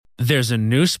There's a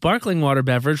new sparkling water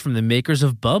beverage from the makers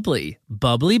of Bubbly,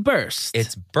 Bubbly Burst.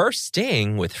 It's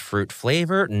bursting with fruit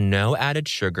flavor, no added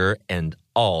sugar, and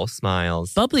all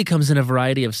smiles. Bubbly comes in a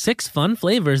variety of 6 fun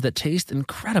flavors that taste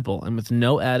incredible. And with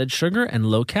no added sugar and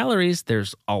low calories,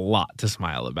 there's a lot to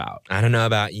smile about. I don't know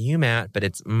about you, Matt, but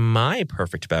it's my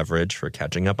perfect beverage for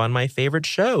catching up on my favorite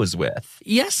shows with.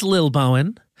 Yes, Lil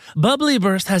Bowen. Bubbly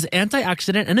Burst has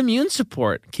antioxidant and immune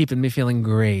support, keeping me feeling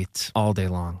great all day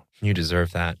long. You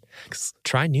deserve that.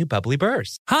 Try new Bubbly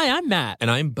Burst. Hi, I'm Matt.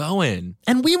 And I'm Bowen.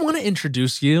 And we want to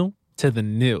introduce you to the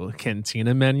new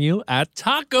Cantina menu at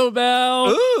Taco Bell.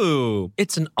 Ooh,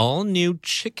 it's an all-new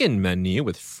chicken menu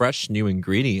with fresh new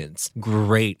ingredients.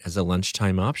 Great as a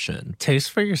lunchtime option.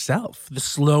 Taste for yourself. The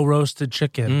slow roasted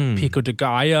chicken, pico de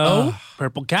gallo,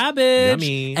 purple cabbage,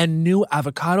 Yummy. and new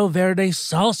avocado verde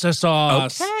salsa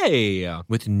sauce. Okay.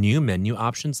 With new menu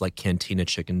options like Cantina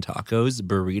chicken tacos,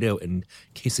 burrito, and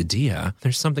quesadilla,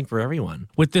 there's something for everyone.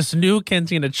 With this new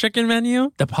Cantina chicken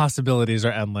menu, the possibilities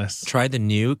are endless. Try the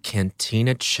new Cantina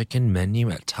chicken menu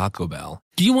at Taco Bell.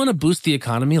 Do you want to boost the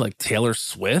economy like Taylor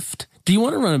Swift? Do you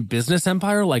want to run a business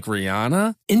empire like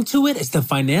Rihanna? Intuit is the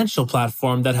financial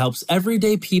platform that helps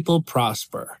everyday people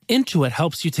prosper. Intuit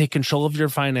helps you take control of your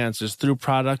finances through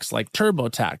products like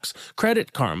TurboTax,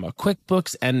 Credit Karma,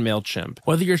 QuickBooks, and MailChimp.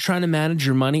 Whether you're trying to manage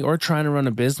your money or trying to run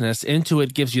a business,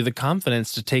 Intuit gives you the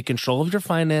confidence to take control of your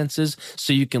finances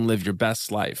so you can live your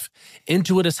best life.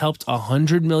 Intuit has helped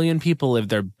 100 million people live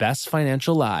their best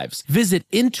financial lives. Visit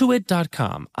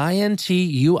Intuit.com, INTUIT.com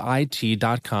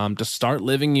to start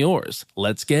living yours.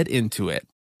 Let's get into it.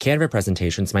 Canva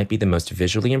presentations might be the most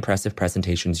visually impressive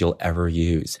presentations you'll ever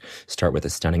use. Start with a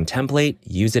stunning template,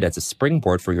 use it as a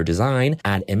springboard for your design,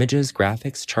 add images,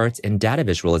 graphics, charts, and data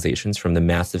visualizations from the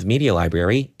massive media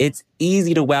library. It's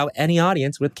easy to wow any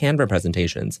audience with Canva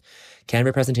presentations.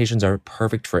 Canva presentations are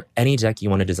perfect for any deck you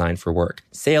want to design for work.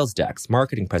 Sales decks,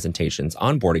 marketing presentations,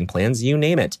 onboarding plans, you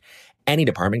name it. Any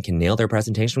department can nail their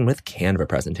presentation with Canva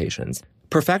presentations.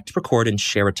 Perfect, record, and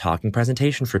share a talking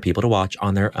presentation for people to watch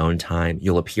on their own time.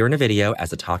 You'll appear in a video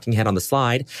as a talking head on the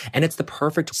slide, and it's the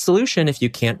perfect solution if you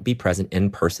can't be present in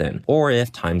person or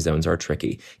if time zones are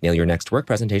tricky. Nail your next work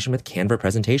presentation with Canva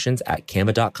presentations at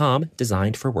canva.com,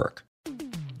 designed for work.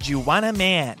 Juwanna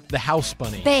Mann. The House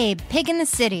Bunny. Babe, Pig in the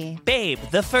City. Babe,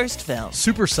 the first film.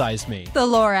 Supersize Me. The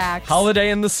Lorax.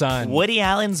 Holiday in the Sun. Woody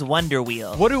Allen's Wonder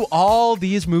Wheel. What do all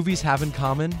these movies have in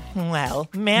common? Well,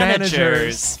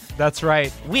 managers. That's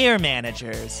right. We're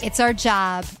managers. It's our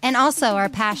job and also our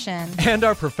passion. And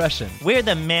our profession. We're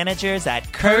the managers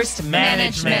at Cursed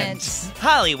Management,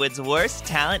 Hollywood's worst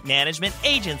talent management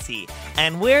agency.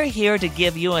 And we're here to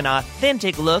give you an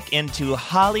authentic look into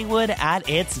Hollywood at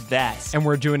its best. And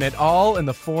we're doing it all in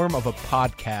the form of a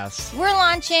podcast. We're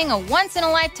launching a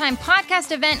once-in-a-lifetime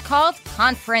podcast event called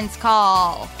Conference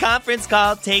Call. Conference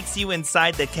Call takes you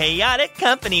inside the chaotic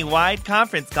company-wide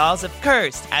conference calls of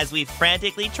Cursed as we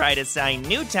frantically try to sign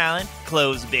new talent,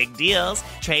 close big deals,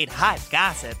 trade hot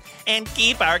gossip, and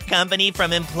keep our company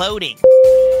from imploding.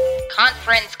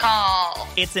 Conference Call.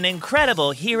 It's an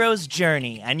incredible hero's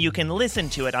journey, and you can listen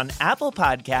to it on Apple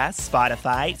Podcasts,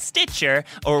 Spotify, Stitcher,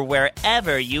 or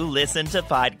wherever you listen to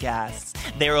podcasts.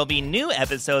 There will be new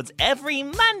episodes every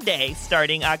Monday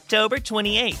starting October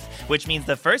 28th, which means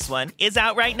the first one is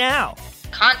out right now.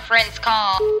 Conference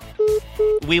Call.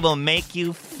 We will make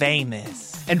you famous.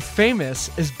 And famous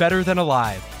is better than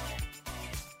alive.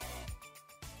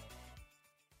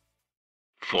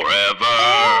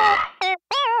 Forever.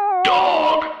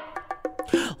 Dog.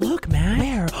 Look, man.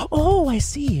 Where? Oh, I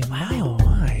see. Wow.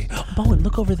 My. Bowen,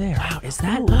 look over there. Wow, is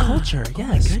that culture?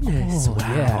 Yes. Oh, my goodness. Wow.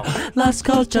 Yeah. Las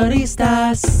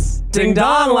Culturistas. Ding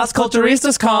dong, Las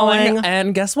Culturistas calling.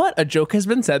 And guess what? A joke has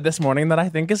been said this morning that I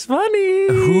think is funny.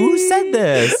 Who said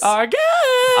this? Our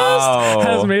guest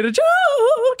has made a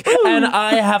joke. Ooh. And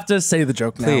I have to say the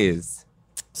joke now. Please.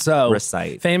 So,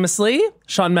 recite. Famously,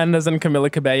 Shawn Mendes and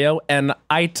Camila Cabello, an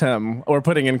item, or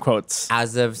putting in quotes.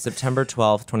 As of September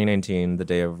 12th, 2019, the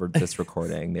day of this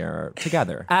recording, they're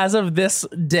together. As of this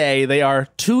day, they are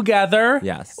together.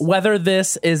 Yes. Whether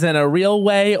this is in a real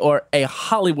way or a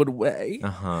Hollywood way.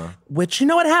 Uh-huh. Which, you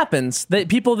know what happens? They're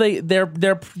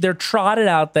trotted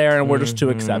out there and we're just to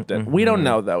accept it. We don't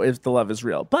know, though, if the love is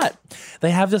real. But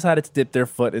they have decided to dip their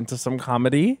foot into some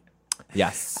comedy.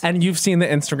 Yes. And you've seen the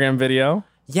Instagram video.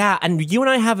 Yeah, and you and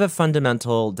I have a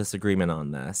fundamental disagreement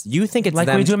on this. You think it's like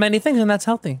them... we do many things, and that's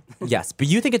healthy. Yes, but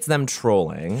you think it's them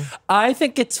trolling. I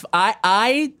think it's...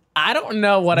 I don't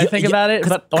know what I think about it,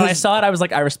 but when I saw it, I was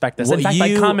like, I respect this. Well, in fact,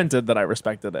 I commented that I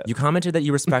respected it. You commented that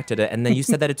you respected it, and then you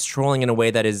said that it's trolling in a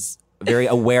way that is very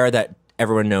aware that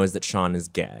everyone knows that Sean is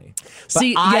gay. But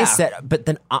See, I yeah. said, but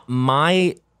then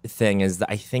my thing is that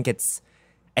I think it's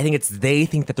they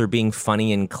think that they're being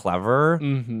funny and clever,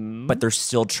 but they're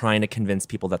still trying to convince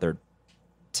people that they're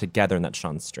together and that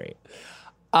Sean's straight.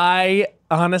 I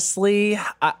honestly,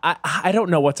 I don't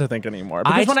know what to think anymore.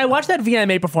 Because when I watched that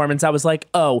VMA performance, I was like,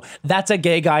 oh, that's a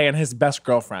gay guy and his best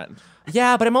girlfriend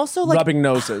Yeah, but I'm also like, rubbing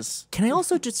noses. can I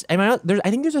also just? I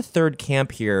think there's a third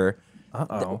camp here,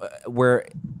 where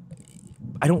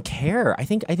I don't care. I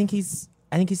think he's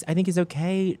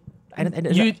okay.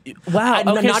 Wow.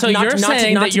 Okay, so you're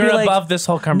saying that you're above this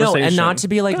whole conversation. No, and not to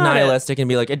be like Got it. nihilistic and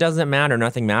be like, it doesn't matter,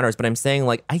 nothing matters. But I'm saying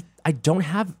like, I don't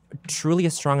have truly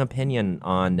a strong opinion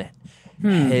on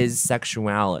his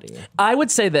sexuality. I would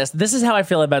say this. This is how I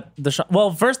feel about the show.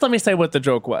 Well, first, let me say what the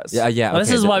joke was. Yeah. This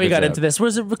okay, is why we the got joke. into this.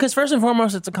 Because first and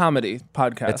foremost, it's a comedy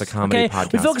podcast. It's a comedy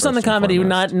podcast, We focus on the first and comedy,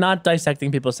 foremost. not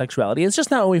dissecting people's sexuality. It's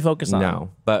just not what we focus on.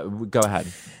 No, but go ahead.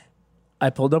 I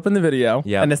pulled open the video,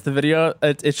 Yep. and it's the video.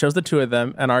 It shows the two of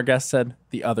them, and our guest said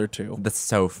the other two, That's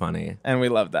so funny. and we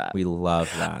love that. We love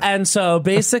that. And so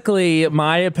basically,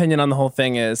 my opinion on the whole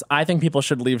thing is I think people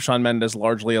should leave Shawn Mendes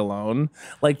largely alone.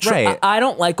 Like, Right. I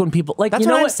don't like when people, like, That's you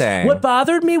know what I'm what? saying. What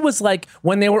bothered me was like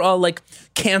when they were all like,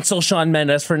 cancel Shawn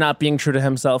Mendes for not being true to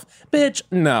himself. Bitch,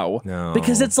 no. No.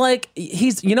 Because it's like,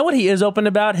 you know what he is open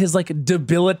about? His like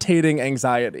debilitating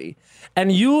anxiety.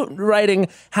 And you writing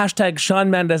hashtag Shawn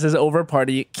Mendes is over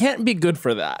party can't be good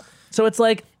for that. So it's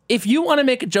like, if you want to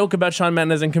make a joke about Shawn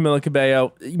Mendes and Camila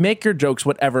Cabello, make your jokes,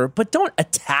 whatever, but don't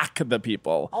attack the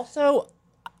people. Also,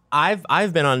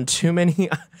 I've been on too many.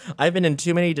 I've been in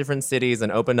too many different cities and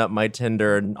opened up my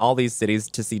Tinder in all these cities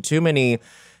to see too many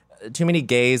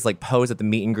gays like pose at the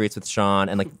meet and greets with Sean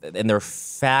and like in their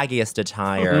faggiest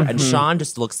attire. And Sean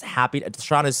just looks happy.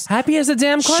 Sean is Happy as a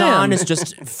damn clam. Sean is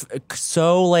just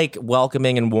so like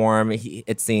welcoming and warm.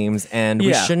 It seems, and we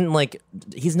Yeah. shouldn't like.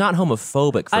 He's not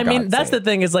homophobic. For I mean, God's that's sake. the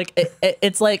thing is like,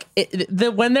 it's like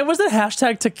when there was a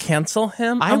hashtag to cancel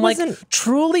him, I'm like, wasn't-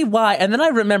 truly why? And then I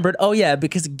remembered, oh yeah,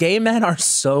 because gay men are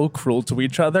so cruel to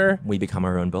each other. We become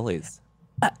our own bullies.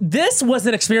 This was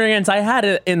an experience I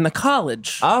had in the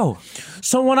college. Oh,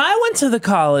 So when I went to the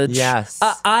college, Yes.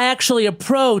 I actually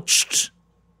approached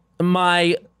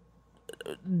my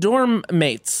dorm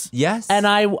mates. yes. And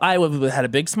I had a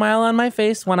big smile on my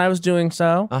face when I was doing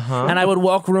so. Uh-huh. And I would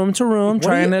walk room to room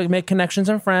trying to make connections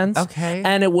and friends. Okay.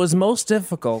 And it was most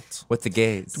difficult with the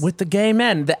gays. with the gay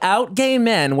men. The out gay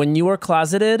men, when you are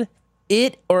closeted,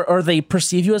 or they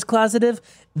perceive you as closeted,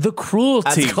 the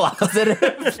cruelty. That's closeted.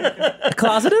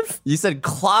 Closeted? You said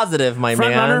closetive, my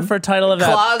Front man. runner for title of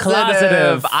that.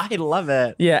 Closetive. I love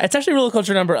it. Yeah, it's actually rule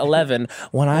culture number 11.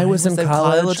 When I was in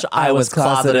college, I was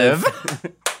closeted.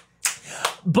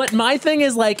 But my thing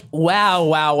is like,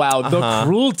 wow, the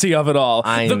cruelty of it all.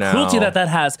 I the know. cruelty that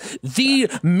has, the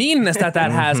meanness that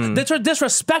has, the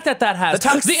disrespect that has, The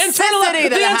toxicity the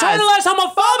that has. internalized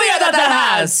homophobia that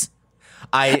has.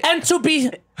 And to be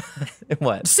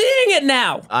What? seeing it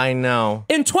now I know.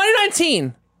 in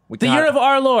 2019, the got- year of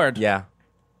our Lord. Yeah.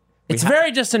 It's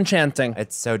very disenchanting.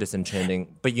 It's so disenchanting.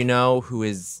 But you know who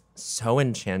is so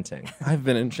enchanting? I've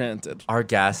been enchanted. Our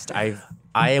guest.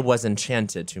 I was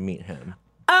enchanted to meet him.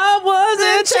 I was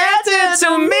enchanted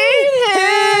to meet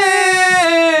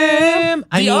him.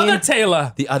 The other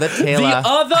Taylor. The other Taylor. The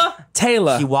other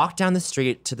Taylor. He walked down the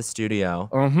street to the studio,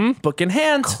 Book in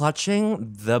hand.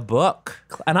 clutching the book.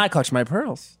 And I clutched my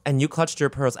pearls. And you clutched your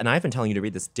pearls. And I've been telling you to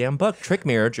read this damn book, Trick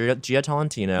Mirror, Gia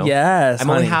Tolentino. Yes, I'm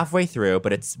only honey. halfway through,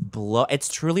 but it's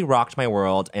truly rocked my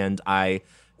world. And I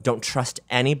don't trust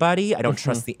anybody. I don't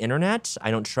trust the internet.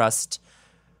 I don't trust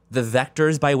the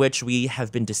vectors by which we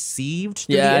have been deceived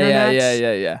through the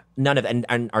internet. Yeah. None of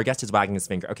and our guest is wagging his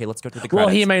finger. Okay, let's go through the credits.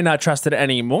 Well, he may not trust it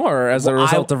anymore as a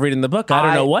result of reading the book. I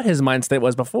don't know what his mind state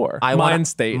was before. Mind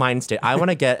state. Mind state. I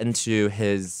want to get into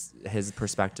his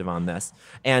perspective on this.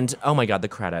 And oh my God, the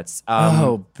credits.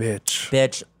 Bitch.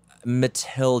 Bitch,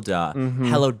 Matilda.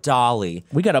 Hello, Dolly.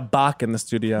 We got a Bach in the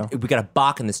studio. We got a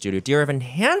Bach in the studio. Dear Evan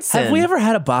Hansen. Have we ever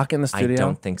had a Bach in the studio?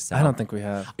 don't think so. I don't think we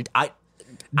have. I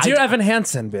Dear Evan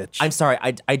Hansen, bitch. I'm sorry.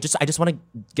 I just want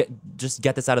to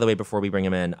get this out of the way before we bring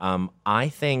him in. I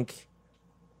think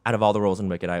out of all the roles in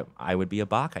Wicked, I would be a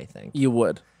Bach, I think. You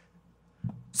would.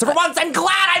 So for once, I'm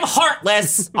glad I'm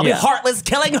heartless. I'll be Yeah. heartless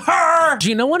killing her. Do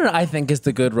you know what I think is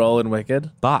the good role in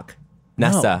Wicked? Bach.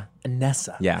 Nessa. No,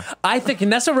 Nessa. Yeah. I think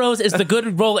Nessa Rose is the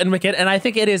good role in Wicked, and I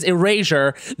think it is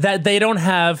Erasure that they don't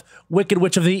have Wicked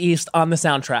Witch of the East on the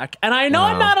soundtrack. And I know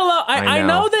I'm not alone. I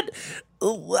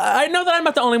know that I'm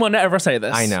not the only one to ever say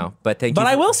this. I know, but thank you. But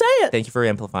I will say it. Thank you for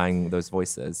amplifying those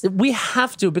voices. We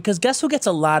have to, because guess who gets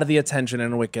a lot of the attention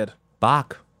in Wicked?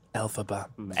 Bach. Elphaba.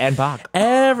 And Bach.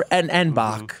 And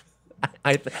Bach.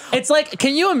 I It's like,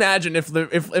 can you imagine if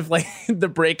like the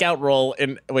breakout role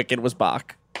in Wicked was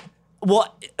Bach?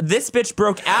 well, this bitch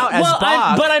broke out as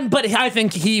Bach. But I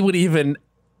think he would even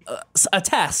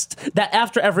attest that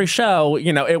after every show,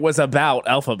 it was about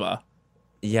Elphaba.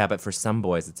 Yeah, but for some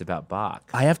boys, it's about Bach.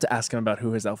 I have to ask him about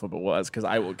who his Elphaba was because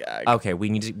I will gag. Okay,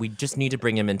 we just need to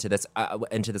bring him into this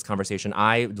conversation.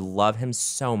 I love him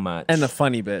so much, And a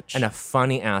funny bitch. and a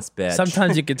funny ass bitch.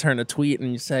 Sometimes you could turn a tweet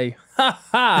and you say, ha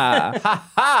ha. ha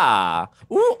ha!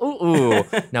 Ooh ooh ooh!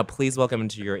 Now please welcome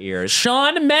into your ears.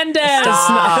 Shawn Mendes.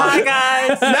 Hi,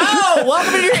 guys. No,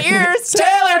 welcome to your ears,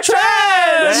 Taylor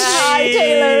Trench. Hi,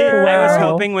 Taylor. I was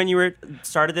Wow. hoping when you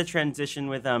started the transition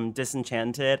with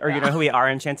Disenchanted, or who we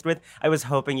are enchanted with, I was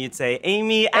hoping you'd say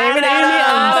Amy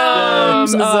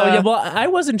Adams. Oh, yeah, well, I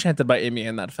was enchanted by Amy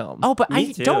in that film. Oh, but Me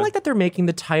I too. don't like that they're making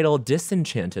the title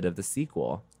Disenchanted of the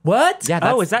sequel. what? Yeah.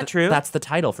 Oh, is that true? That's the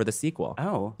title for the sequel.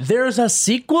 Oh. There's a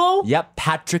sequel? Yep,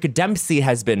 Patrick Dempsey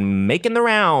has been making the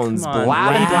rounds, Come on.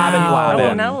 blabbing, blabbing, Wow.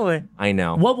 blabbing. Oh, no. I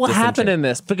know. What will happen Disenchanted. in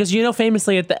this? Because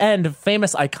famously at the end,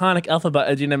 famous iconic Elphaba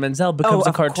Idina Menzel becomes a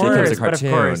of cartoon. course, Becomes a but of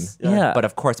cartoon. course. Yeah. But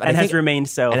of course, And has remained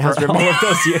so and for has all remained- of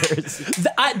those years.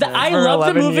 I For love the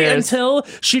 11 movie years. until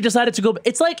she decided to go.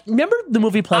 It's like, remember the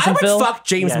movie I Pleasantville? would fuck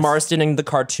James Yes. Marsden in the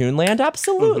cartoon land.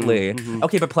 Absolutely. Mm-hmm,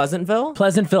 Okay, but Pleasantville?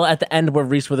 Pleasantville at the end where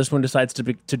Reese Witherspoon decides to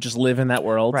just live in that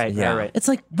world. Right, Yeah. right. It's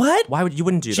like, what? Why would you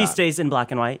wouldn't do She that? stays in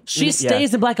black and white. She Yeah.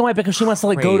 stays in black and white because she wants to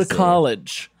go to Crazy.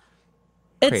 college.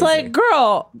 It's Crazy. like,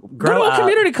 girl, Grow go to up. a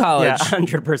community college. Yeah,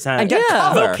 100%. And get Yeah.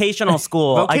 color. Vocational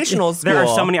school. Vocational There are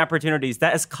school. so many opportunities.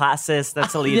 That is classist.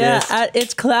 That's elitist. Yeah,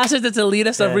 it's classist. It's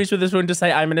elitist of Yeah. Reese Witherspoon to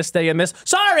say, I'm going to stay in this.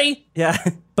 Sorry, Yeah.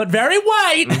 but very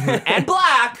white. and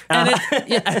black. And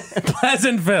it's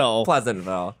Pleasantville.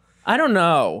 Pleasantville. I don't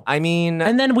know. I mean,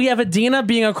 And then we have Idina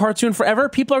being a cartoon forever.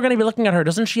 People are going to be looking at her.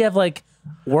 Doesn't she have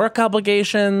work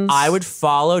obligations? I would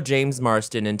follow James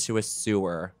Marsden into a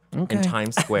sewer in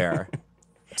Times Square.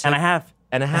 And I have.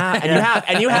 And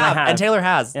you have, and Taylor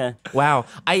has. Yeah. Wow.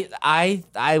 I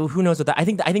who knows what that? I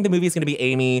think the movie is going to be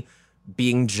Amy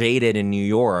being jaded in New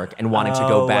York and wanting to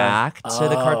go back to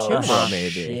the cartoon world.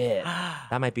 Maybe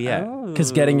that might be it.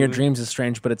 Because getting your dreams is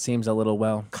strange, but it seems a little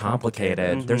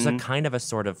Complicated. There's a kind of a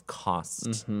sort of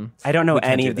cost. I don't know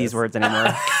can't any do of these this. words anymore.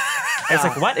 I was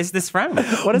like, what is this from? What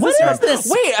is What this is from? this?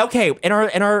 Wait. Okay. In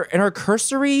our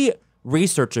cursory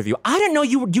research of you, I didn't know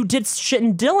you did shit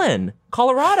in Dillon,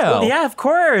 Colorado. Well, yeah, of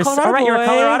course. Colorado All right, you're a boy.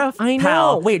 Colorado I know.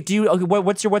 pal. Wait, do you? Okay,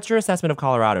 what's your assessment of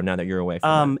Colorado now that you're away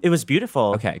from it? It was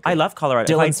beautiful. Okay, I good. love Colorado.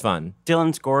 Dillon's Like, fun.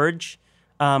 Dillon's Gorge.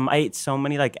 I ate so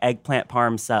many eggplant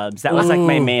parm subs. That was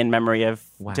my main memory of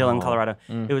Dillon, Colorado.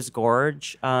 It was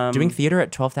Gorge. Doing theater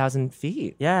at 12,000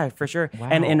 feet. Yeah, for sure.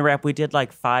 And in rep, we did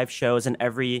 5 shows, and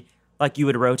you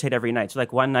would rotate every night. So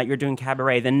one night you're doing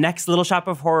Cabaret, the next Little Shop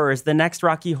of Horrors, the next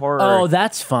Rocky Horror. Oh,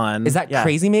 that's fun. Is that Yeah.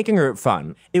 crazy making or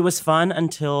fun? It was fun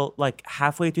until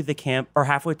halfway through the camp or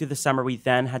halfway through the summer, we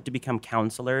then had to become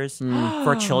counselors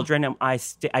for children. And I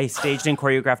staged and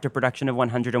choreographed a production of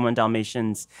 101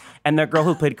 Dalmatians. And the girl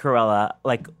who played Cruella,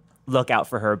 look out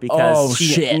for her because she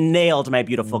shit. nailed my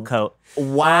beautiful coat.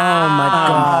 Wow, my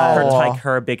God.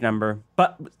 Her big number.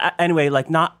 But anyway,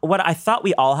 not what I thought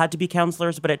we all had to be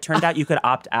counselors, but it turned out you could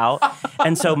opt out.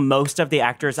 And so most of the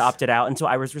actors opted out. And so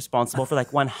I was responsible for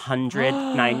 100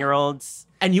 9-year-olds.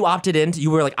 And you opted in. You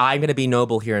were like, I'm going to be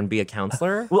noble here and be a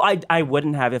counselor. Well, I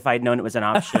wouldn't have if I'd known it was an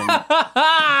option.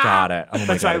 Got it. Oh my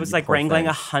But so God, I was you poor wrangling thing.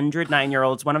 100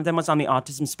 9-year-olds. One of them was on the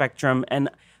autism spectrum, and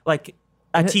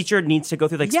a teacher needs to go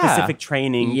through Yeah. specific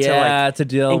training to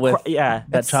deal with that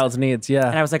that child's needs. Yeah.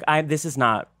 And I was like, I'm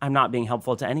not being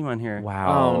helpful to anyone here.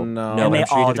 Wow. Oh, no. No, And but they I'm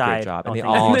sure you all did a great died. job. Oh, And they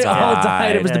thank you. all They all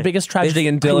died. It was Yeah. the biggest tragedy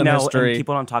in I Dillon know, history. and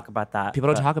people don't talk about that.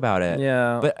 People don't talk about it.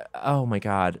 Yeah. But oh my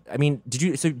God. I mean, did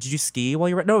you ski while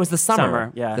you were? No, it was the summer.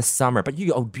 Summer, yeah. The summer. But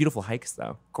beautiful hikes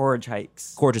though. Gorge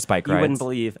hikes. Gorgeous bike You rides. wouldn't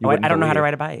believe. You wouldn't I don't know how to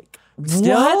believe. ride a bike.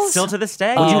 What? Still to this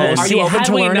day. Oh, even. Are you open had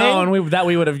to we learning? known we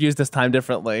would have used this time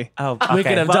differently. Oh, We okay.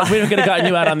 could have Well- we could have gotten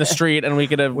you out on the street, and we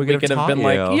could have taught been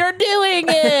like, you. "You're doing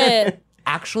it."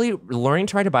 Actually, learning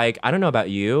to ride a bike, I don't know about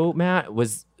you, Matt,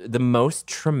 was the most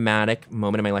traumatic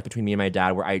moment in my life between me and my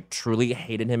dad where I truly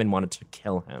hated him and wanted to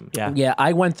kill him. Yeah. Yeah,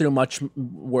 I went through much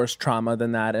worse trauma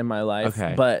than that in my life.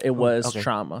 Okay. But it was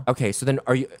trauma. Okay, so then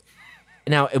are you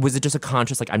now was it just a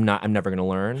conscious I'm never gonna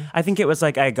learn? I think it was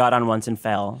I got on once and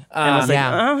fell. And was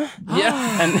yeah.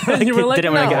 Yeah. and You were like,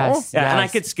 didn't want to "No." go. Yeah, and I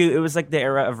Yes. could scoot. It was the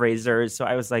era of razors, so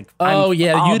I was like, Oh,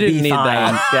 yeah, I'll you didn't be need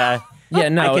fine. that. Yeah. Yeah,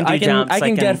 no, I can do jumps. I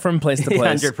can get from place to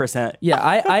place. 100%. Yeah,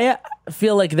 I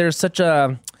feel like there's such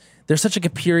a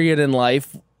period in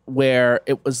life where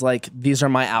it was like, these are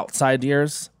my outside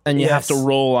years, and you have to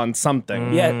roll on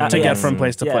something to get from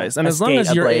place to place. And as long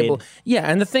as you're able,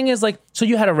 and the thing is, like, so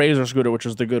you had a Razor scooter, which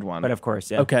was the good one. But of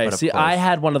course, Okay, see, I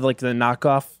had one of like the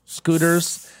knockoff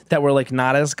scooters that were like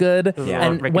not as good.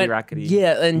 And rickety-rackety.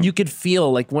 Yeah, and you could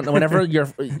feel like whenever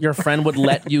your friend would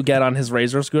let you get on his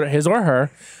Razor scooter, his or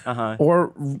her,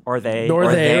 or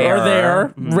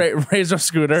their Razor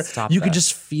scooter, you could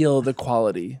just feel the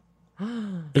quality.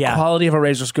 The quality of a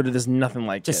Razor scooter, there's nothing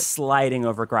like just it. sliding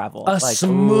over gravel. A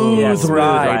smooth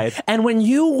ride. And when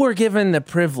you were given the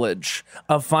privilege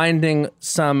of finding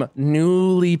some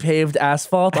newly paved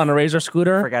asphalt on a Razor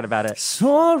scooter, forget about it.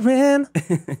 Soaring,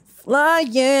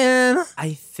 flying.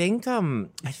 I think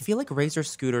I feel like Razor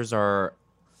scooters are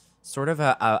sort of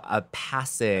a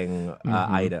passing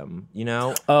item, you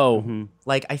know?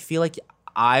 Like I feel like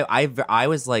I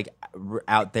was like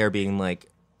out there being like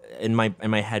in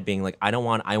my head being like, I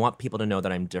want people to know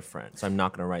that I'm different, so I'm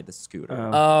not gonna ride the scooter.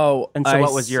 And so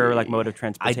what was your like mode of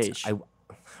transportation?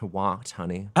 I walked,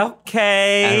 honey.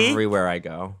 Okay. Everywhere I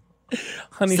go.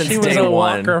 Honey, Since she was day a one.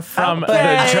 walker from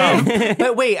the jump.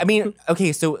 But wait, I mean,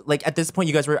 okay, so like at this point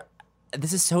you guys were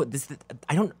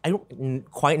I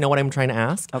don't quite know what I'm trying to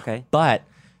ask. Okay. But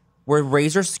were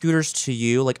Razor scooters to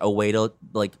you like a way to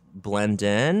like blend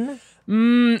in?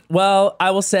 Well,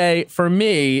 I will say for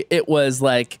me, it was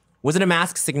like, was it a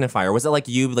mask signifier? Was it like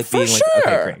you like for being sure. like,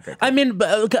 okay, great. I mean,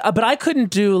 but I couldn't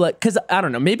do like, because I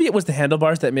don't know, maybe it was the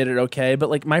handlebars that made it okay,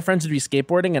 but like my friends would be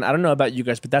skateboarding, and I don't know about you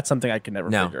guys, but that's something I could never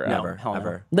figure out.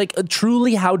 Ever. Like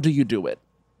truly, how do you do it?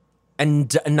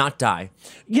 And not die.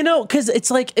 You know, because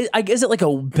it's like, is it like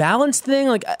a balance thing?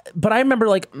 Like, but I remember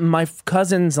like my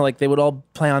cousins, like they would all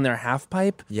play on their half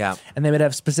pipe. Yeah. And they would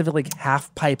have specific like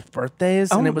half pipe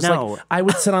birthdays. Oh, and it was no. like, I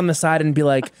would sit on the side and be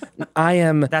like, I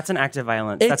am. That's an act of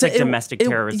violence. That's like domestic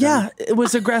terrorism. Yeah, it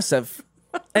was aggressive.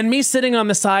 And me sitting on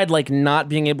the side, like not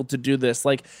being able to do this,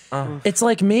 like, it's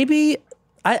like maybe,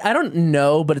 I don't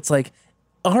know, but it's like,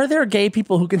 are there gay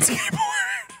people who can skateboard?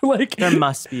 Like there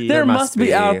must be. There must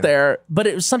be out there, but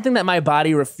it was something that my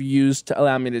body refused to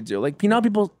allow me to do. Like, you know,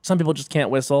 some people just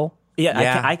can't whistle.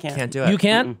 Yeah, I can't. Can't do it. You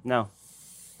can't? No.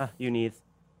 You need.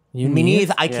 Me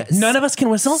neither. I can't. None of us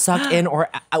can whistle. Suck in or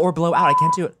blow out. I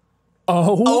can't do it.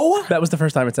 Oh, that was the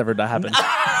first time it's ever happened.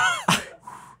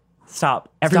 Stop.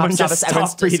 Everyone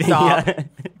stop breathing. Stop. Yeah.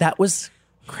 That was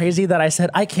crazy that I said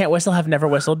I can't whistle. Have never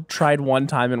whistled. Tried one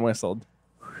time and whistled.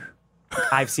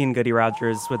 I've seen Goody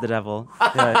Rogers with the devil.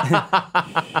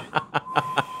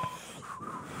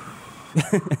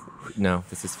 No,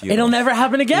 this is futile. It'll never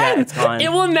happen again. Yeah, it's gone.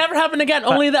 It will never happen again.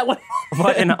 Only that one.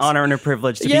 What an honor and a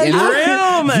privilege to be in the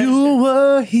room. You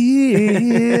were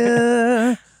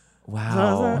here.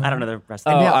 Wow. I don't know the rest.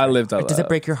 Oh, I lived out. Does it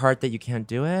break your heart that you can't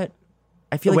do it?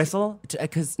 I feel The like whistle?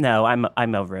 because No,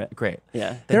 I'm over it. great.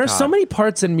 Yeah. There are God. so many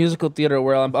parts in musical theater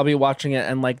where I'll be watching it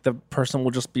and like the person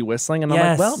will just be whistling and I'm like,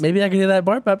 Yes. well, maybe I can do that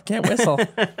part, but I can't whistle.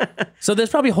 So there's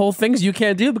probably whole things you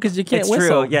can't do because you can't It's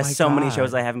whistle. true. Yes, my so many God.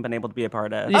 shows I haven't been able to be a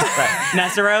part of. But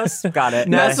Nessaros, got it.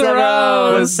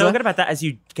 Nessaros. What's so good about that is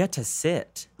you get to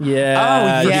sit.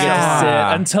 Yeah. Oh, you get to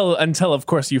yeah. sit until of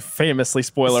course you famously,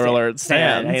 spoiler alert,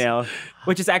 stand. I know.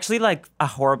 Which is actually like a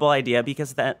horrible idea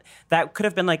because that could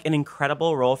have been like an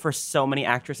incredible role for so many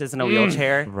actresses in a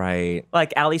wheelchair. Right.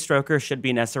 Like Ali Stroker should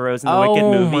be Nessa Rose in the Wicked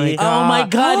movie. Oh my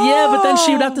God, yeah, but then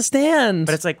she would have to stand.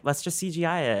 But it's like, let's just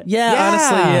CGI it. yeah, Yeah.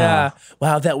 honestly, yeah.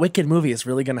 Wow, that Wicked movie is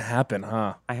really gonna happen,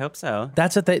 huh? I hope so.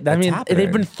 That's what they've been happening.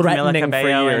 Camila threatening for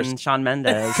Cabello years. and Shawn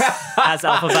Mendes as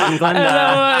Alphabet and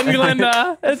Glenda. Hello,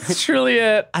 Glenda. That's truly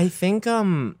it. I think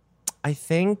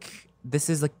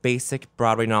this is like basic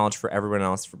Broadway knowledge for everyone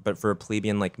else, but for a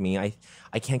plebeian like me, I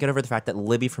can't get over the fact that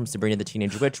Libby from Sabrina the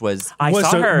Teenage Witch was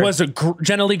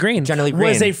Jenna Lee Green. Jenna Lee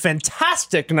was Green. a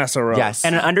fantastic Nessa Rose. Yes.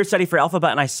 And an understudy for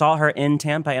Alphabet, and I saw her in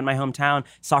Tampa, in my hometown.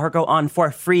 Saw her go on for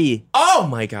free. Oh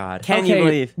my God. Can you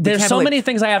believe? There's can't so believe- many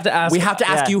things I have to ask. We have to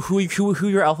ask Yeah. you who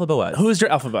your Alphaba was. Who's your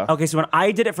Alphaba? Okay, so when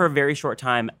I did it for a very short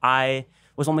time, I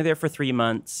was only there for 3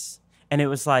 months, and it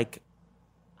was like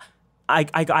I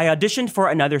auditioned for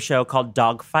another show called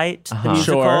Dogfight, the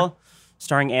musical, Sure.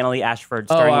 starring Annalie Ashford.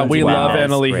 Starring Lindsay we love Welles.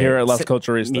 Annalie here at Las S-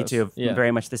 Culturistas. Me too. Yeah.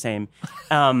 Very much the same.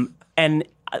 And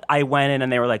I went in,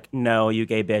 and they were like, "No, you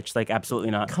gay bitch! Like,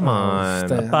 absolutely not." Come on.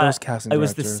 Those But casting it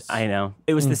was directors. this. I know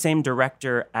it was the same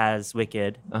director as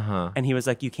Wicked, and he was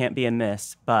like, "You can't be in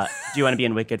this, but do you want to be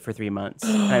in Wicked for 3 months?"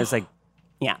 And I was like,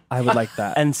 "Yeah." I would like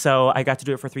that. And so I got to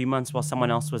do it for 3 months while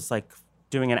someone else was like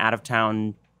doing an out of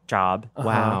town job.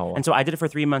 Wow. And so I did it for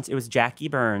 3 months. It was Jackie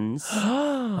Burns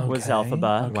was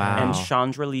Elphaba. Wow. And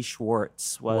Chandra Lee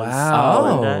Schwartz was Wow.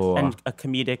 Glinda, and a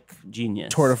comedic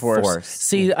genius. Tour de force. Force.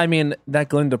 See, I mean, that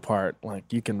Glinda part,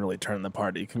 like, you can really turn the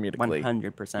party comedically.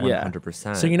 100%. Yeah.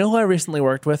 100%. So you know who I recently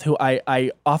worked with, who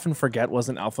I often forget was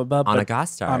an Elphaba? Anna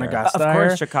Gasteyer. Anna Of Gasteyer.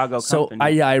 course, Chicago So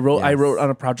company. I wrote Yes. on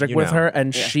a project You with know. her,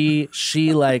 and she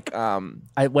like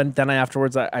I went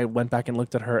afterwards I went back and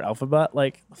looked at her Elphaba,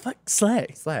 like slay.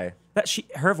 Slay.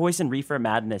 Her voice in Reefer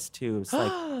Madness too is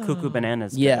like cuckoo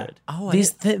bananas. Yeah. Good. Oh,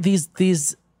 these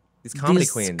comedy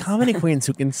these queens. comedy queens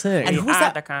who can sing. And who's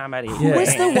that? The comedy. Who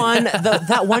is the one?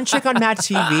 That one chick on Mad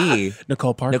TV.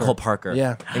 Nicole Parker. Nicole Parker.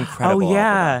 Yeah. Incredible. Oh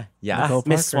yeah. Yeah. Nicole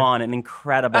Miss Parker. Swan, an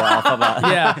incredible Elphaba.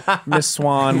 Yeah, Miss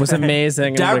Swan was amazing.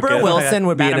 and Deborah wicked. Wilson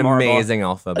would be an Madame Marvel. amazing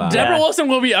Elphaba. Deborah Wilson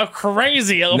will be a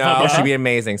crazy Elphaba. No, she'd be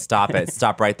amazing. Stop it.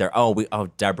 Stop right there. Oh,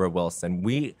 Deborah Wilson.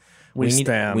 We need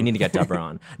stand. to get Deborah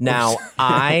on. Now,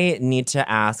 I need to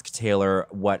ask Taylor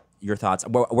what your thoughts.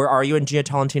 Where are you in Gia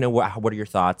Tolentino? What are your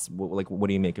thoughts? What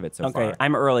do you make of it so far? Okay,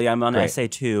 I'm early. I'm on Great. Essay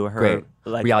 2. Her Great.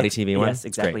 like Reality TV one? Yes, It's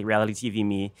exactly. great. Reality TV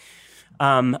me.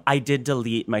 I did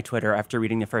delete my Twitter after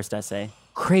reading the first essay.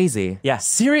 Crazy. Yes.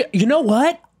 Serious? You know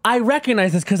what? I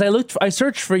recognize this because I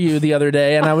searched for you the other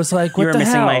day, and I was like, "What You were the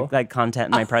missing hell?" my like content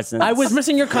and my presence. I was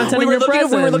missing your content We and were, your looking, we were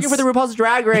presence. looking for the RuPaul's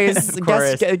Drag Race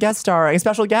guest starring,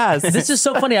 special guest. This is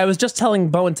so funny. I was just telling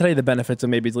Bowen today the benefits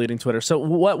of maybe deleting Twitter. So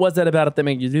what was it about it that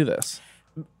made you do this?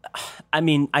 I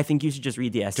mean, I think you should just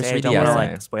read the essay. Just read I don't the want to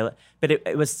essay. like spoil it. But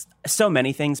it was so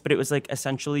many things, but it was like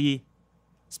essentially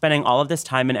spending all of this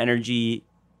time and energy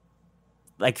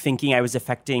like thinking I was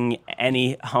affecting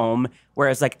any home,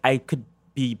 whereas like I could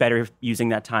be better using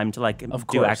that time to like do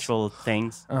course. actual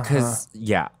things. Because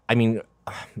I mean,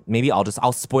 maybe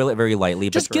I'll spoil it very lightly.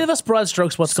 Just but give us broad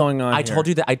strokes. What's going on? I told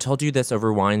you this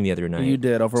over wine the other night. You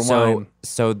did, over so, wine.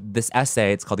 So this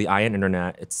essay, it's called The Eye on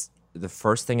Internet. It's the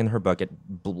first thing in her book. It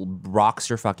rocks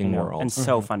your fucking world. And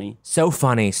so funny. So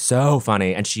funny.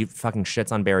 And she fucking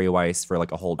shits on Barry Weiss for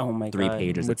like a whole 3 God.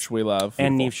 pages. which we love.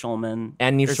 And Neve Schulman.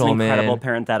 And Neve There's Schulman. an incredible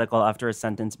parenthetical after a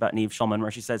sentence about Neve Schulman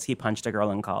where she says he punched a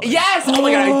girl in college. Yes! Oh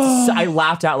my god! I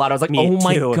laughed out loud. I was like, Me oh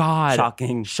my too. god!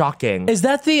 Shocking. Is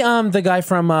that the guy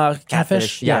from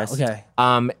Catfish? Yeah. yes. Okay.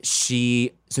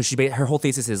 Her whole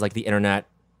thesis is like the internet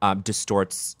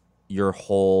distorts your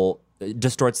whole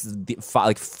distorts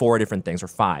like 4 different things or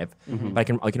 5, but I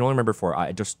can only remember 4.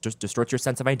 It just distorts your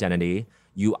sense of identity.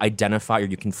 You identify or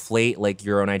you conflate like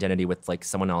your own identity with like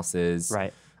someone else's,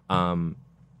 Right. and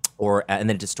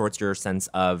then it distorts your sense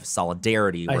of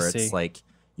solidarity, I where see. it's like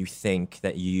you think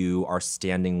that you are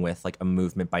standing with like a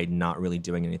movement by not really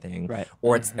doing anything, Right.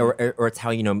 Or it's or it's how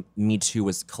Me Too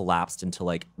was collapsed into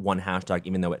like one hashtag,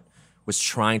 even though it was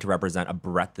trying to represent a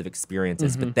breadth of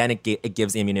experiences, but then it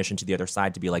gives ammunition to the other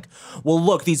side to be like, well,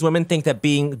 look, these women think that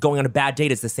going on a bad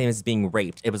date is the same as being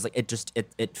raped. It was like it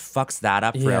fucks that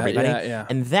up for Yeah, everybody. yeah.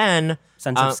 And then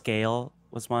Sense of scale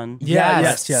was one.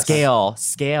 Yes. Scale.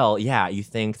 Yeah, you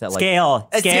think that like Scale.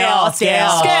 and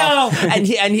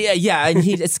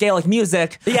he scale like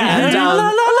music. Yeah. And,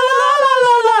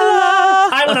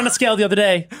 I went on a scale the other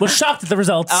day. Was shocked at the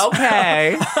results.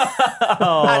 okay.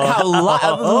 How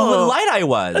light I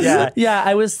was. Yeah. Yeah,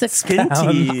 I was 6 pounds.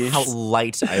 Skinty. How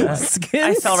light I was.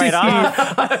 I fell right off.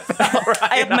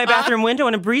 I opened my bathroom window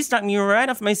and a breeze knocked me right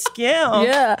off my scale.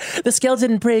 Yeah, the scale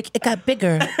didn't break. It got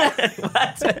bigger.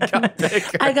 I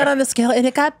got on the scale and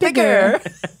it got bigger.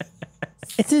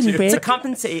 It didn't break. To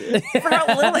compensate for how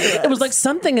little It was like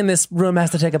something in this room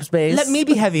has to take up space. Let me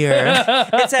be heavier.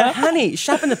 It said, honey,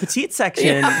 shop in the petite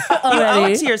section. You owe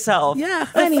it to yourself. Yeah,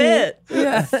 The honey. fit.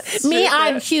 Yeah. Me,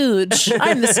 I'm huge.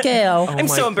 I'm the scale. I'm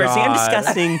so my embarrassing. I'm God.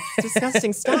 disgusting.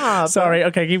 Disgusting. Stop. Sorry.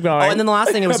 Okay, keep going. Oh, and then the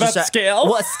last thing it was About just scale?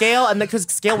 Well, a scale, and because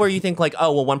scale where you think like,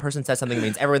 oh, well, one person says something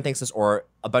means everyone thinks this, or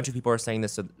a bunch of people are saying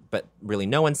this, but really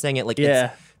no one's saying it. Like, Yeah.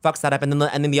 it fucks that up. And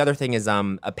then the other thing is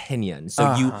opinion.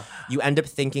 So you end up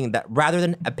thinking that rather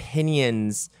than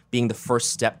opinions being the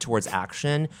first step towards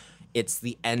action, it's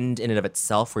the end in and of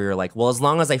itself, where you're like, well, as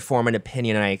long as I form an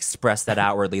opinion and I express that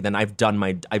outwardly, then I've done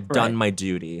my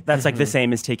duty. That's like the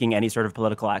same as taking any sort of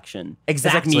political action.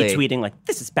 Exactly. It's like me tweeting like,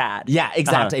 this is bad. Yeah,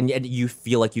 exactly. And you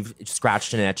feel like you've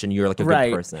scratched an itch and you're like a right.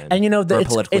 good person. And or a it's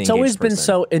politically always engaged been person.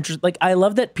 so interesting. Like, I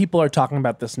love that people are talking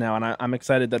about this now, and I'm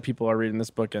excited that people are reading this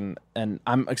book, and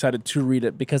I'm excited to read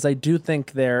it because I do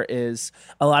think there is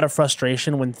a lot of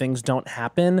frustration when things don't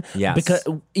happen. Yes.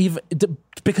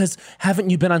 Because haven't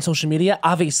you been on social social media,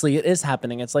 obviously it is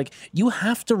happening. It's like you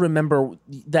have to remember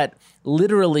that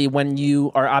literally when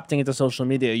you are opting into social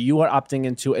media, you are opting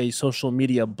into a social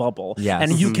media bubble. Yes.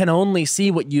 And you can only see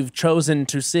what you've chosen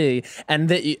to see. And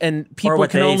people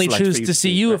can only choose to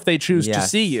see you if they choose to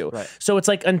see you. Right. So it's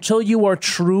like until you are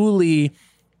truly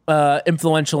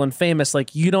influential and famous,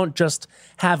 like you don't just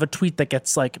have a tweet that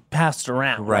gets like passed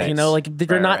around, right? You know, like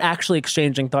they're not actually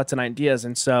exchanging thoughts and ideas.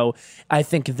 And so I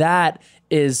think that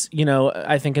is, you know,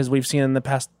 I think as we've seen in the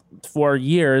past 4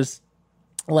 years,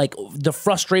 like the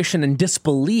frustration and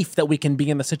disbelief that we can be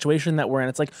in the situation that we're in.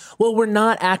 It's like, well, we're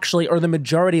not actually, or the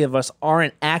majority of us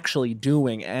aren't actually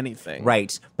doing anything.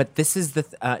 Right. But this is the,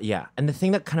 And the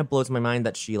thing that kind of blows my mind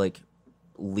that she like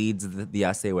leads the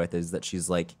essay with is that she's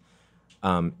like,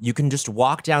 you can just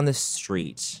walk down the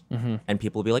street and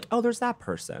people will be like, oh, there's that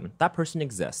person. That person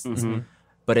exists.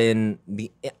 But on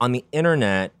the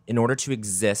internet, in order to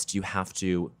exist, you have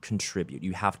to contribute.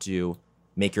 You have to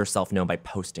make yourself known by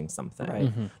posting something.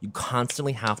 Right. You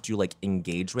constantly have to like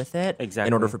engage with it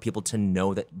in order for people to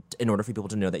know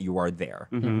that you are there.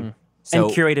 So,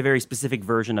 and curate a very specific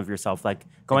version of yourself, like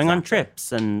going on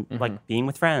trips and like being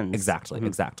with friends.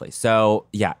 Exactly. So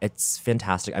yeah, it's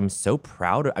fantastic. I'm so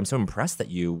proud. I'm so impressed that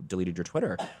you deleted your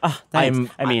Twitter.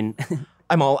 Thanks.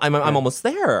 I'm almost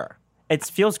there. It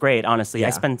feels great, honestly.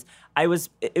 Yeah.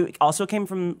 It also came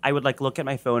from, I would like look at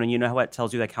my phone and you know how it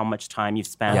tells you like how much time you've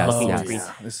spent looking at screens.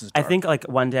 This is I think like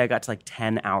one day I got to like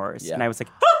 10 hours and I was like,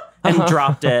 and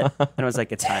dropped it and I was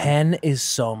like, it's 10 is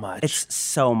so much. It's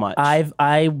so much.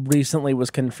 I recently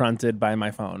was confronted by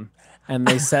my phone. And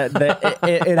they said that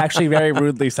it actually very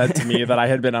rudely said to me that I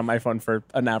had been on my phone for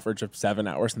an average of 7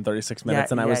 hours and 36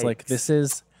 minutes. And I was like, this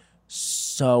is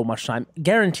so much time.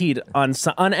 Guaranteed on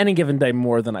any given day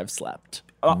more than I've slept.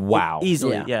 Wow.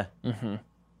 Easily, yeah.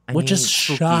 Which is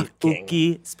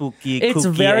shocking. Spooky, it's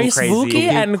kooky, very and crazy. spooky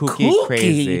and kooky.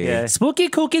 Crazy. Yeah. Spooky,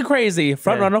 kooky, crazy.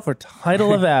 Front runner for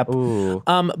title of app.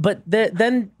 But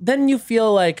then you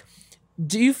feel like,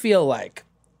 do you feel like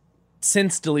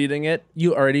since deleting it,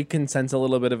 you already can sense a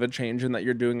little bit of a change in that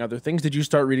you're doing other things? Did you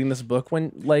start reading this book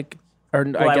when like, or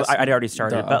well, I guess I'd already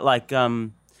started, but like,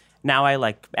 now I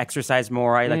like exercise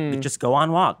more. I like just go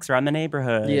on walks around the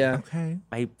neighborhood. Yeah. Okay.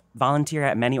 I volunteer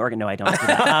at many No, I don't do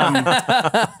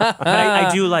that. But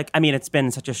I do like, I mean, it's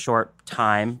been such a short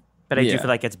time, but I do feel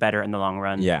like it's better in the long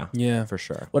run. Yeah, for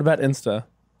sure. What about Insta?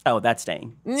 Oh, that's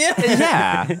staying.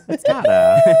 Yeah, it's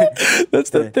gotta. That's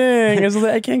the thing. Is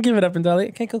I can't give it up entirely.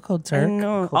 I can't go cold turk.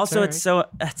 No. Also,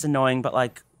 that's annoying, but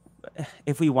like,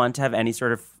 if we want to have any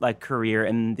sort of like career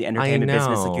in the entertainment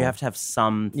business, like you have to have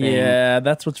something. Yeah,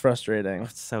 that's what's frustrating.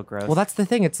 It's so gross. Well, that's the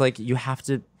thing. It's like you have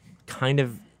to kind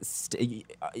of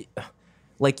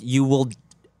like you will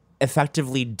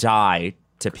effectively die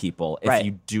to people if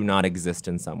you do not exist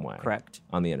in some way. Correct.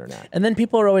 On the internet. And then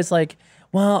people are always like,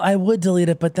 well, I would delete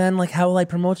it, but then like, how will I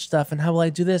promote stuff? And how will I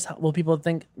do this? How will people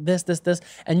think this?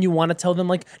 And you want to tell them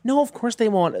like, no, of course they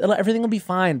won't. Everything will be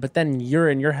fine. But then you're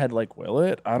in your head like, will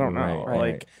it? I don't know.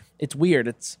 Like, it's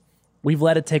weird. We've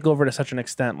let it take over to such an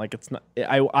extent. Like it's not,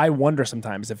 I wonder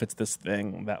sometimes if it's this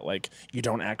thing that like you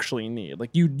don't actually need.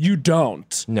 Like you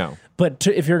don't. No. But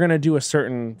if you're going to do a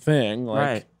certain thing, like.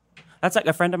 Right. That's like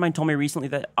a friend of mine told me recently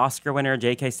that Oscar winner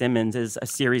J.K. Simmons is a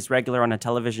series regular on a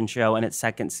television show in its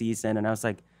second season. And I was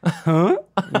like, huh?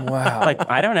 Wow. Like,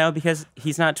 I don't know, because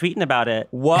he's not tweeting about it.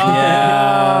 Whoa.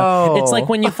 Yeah. It's like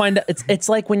when you find out, it's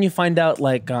like when you find out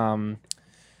like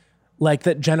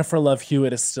that Jennifer Love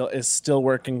Hewitt is still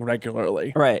working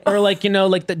regularly. Right. Or like, you know,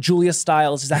 like that Julia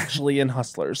Stiles is actually in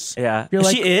Hustlers. Yeah. You're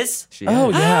like, she is?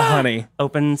 Oh, yeah, honey.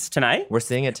 Opens tonight? We're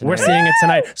seeing it tonight. We're seeing it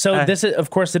tonight. So this is,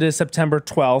 of course, it is September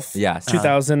 12th, Yes.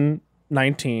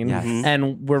 2019. Yes.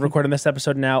 And we're recording this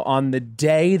episode now on the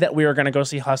day that we are going to go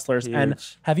see Hustlers. Huge. And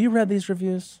have you read these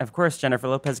reviews? Of course, Jennifer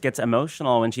Lopez gets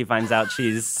emotional when she finds out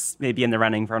she's maybe in the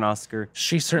running for an Oscar.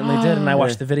 She certainly did, and I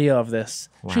watched the video of this.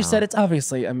 Wow. She said it's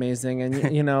obviously amazing,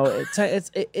 and you know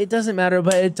it doesn't matter,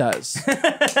 but it does.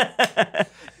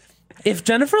 If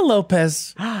Jennifer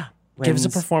Lopez gives a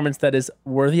performance that is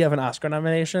worthy of an Oscar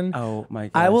nomination, oh my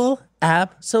gosh, I will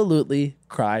absolutely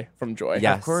cry from joy.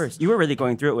 Yes. Of course. You were really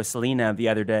going through it with Selena the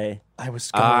other day. I was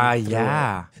going through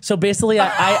yeah. it. So basically,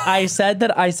 I said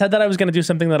that I was going to do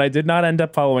something that I did not end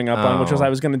up following up on, which was I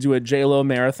was going to do a J-Lo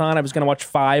marathon. I was going to watch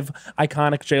 5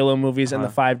 iconic J-Lo movies in the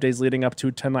 5 days leading up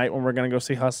to tonight when we're going to go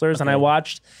see Hustlers. And I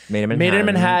watched Made in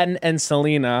Manhattan and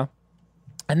Selena,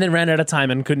 and then ran out of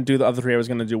time and couldn't do the other 3 I was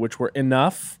going to do, which were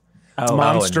Enough,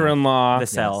 Monster-in-Law. The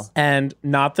Cell. And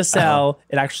not The Cell.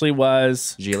 It actually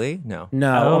was... Gigli? No.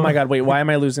 No. Oh my God. Wait, why am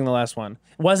I losing the last one?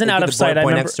 It wasn't Out of Sight.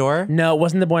 Boy Next Door? No, it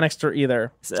wasn't The Boy Next Door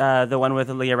either. The one with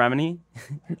Leah Remini?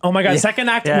 Oh my God. Second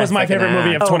Act was my favorite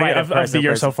movie of of the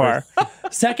year so far.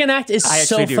 Second Act is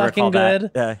so fucking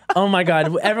good. Yeah. Oh my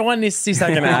God. Everyone needs to see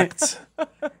Second Act.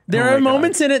 There are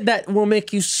moments in it that will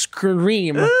make you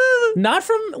scream. Not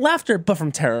from laughter, but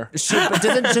from terror.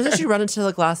 Doesn't she run into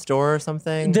the glass door or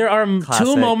something? There are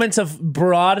two moments of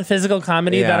broad physical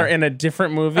comedy that are in a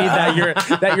different movie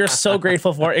that you're so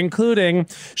grateful for, including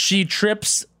she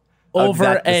trips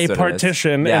over a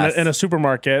partition in a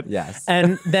supermarket. Yes.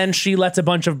 And then she lets a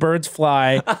bunch of birds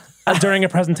fly during a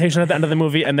presentation at the end of the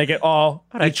movie, and they get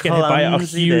each get hit by a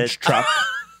huge truck.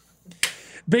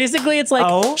 Basically, it's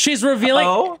like she's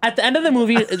revealing at the end of the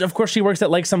movie. Of course, she works at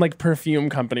like some like perfume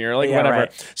company or like whatever.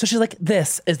 Right. So she's like,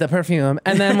 "This is the perfume,"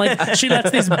 and then like she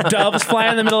lets these doves fly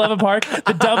in the middle of a park.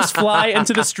 The doves fly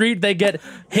into the street. They get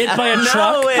hit by a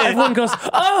truck. Everyone goes,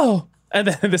 "Oh!" And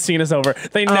then the scene is over.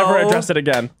 They never address it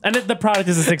again. And the product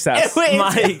is a success. My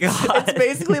God. It's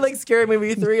basically like Scary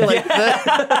Movie 3, like,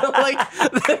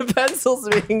 the pencils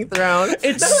being thrown.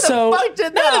 It's so... Who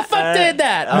the fuck did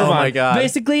that? Oh my God.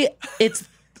 Basically, it's...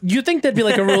 You think there'd be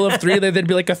like a rule of three, there'd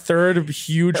be like a third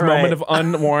huge moment of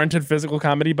unwarranted physical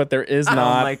comedy, but there is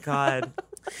not. Oh my God.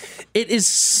 It is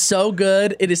so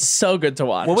good. It is so good to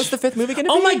watch. What was the fifth movie going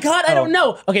to be? Oh my God, I don't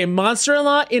know. Okay,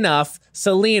 Monster-in-Law, enough.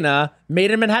 Selena,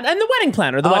 Made in Manhattan, and The Wedding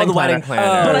Planner. The Wedding Planner.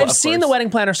 But I've seen The Wedding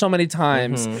Planner so many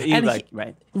times.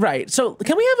 Right. So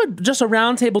can we have just a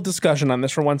roundtable discussion on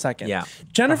this for 1 second? Yeah.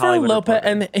 Jennifer Lopez,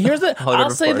 and here's the. I'll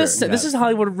say this. Yeah. This is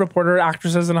Hollywood Reporter,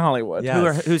 actresses in Hollywood.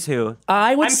 Yeah. Who's who?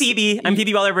 I'm Phoebe. I'm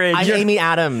Phoebe Waller-Bridge. I'm Amy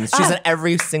Adams. She's in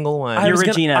every single one. You're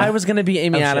Regina. I was going to be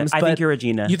Amy Adams. I think you're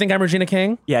Regina. You think I'm Regina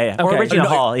King? Yeah. Okay. Or Regina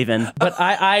Hall, even. But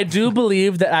I do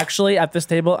believe that actually at this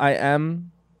table I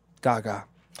am Gaga.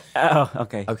 Oh,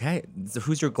 okay. Okay. So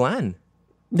who's your Glenn?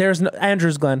 There's no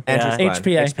Andrew's Glenn. Andrew's Glenn.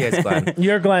 HPA. HPA's Glenn.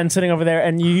 You're Glenn sitting over there,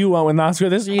 and you won with an Oscar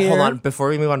this year. Hold on. Before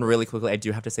we move on really quickly, I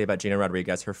do have to say about Gina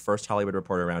Rodriguez. Her first Hollywood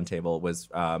Reporter roundtable was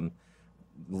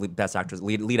best actress,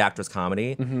 lead actress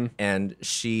comedy, and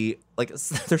she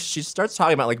she starts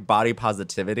talking about like body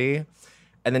positivity,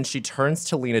 and then she turns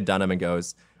to Lena Dunham and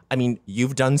goes, I mean,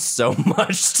 you've done so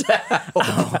much to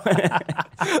help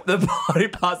the body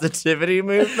positivity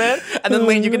movement. And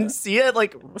then you can see it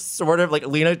like sort of like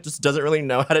Lena just doesn't really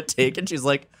know how to take it. She's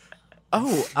like,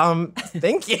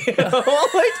 thank you.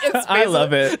 I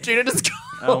love it. Gina just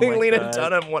calling Lena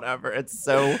Dunham, whatever. It's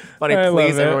so funny.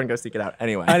 Please, everyone go seek it out.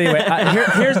 Anyway,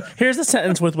 here's the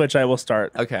sentence with which I will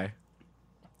start. Okay.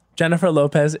 Jennifer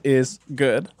Lopez is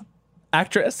good.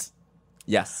 Actress.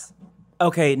 Yes.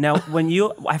 Okay, now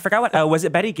I forgot what, was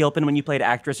it Betty Gilpin when you played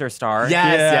actress or star?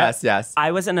 Yes.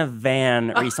 I was in a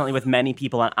van recently with many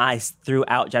people on ice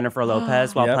throughout Jennifer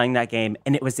Lopez while playing that game,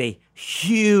 and it was a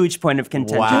huge point of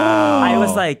contention. Wow. I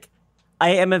was like,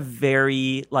 I am a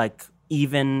very like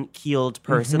even-keeled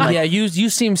person. Like, yeah, you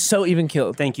seem so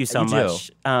even-keeled. Thank you so much.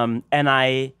 And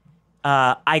I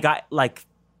got like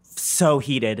so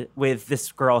heated with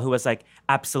this girl who was like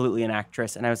absolutely an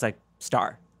actress, and I was like,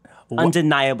 star.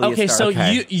 Undeniably okay, a star.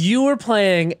 So you were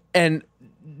playing, and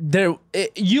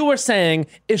you were saying,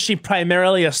 is she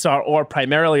primarily a star or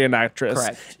primarily an actress?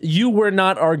 Correct. You were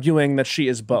not arguing that she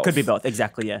is both. Could be both,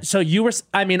 exactly, yes. So you were,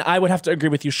 I would have to agree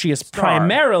with you. She is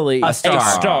primarily a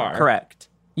star. Correct.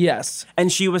 Yes. And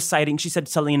she said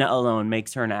Selena alone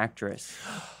makes her an actress.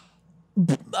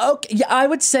 Okay, yeah, I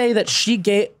would say that she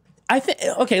gave,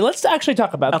 okay, let's actually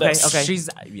talk about this. Okay. She's,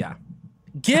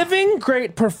 giving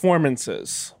great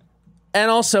performances and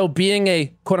also being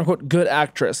a quote-unquote good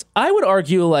actress. I would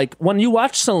argue, like, when you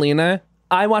watch Selena,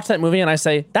 I watch that movie and I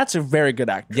say, that's a very good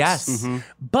actress. Yes. Mm-hmm.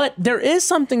 But there is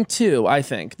something, too, I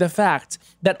think, the fact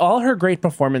that all her great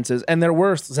performances, and there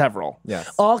were several,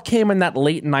 all came in that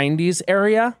late 90s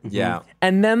area. Yeah.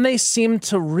 And then they seemed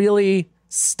to really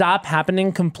stop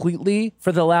happening completely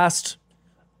for the last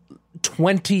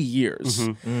 20 years.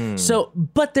 So,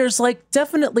 but there's like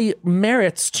definitely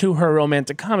merits to her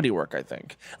romantic comedy work, I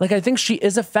think. Like, I think she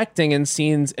is affecting in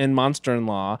scenes in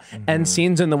Monster-in-Law and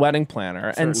scenes in The Wedding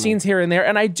Planner and scenes here and there.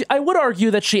 And I would argue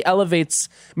that she elevates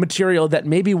material that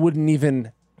maybe wouldn't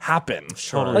even happen.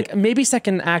 Sure. Like, maybe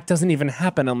second act doesn't even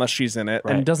happen unless she's in it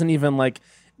and doesn't even like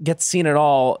get seen at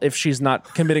all if she's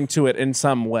not committing to it in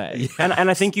some way. And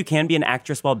I think you can be an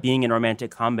actress while being in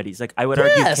romantic comedies. Like, I would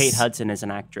argue Kate Hudson is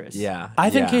an actress. Yeah. I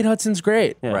think Kate Hudson's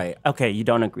great. Yeah. Right. Okay, you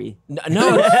don't agree.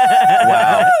 No.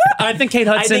 Wow. I think Kate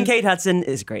Hudson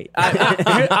is great.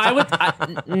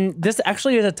 This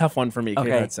actually is a tough one for me, Kate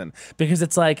Hudson, because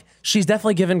it's like she's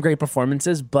definitely given great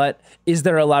performances, but is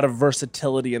there a lot of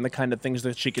versatility in the kind of things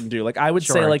that she can do? Like I would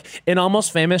say, like in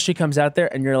Almost Famous, she comes out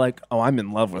there and you're like, oh, I'm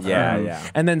in love with her. Yeah.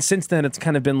 And then since then, it's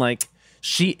kind of been like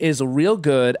she is real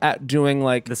good at doing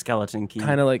like the Skeleton Key,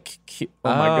 kind of like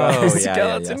oh my god,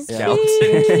 Skeleton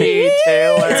Key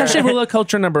Taylor. It's actually Roller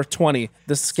Culture number 20,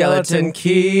 the Skeleton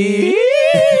Key.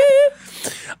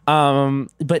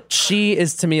 But she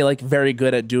is to me like very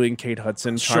good at doing Kate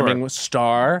Hudson, charming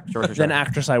star. Than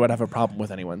actress, I would have a problem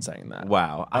with anyone saying that.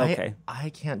 Wow. Okay. I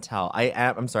can't tell.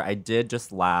 I'm sorry. I did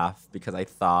just laugh because I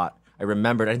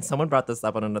remembered, and someone brought this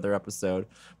up on another episode,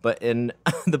 but in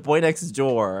The Boy Next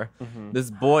Door, this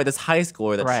high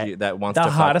schooler that wants to the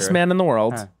fuck hottest her, man in the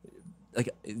world. like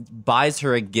buys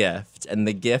her a gift, and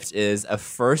the gift is a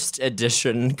first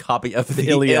edition copy of the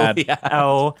Iliad.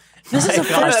 Oh, this is a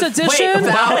first edition.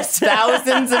 Wait,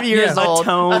 thousands of years old. A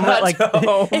tome.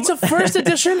 It's a first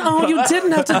edition. Oh, you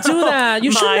didn't have to do that.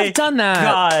 You shouldn't have done that.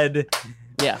 God.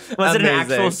 Yeah. Was it an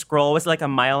Amazing. actual scroll? Was it like a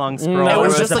mile-long scroll? It Or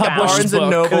was just it like a Barnes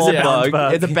and Noble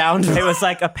book. It's a bound book. It was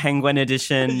like a Penguin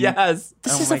edition. Yes.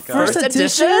 This Oh is my a God. first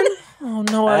edition? Oh,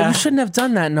 Noah, you shouldn't have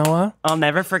done that, Noah. I'll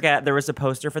never forget. There was a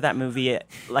poster for that movie,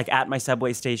 like at my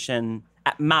subway station.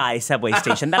 At my subway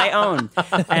station that I own.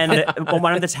 And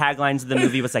one of the taglines of the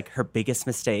movie was like, her biggest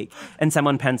mistake. And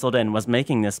someone penciled in, was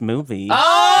making this movie.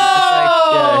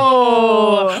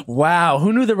 Oh! Wow.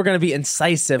 Who knew there were going to be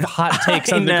incisive hot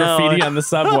takes on the know. graffiti on the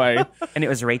subway? And it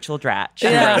was Rachel Dratch.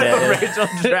 Rachel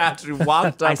Dratch who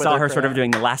walked up. I saw her sort of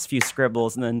doing the last few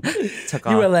scribbles and then took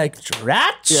off. You were like,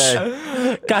 Dratch?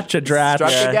 Yeah. Gotcha, Dratch.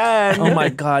 Struck again. Oh my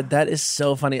God, that is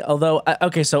so funny. Although,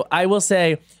 okay, so I will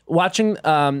say, watching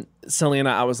Selena,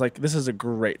 I was like, this is a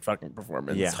great fucking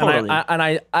performance. Yeah. Totally.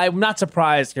 And I'm not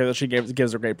surprised that she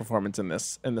gives a great performance in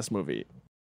this movie.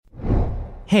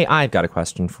 Hey, I've got a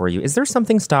question for you. Is there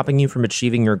something stopping you from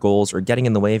achieving your goals or getting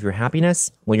in the way of your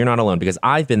happiness? Well, you're not alone, because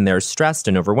I've been there, stressed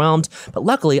and overwhelmed, but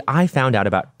luckily I found out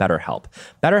about BetterHelp.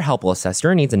 BetterHelp will assess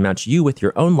your needs and match you with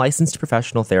your own licensed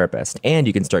professional therapist, and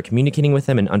you can start communicating with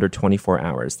them in under 24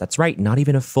 hours. That's right, not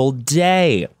even a full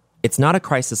day. It's not a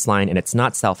crisis line and it's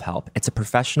not self-help. It's a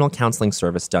professional counseling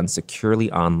service done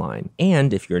securely online.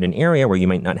 And if you're in an area where you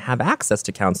might not have access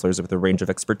to counselors with a range of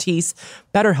expertise,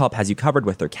 BetterHelp has you covered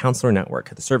with their counselor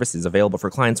network. The service is available for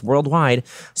clients worldwide,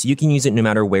 so you can use it no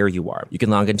matter where you are. You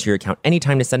can log into your account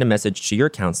anytime to send a message to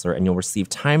your counselor, and you'll receive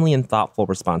timely and thoughtful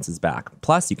responses back.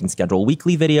 Plus, you can schedule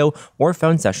weekly video or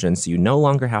phone sessions so you no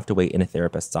longer have to wait in a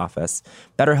therapist's office.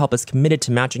 BetterHelp is committed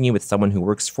to matching you with someone who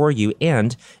works for you,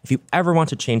 and if you ever want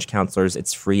to change counselors,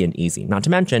 it's free and easy. Not to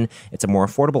mention, it's a more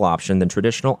affordable option than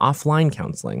traditional offline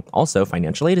counseling. Also,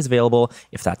 financial aid is available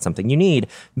if that's something you need.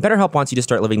 BetterHelp wants you to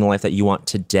start living the life that you want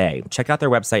today. Check out their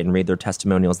website and read their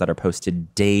testimonials that are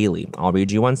posted daily. I'll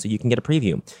read you one so you can get a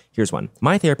preview. Here's one.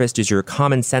 My therapist is your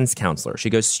common sense counselor. She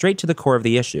goes straight to the core of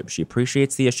the issue. She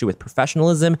appreciates the issue with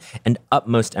professionalism and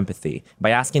utmost empathy.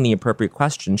 By asking the appropriate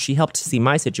questions, she helped see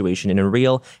my situation in a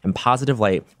real and positive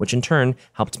light, which in turn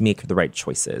helped make the right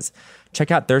choices. Check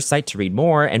out their site to read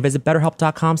more and visit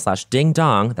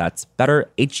betterhelp.com/dingdong. That's better,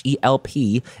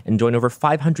 HELP, and join over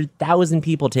 500,000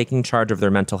 people taking charge of their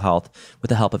mental health with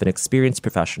the help of an experienced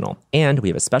professional. And we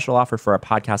have a special offer for our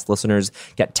podcast listeners.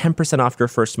 Get 10% off your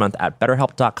first month at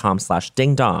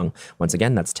betterhelp.com/dingdong. Once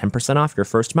again, that's 10% off your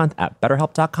first month at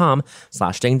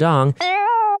betterhelp.com/dingdong.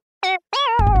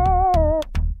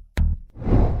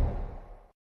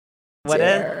 What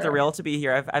a thrill to be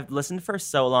here. I've listened for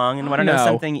so long and want to know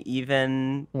something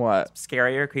even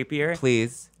scarier, creepier.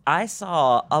 Please. I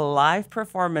saw a live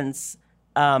performance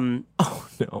Oh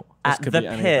no. at the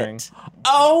Pit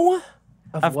Oh.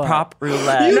 of Pop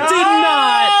Roulette. You did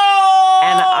not.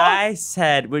 And I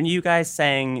said, when you guys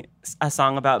sang a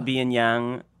song about being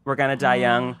young, We're Gonna Die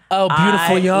Young. Oh,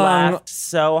 Beautiful I Young. laughed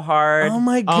so hard. Oh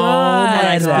my God. And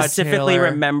I God, specifically Taylor.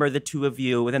 remember the two of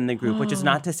you within the group, which is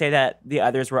not to say that the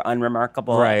others were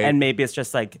unremarkable. Right. And maybe it's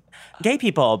just like gay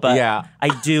people. But Yeah. I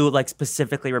do like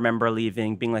specifically remember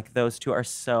leaving, being like, those two are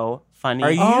so funny.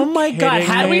 Are you Oh my God. kidding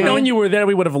Had we me? known you were there,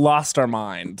 we would have lost our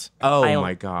mind. Oh I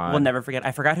my God. will never forget.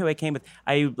 I forgot who I came with.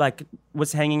 I like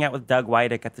was hanging out with Doug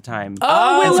Wydick at the time.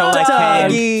 Oh, we and so love I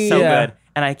Doug. came so Yeah. good.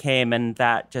 And I came, and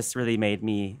that just really made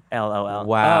me LOL.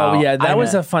 Wow. Oh, yeah. That I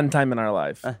was know. a fun time in our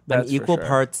life. And That's for equal sure.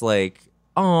 parts like,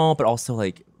 but also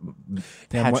like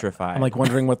petrified. I'm like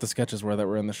wondering what the sketches were that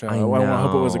were in the show. I I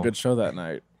hope it was a know. good show that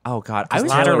night. Oh God, A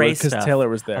lot of race because stuff. Taylor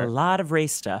was there. A lot of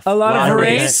race stuff. A lot of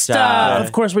race race stuff. stuff.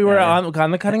 Of course, we were on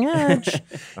the cutting edge.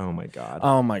 Oh my God.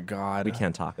 Oh my God. We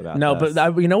can't talk about No, this.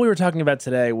 but we were talking about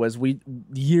today was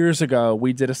years ago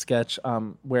we did a sketch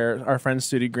where our friend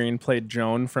Studi Green played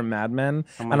Joan from Mad Men,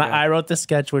 and I wrote the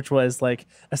sketch which was like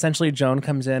essentially Joan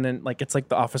comes in and like it's like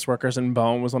the office workers and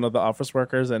Bowen was one of the office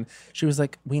workers and she was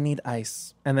like, we need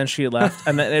ice, and then she left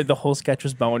and then the whole sketch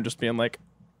was Bowen just being like,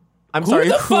 I'm sorry.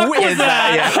 who the fuck who was is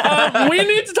that? Yeah. We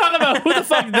need to talk about who the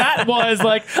fuck that was.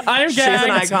 Like, I'm She's an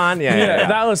icon. Yeah.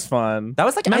 That was fun. That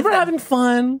was like remember having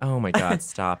fun. Oh my God,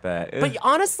 stop it. But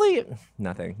honestly,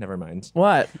 nothing. Never mind.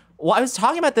 What? Well, I was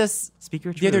talking about this Speak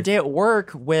your the other truth. day at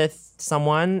work with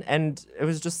someone, and it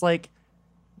was just like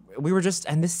we were just,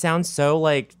 and this sounds so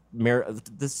like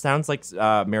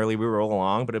merrily we roll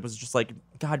along, but it was just like,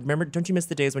 God, remember? Don't you miss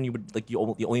the days when you would like you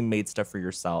only made stuff for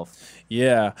yourself?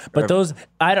 Yeah, but those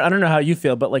I don't know how you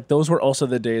feel, but like those were also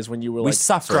the days when you were like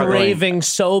suffered. craving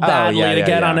so badly yeah, to yeah,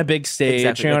 get yeah. on a big stage.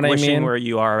 Exactly. You know like what I wishing mean? where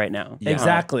you are right now. Yeah.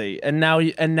 Exactly. And now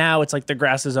it's like the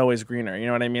grass is always greener. You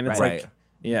know what I mean? It's Right. like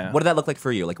yeah. What did that look like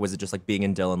for you? Like, was it just like being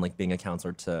in Dylan, like being a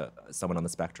counselor to someone on the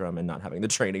spectrum and not having the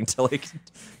training to like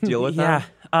deal with Yeah.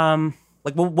 that?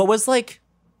 Like, what was like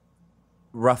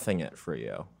roughing it for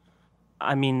you?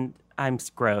 I mean, I'm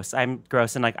gross, and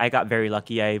like I got very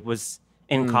lucky. I was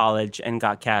in college and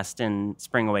got cast in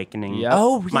Spring Awakening. Yep.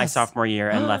 Oh, my yes. sophomore year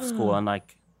and left school, and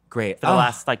like Great. for the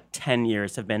last like 10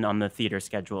 years have been on the theater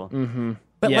schedule.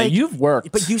 But yeah, like, you've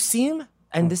worked. But you seem,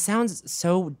 and this sounds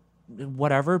so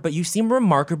whatever, but you seem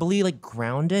remarkably like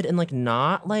grounded and like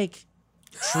not like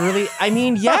truly. I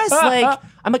mean, yes, like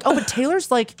I'm like, oh, but Taylor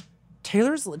like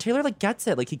gets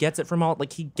it. Like he gets it from all.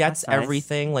 Like he gets That's nice.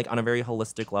 everything like on a very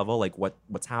holistic level. Like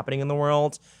what's happening in the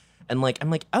world, and like I'm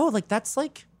like, oh, like that's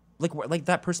like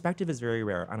that perspective is very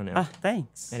rare. I don't know.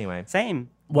 Thanks. Anyway.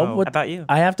 Same. What would about you?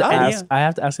 I have to And ask. you? I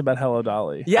have to ask about Hello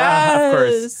Dolly. Yes, of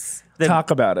course.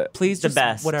 Talk about it. Please, The just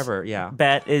best. whatever. Yeah.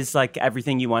 Bet is like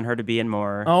everything you want her to be and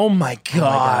more. Oh my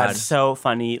god. So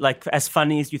funny. Like as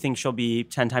funny as you think she'll be,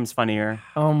 10 times funnier.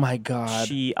 Oh my god.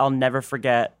 I'll never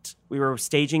forget. We were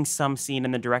staging some scene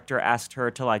and the director asked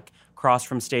her to like cross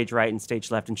from stage right and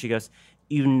stage left. And she goes,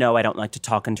 you know, I don't like to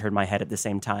talk and turn my head at the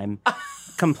same time.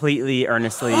 Completely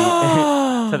earnestly.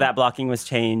 So that blocking was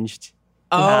changed.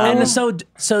 And so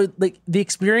like the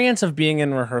experience of being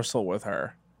in rehearsal with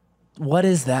her, what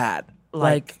is that?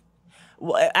 Like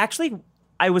Well, actually,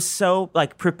 I was so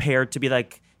like prepared to be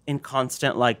like in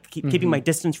constant like keeping my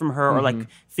distance from her or like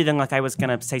feeling like I was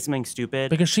gonna say something stupid.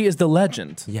 because she is the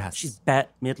legend. Yes. She's Bette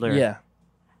Midler. Yeah.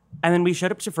 And then we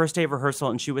showed up to first day of rehearsal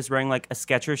and she was wearing like a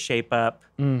Skechers shape up,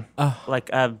 like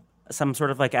some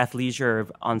sort of like athleisure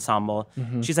ensemble.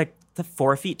 She's like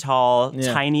 4 feet tall,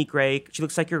 Yeah. tiny gray. She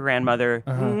looks like your grandmother.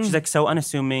 She's like so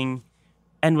unassuming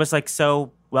and was like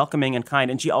so welcoming and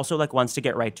kind. And she also like wants to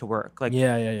get right to work. Like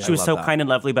Yeah. she was love so that. kind and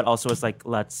lovely, but also was like,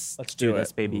 let's do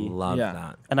this, it. baby. Love Yeah.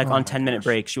 that. And like on 10-minute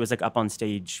break, she was like up on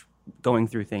stage going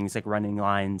through things, like running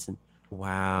lines. And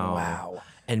Wow.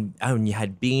 And you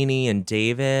had Beanie and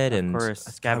David and of course,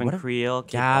 God, Gavin what a- Creel,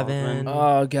 Kate Gavin. Baldwin.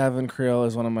 Oh, Gavin Creel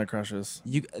is one of my crushes.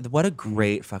 What a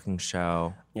great fucking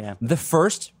show. Yeah. The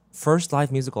first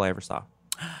live musical I ever saw.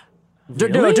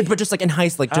 Really? But just like in high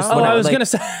school, like just Oh, when I was like, gonna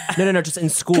say no, just in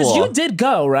school. because you did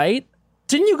go, right?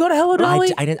 Didn't you go to Hello Dolly?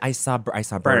 I didn't. I saw Bernie.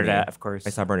 Bernadette, of course.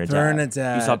 I saw Bernadette.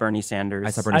 Bernadette. You saw Bernie Sanders.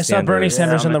 I saw Bernie I saw Bernie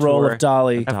Sanders in On the the role tour. of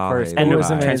Dolly. Of course. Dolly. And It it was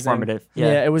was amazing. transformative.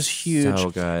 Yeah, it was huge. So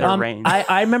good. Rain.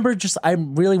 I remember I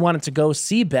really wanted to go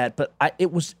see Bette, but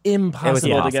it was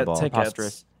impossible to get impossible. tickets.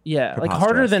 Preposterous. Yeah, like harder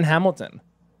Preposterous. than Hamilton.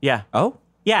 Yeah. Oh,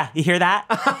 Yeah, you hear that?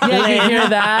 Yeah, you hear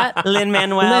that?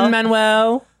 Lin-Manuel.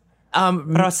 Lin-Manuel.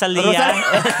 Rosalia.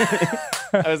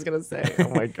 I was gonna say. Oh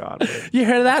my god. You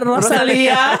hear that,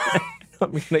 Rosalia?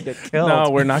 I'm gonna get killed. No,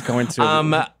 we're not going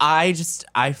to.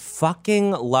 I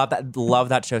fucking love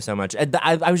that show so much. And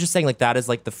I was just saying, like, that is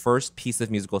like the first piece of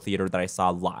musical theater that I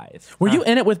saw live. Were you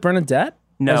in it with Bernadette?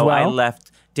 No, as well? I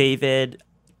left. David,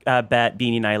 Bette,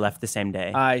 Beanie, and I left the same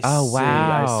day. I see. Oh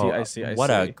wow! I see. What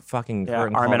a fucking Yeah,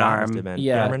 curtain arm call in that arm. must have been.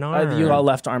 Yeah, Arm in arm. you all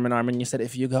left arm in arm, and you said,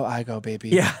 "If you go, I go, baby."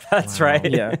 yeah, that's right.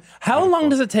 Yeah. How long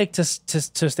does it take to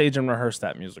stage and rehearse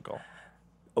that musical?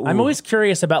 I'm always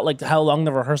curious about like how long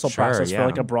the rehearsal process yeah. for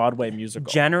like a Broadway musical.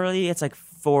 Generally, it's like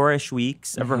 4-ish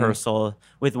weeks of rehearsal,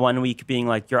 with 1 week being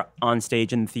like you're on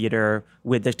stage in the theater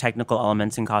with the technical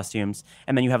elements and costumes.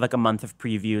 And then you have like a month of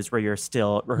previews where you're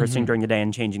still rehearsing during the day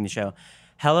and changing the show.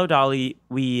 Hello Dolly,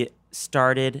 we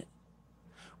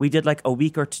did like a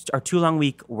week or 2 long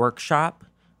week workshop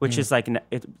which is like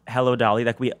Hello Dolly.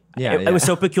 Like it was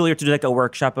so peculiar to do like a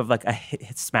workshop of like a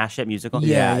smash hit musical.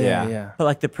 Yeah. But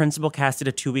like the principal cast did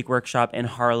a 2-week workshop in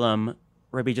Harlem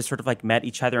where we just sort of like met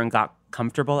each other and got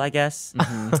comfortable, I guess.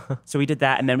 So we did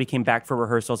that, and then we came back for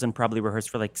rehearsals and probably rehearsed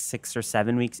for like 6 or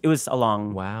 7 weeks. It was a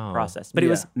long process, but it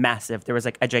was massive. There was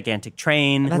like a gigantic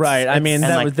train. Right. I mean,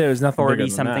 there was nothing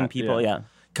 40-something people. Yeah.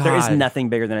 There is nothing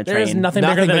bigger than a train. There is nothing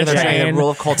bigger than a train. Rule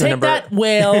of culture Take number that,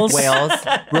 Wales.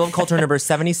 Rule of culture number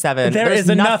 77. There is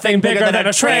nothing bigger than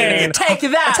a train. Take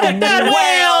that, Take that,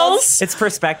 Wales. It's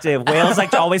perspective. Whales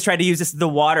like to always try to use this. The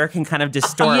water can kind of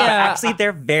distort. But actually,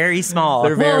 they're very small.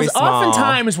 They're very small.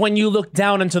 Oftentimes, when you look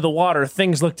down into the water,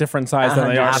 things look different size than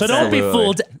they are. So don't be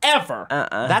fooled ever.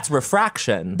 That's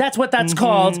refraction. That's what that's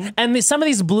called. And some of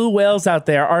these blue whales out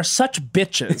there are such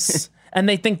bitches, and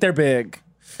they think they're big.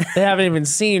 They haven't even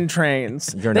seen trains.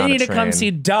 They need to come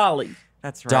see Dolly.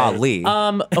 That's right. Dolly.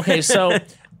 Okay, so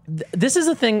this is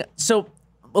a thing. So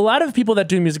a lot of people that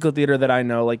do musical theater that I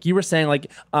know, like you were saying,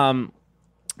 like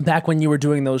back when you were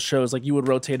doing those shows, like you would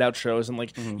rotate out shows and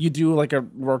like you do like a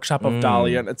workshop of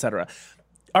Dolly and etc.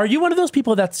 Are you one of those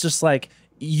people that's just like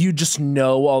you just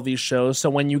know all these shows, so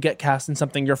when you get cast in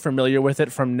something, you're familiar with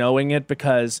it from knowing it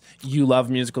because you love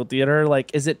musical theater?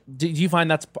 Like, do you find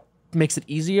that's makes it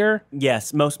easier?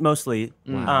 Yes, mostly.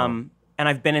 And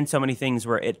I've been in so many things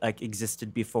where it like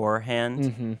existed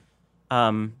beforehand.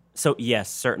 So yes,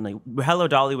 certainly. Hello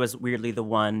Dolly was weirdly the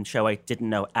one show I didn't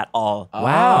know at all.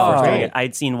 Wow.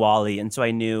 I'd seen Wall-E, and so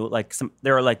I knew like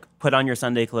there were like Put On Your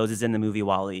Sunday Clothes is in the movie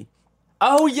Wall-E.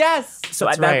 Oh yes. So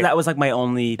that was like my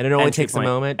only and it only takes point. a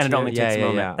moment. And it only takes a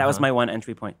moment. That was my one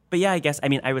entry point. But yeah, I guess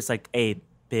I was like a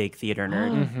big theater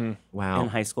nerd. Wow. In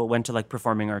high school, went to like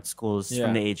performing arts schools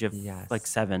from the age of like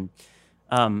 7.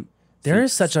 There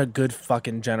is such a good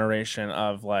fucking generation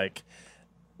of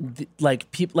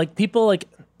people.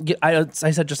 I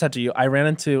said to you, I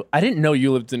didn't know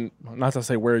you lived in, not to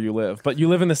say where you live, but you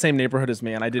live in the same neighborhood as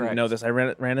me, and I didn't know this. I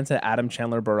ran into Adam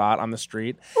Chandler Barat on the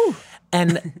street,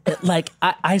 and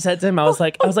I said to him, I was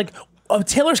like, oh,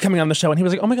 Taylor's coming on the show. And he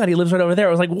was like, oh my God, he lives right over there.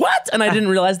 I was like, what? And I didn't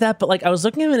realize that. But like, I was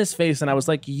looking him in his face and I was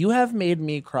like, you have made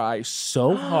me cry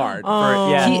so hard.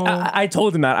 I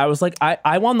told him that. I was like,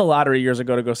 I won the lottery years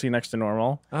ago to go see Next to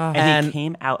Normal. And he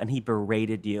came out and he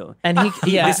berated you. And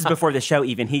this is before the show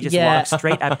even. He just walked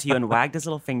straight up to you and wagged his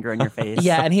little finger in your face.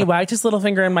 Yeah, and he wagged his little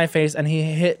finger in my face and he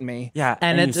hit me. Yeah.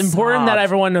 And it's important that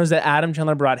everyone knows that Adam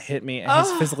Chandler Barat hit me and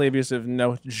he's physically abusive.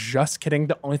 No, just kidding.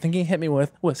 The only thing he hit me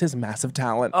with was his massive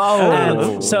talent.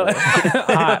 And so, but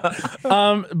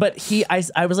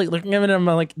I was like looking at him and I'm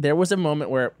like, there was a moment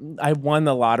where I won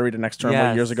the lottery to Next to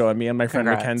Normal years ago, and me and my friend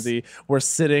Mackenzie were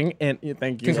sitting in.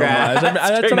 Thank you so much.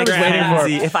 That's what I was waiting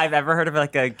for. If I've ever heard of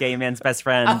like a gay man's best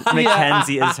friend,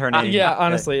 Mackenzie is her name. Yeah,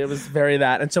 honestly, it was very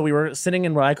that. And so we were sitting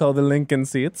in what I call the Lincoln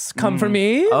seats. Come for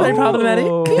me, very problematic.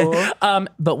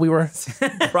 But we were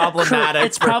problematic.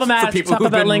 It's problematic for people who've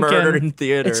been murdered in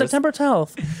theaters. It's September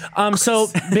 12th. So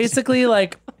basically,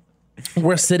 like,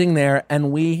 we're sitting there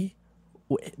and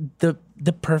the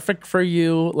perfect for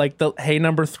you, like the Hey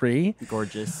Number 3.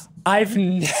 Gorgeous. I've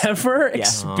never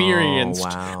experienced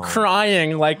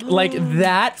crying like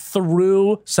that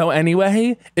through So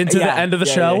Anyway into the end of the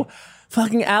show.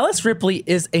 Fucking Alice Ripley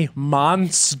is a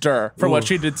monster for what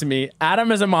she did to me.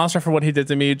 Adam is a monster for what he did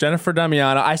to me. Jennifer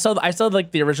Damiano. I saw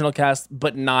like the original cast,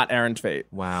 but not Aaron Tveit.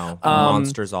 Wow.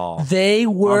 Monsters all. They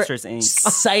were Monsters, Inc.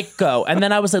 psycho. And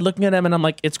then I was like looking at him and I'm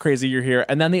like, it's crazy you're here.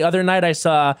 And then the other night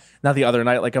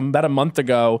like about a month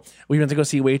ago, we went to go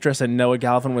see Waitress and Noah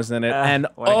Galvin was in it. And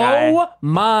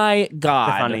my God.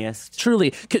 The funniest.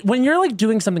 Truly. When you're like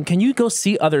doing something, can you go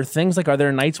see other things? Like, are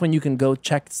there nights when you can go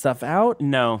check stuff out?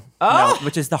 No. No,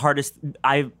 which is the hardest.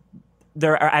 I've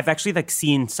actually like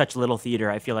seen such little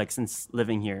theater, I feel like, since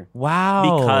living here. Wow.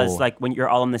 Because like when you're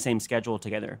all on the same schedule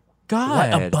together.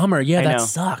 God. What a bummer. Yeah, that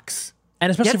sucks. And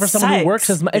especially for someone who works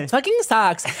it fucking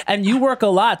sucks. And you work a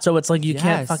lot, so it's like you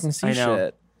can't fucking see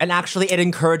shit. And actually, it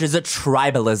encourages a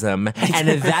tribalism.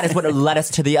 And that is what led us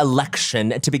to the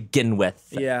election to begin with.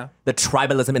 Yeah. The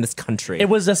tribalism in this country. It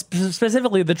was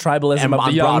specifically the tribalism of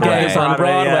the young gays on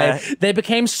Broadway. Yeah. They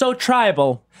became so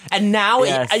tribal. And now,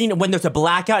 when there's a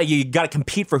blackout, you got to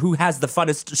compete for who has the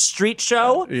funnest street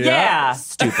show. Yeah.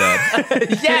 Stupid.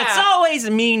 It's always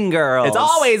Mean Girls. It's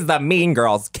always the Mean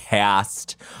Girls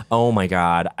cast. Oh my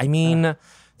God. I mean,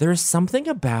 there's something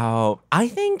about, I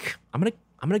think, I'm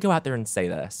gonna go out there and say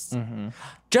this.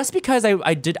 Just because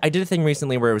I did a thing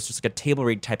recently where it was just like a table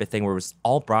read type of thing where it was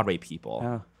all Broadway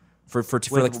people. For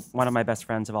like one of my best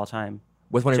friends of all time.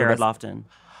 With one of Jared your best, Lofton.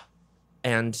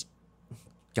 And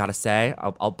gotta say,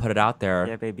 I'll put it out there.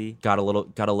 Yeah, baby. Got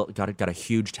a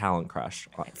huge talent crush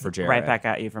for Jared. Right back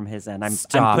at you from his end. I'm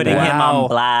Stop putting it. him on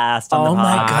blast. On Oh the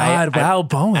my pod. God! Wow,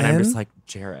 Bowen. And I'm just like,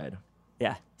 Jared.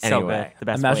 Yeah. So Anyway, good. The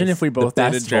best Imagine voice. if we both The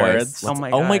dated best Jared. voice. Oh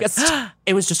my Oh my God. god!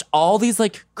 It was just all these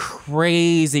like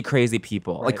crazy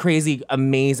people, like Right. crazy,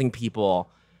 amazing people,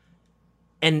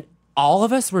 and all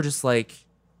of us were just like,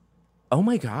 "Oh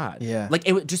my god!" Yeah. Like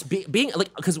it would just being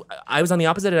like, because I was on the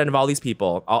opposite end of all these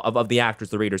people, of the actors,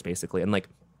 the readers, basically, and like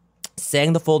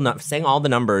saying saying all the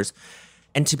numbers,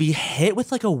 and to be hit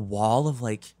with like a wall of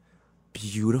like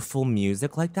beautiful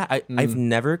music like that. I've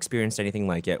never experienced anything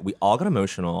like it. We all got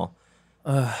emotional.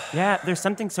 Yeah, there's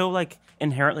something so like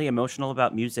inherently emotional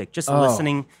about music. Just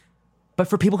listening. But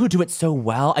for people who do it so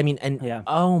well, I mean, and Yeah.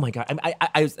 oh my god,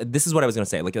 this is what I was gonna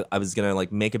say. Like, I was gonna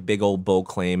like make a big old bold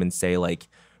claim and say like,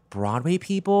 Broadway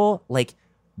people, like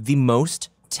the most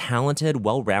talented,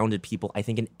 well-rounded people I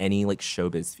think in any like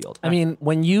showbiz field. I mean,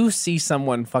 when you see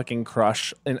someone fucking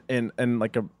crush in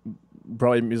like a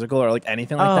Broadway musical or like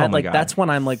anything like Oh that, my like God. that's when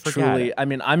I'm like Forget truly. it. I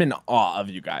mean, I'm in awe of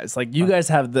you guys. Like you guys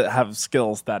have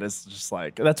skills that is just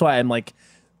like. That's why I'm like.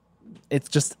 It's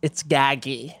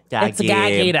gaggy. It's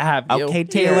gaggy to have you. Okay,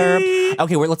 Taylor.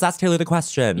 Okay, let's ask Taylor the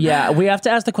question. Yeah, we have to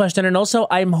ask the question, and also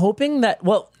I'm hoping that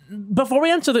before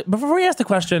we ask the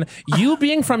question, you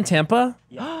being from Tampa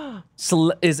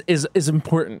is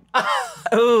important.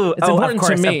 Ooh, It's important of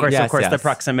course, to me. Yes, Of course, the yes.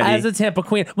 proximity. As a Tampa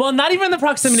queen. Well, not even the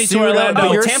proximity to Pseudo- Orlando.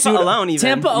 but you're Tampa pseudo- alone, even.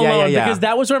 Tampa Yeah, alone, yeah. because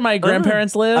that was where my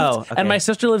grandparents lived, Oh, okay. and my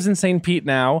sister lives in St. Pete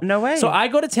now. No way. So I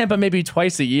go to Tampa maybe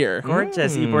twice a year.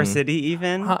 Gorgeous. Ybor City,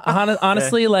 even.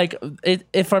 Honestly, like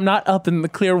if I'm not up in the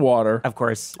Clearwater, Of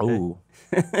course. Ooh.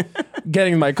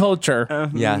 getting my culture.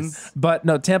 Yes. But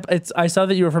no, Tampa. I saw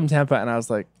that you were from Tampa, and I was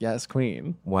like, yes,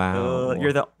 queen. Wow.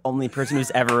 You're the only person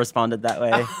who's ever responded that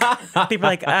way. People are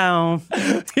like, oh,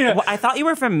 well, I thought you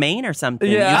were from Maine or something.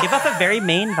 Yeah. You give off a very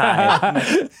Maine vibe. I'm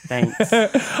like, thanks.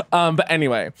 But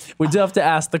anyway, we do have to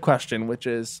ask the question, which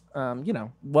is,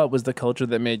 what was the culture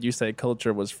that made you say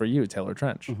culture was for you, Taylor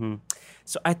Trench?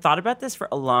 So I thought about this for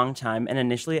a long time, and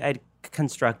initially I'd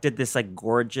constructed this like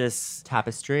gorgeous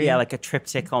Tapestry. Yeah, like a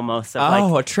triptych almost of Oh,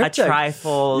 like a triptych.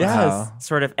 trifold Yes.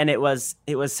 sort of, and it was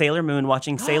Sailor Moon,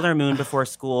 watching Sailor Moon before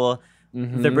school,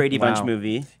 the Brady Bunch Wow.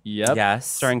 movie, Yep. Yes.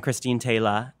 starring Christine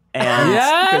Taylor, and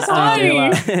Yes,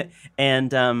 honey.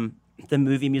 and the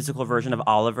movie musical version of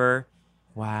Oliver,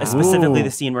 Wow. specifically Ooh.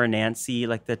 the scene where Nancy,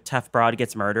 like the tough broad,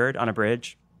 gets murdered on a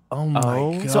bridge. Oh my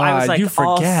god! So I was like, you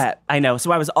forget. I know. So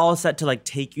I was all set to like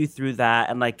take you through that,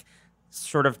 and like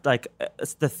sort of like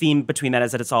the theme between that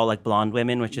is that it's all like blonde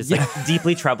women, which is like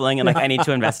deeply troubling, and like I need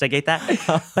to investigate that.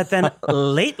 But then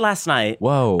late last night,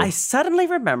 Whoa. I suddenly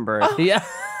remembered, Yeah.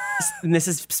 and this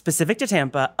is specific to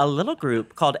Tampa, a little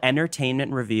group called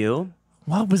Entertainment Review.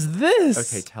 What was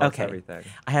this? Okay, tell us Okay. everything.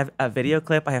 I have a video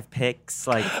clip, I have pics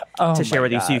like Oh to share my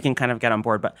with you so you God. can kind of get on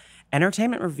board. But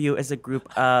Entertainment Review is a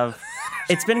group of,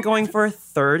 it's been going for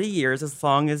 30 years, as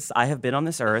long as I have been on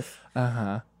this earth.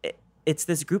 It's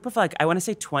this group of like, I want to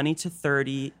say 20 to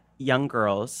 30 young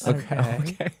girls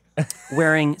Okay.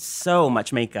 wearing so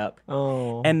much makeup.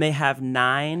 Oh. And they have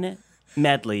 9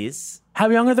 medleys. How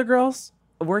young are the girls?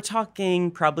 We're talking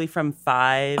probably from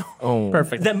 5.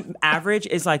 Perfect. The average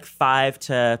is like 5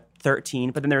 to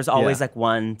 13, but then there's always Yeah. like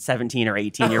one 17 or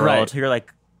 18-year-old Right. who you're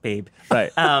like, babe.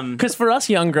 Right. Because for us,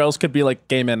 young girls could be like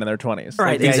gay men in their 20s.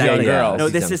 Right, Like, these exactly. young girls. No,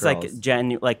 These this young is girls.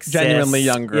 like Genuinely cis.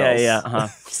 young girls. Yeah, yeah.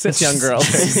 Cis young girls.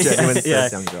 Genuine Yeah.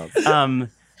 cis young girls.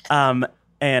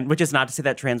 And which is not to say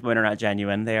that trans women are not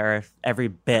genuine. They are every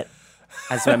bit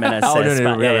as women as Oh, cis.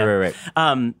 no, but,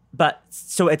 right. But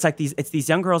so it's like these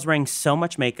young girls wearing so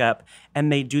much makeup,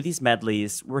 and they do these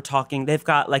medleys. We're talking, they've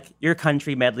got like your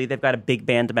country medley, they've got a big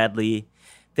band medley,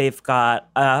 they've got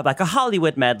like a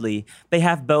Hollywood medley. They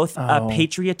have both a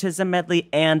patriotism medley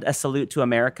and a salute to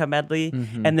America medley.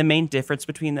 And the main difference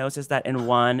between those is that in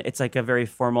one, it's like a very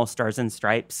formal Stars and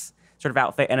Stripes sort of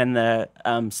outfit, and in the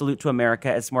salute to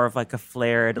America, it's more of like a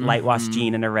flared light wash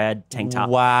jean and a red tank top.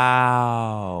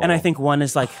 Wow. And I think one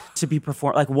is like to be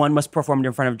performed, like one was performed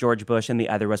in front of George Bush and the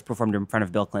other was performed in front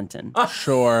of Bill Clinton.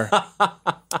 Sure.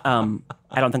 I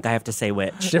don't think I have to say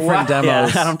which. Different Yeah,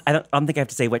 demos. I don't think I have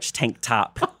to say which tank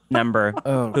top number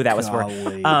who that was for.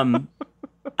 golly.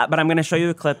 But I'm going to show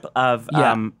you a clip of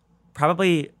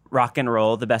probably rock and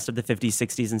roll, the best of the 50s,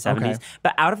 60s, and 70s. Okay.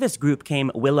 But out of this group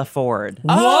came Willa Ford.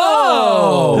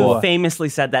 Whoa! Who famously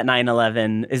said that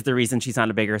 9/11 is the reason she's not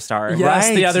a bigger star. Yes,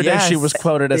 the Right, other day she yes. was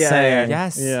quoted as Yeah, saying,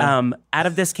 yes. Yeah. Out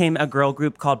of this came a girl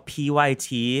group called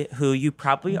PYT, who you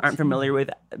probably aren't familiar with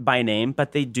by name,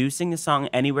 but they do sing the song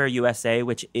Anywhere USA,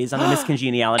 which is on the Miss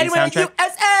Congeniality soundtrack.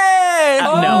 USA!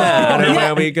 No.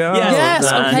 Where we go. Yes,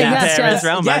 okay, yes, Paris, yes.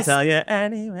 Rome, Yes. I tell you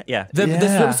anyway. Yeah. The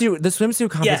swimsuit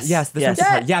competition. Yes, the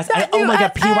swimsuit. Yes. Oh my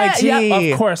God, PYT. Yeah,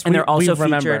 of course. And they're also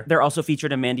remember. featured. They're also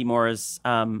featured in Mandy Moore's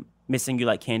 "Missing You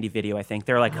Like Candy" video. I think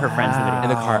they're like her friends in the video. In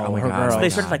the car. Oh my her God. girl. So they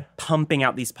started like pumping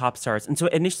out these pop stars. And so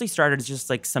it initially started as just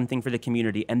like something for the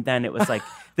community. And then it was like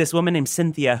this woman named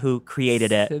Cynthia who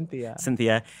created it.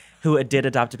 Cynthia, who did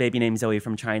adopt a baby named Zoe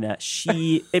from China.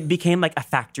 It became like a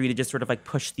factory to just sort of like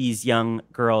push these young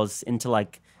girls into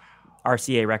like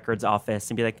RCA Records office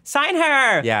and be like, sign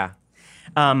her. Yeah.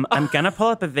 I'm going to pull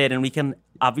up a vid and we can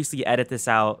obviously edit this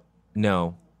out.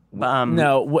 No.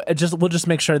 No, we'll just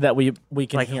make sure that we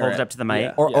can Like hear hold it it up to the mic.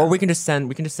 Yeah. Or we can just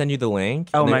send you the link.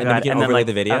 Oh and my then, God. And then we can And then, overlay like,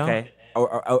 the video. okay.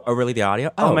 Or overlay the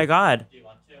audio. Oh my God.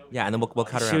 Yeah, and then we'll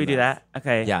cut around. Should we do that?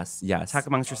 Okay. Yes. Talk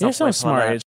amongst You're yourselves. so while I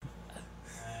pull smart.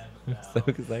 that So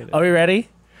excited. Are we ready?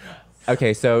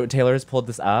 Okay, so Taylor's pulled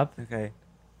this up. up. Okay.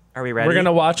 Are we ready? We're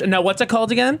gonna watch. Now, what's it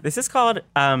called again? This is called,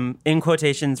 in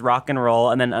quotations, rock and roll,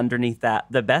 and then underneath that,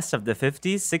 the best of the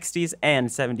 50s, 60s, and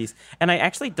 70s. And I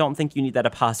actually don't think you need that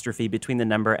apostrophe between the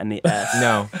number and the S.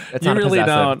 No, it's You not really a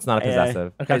possessive. don't. It's not a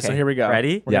possessive. Okay, so here we go.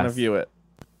 Ready? We're gonna Yes. view it.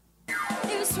 It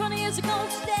was 20 years ago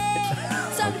today.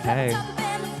 Time to put Okay. the top of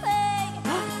band and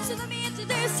play. So let me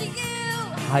introduce to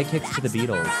you. High kicks to the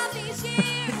Beatles. Around these years.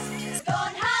 It's gonna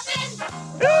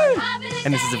happen. Gonna happen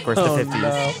And this is, of course, Oh, the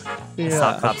 50s.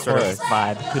 Sock hop sort of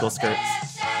vibe, poodle skirts.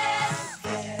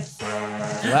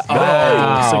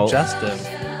 Wow.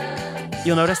 Suggestive.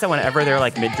 You'll notice that whenever their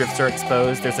like midriffs are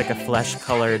exposed, there's like a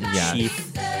flesh-colored Yes.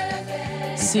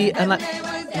 sheath. See, and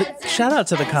shout out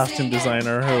to the costume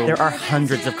designer who. There are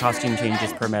hundreds of costume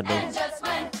changes per medley.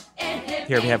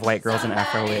 Here we have white girls in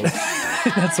afro wigs.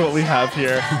 That's what we have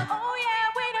here. Oh yeah,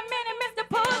 wait a minute, Mr.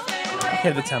 Postman.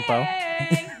 Okay, the tempo.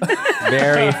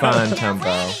 Very fun tempo.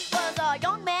 Was a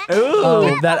young man.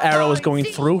 Oh, that arrow is going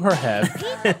through her head.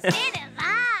 People standing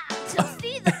live to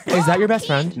see the Is that your best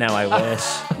friend? Now I wish.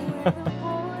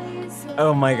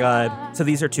 Oh my god. So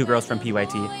these are two girls from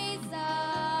PYT.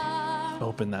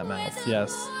 Open that mouth.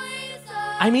 Yes.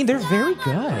 I mean, they're very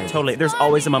good. Totally. There's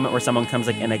always a moment where someone comes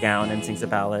like in a gown and sings a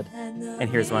ballad. And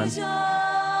here's one.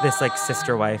 This like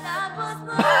sister wife.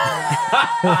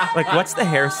 Like what's the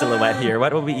hair silhouette here?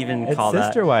 What would we even It's call that?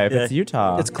 Sister Wife. Yeah. It's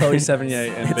Utah. It's Chloe 78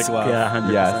 and Big Love. Yeah,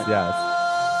 100%. yes, yes.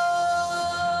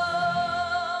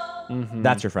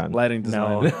 That's your friend. Lighting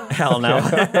design. No. Hell no.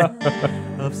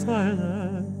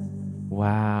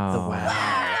 Wow.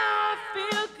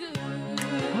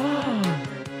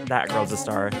 That girl's a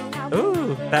star.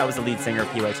 Ooh, that was the lead singer of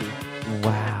PYT.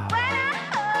 Wow.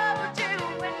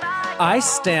 I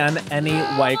stan any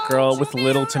white girl with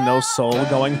little to no soul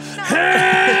going,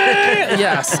 hey!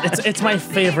 Yes, it's my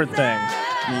favorite thing.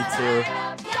 Me too.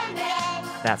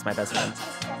 That's my best friend.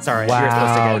 Sorry, you're supposed to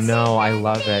Wow. guess. No, I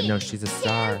love it. No, she's a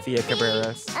star. Via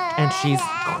Cabreras. And she's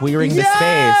queering the space.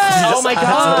 Yes! Oh my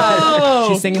God.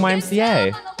 She's singing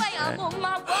YMCA.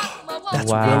 That's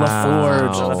Wow. Willa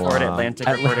Ford. Willa Ford, Atlantic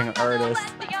recording artist.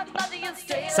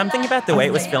 Something about the way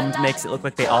it was filmed makes it look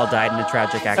like they all died in a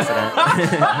tragic accident.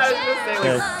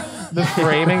 The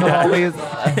framing of all these.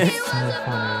 It's so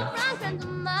funny.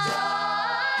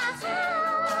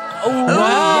 Oh,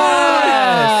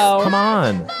 wow. Yes. Come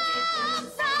on.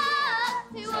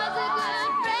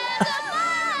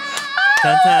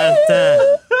 Dun, dun,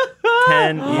 dun.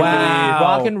 Can you Wow. believe?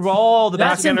 Rock and roll. The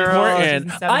That's rock and roll.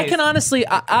 important. I can honestly,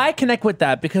 I connect with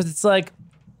that because it's like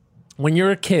when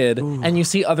you're a kid and you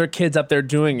see other kids up there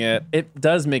doing it, it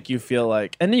does make you feel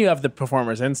like, and then you have the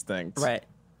performer's instinct. Right.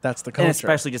 That's the culture. And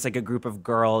especially just like a group of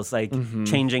girls like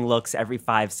changing looks every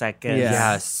 5 seconds. Yeah.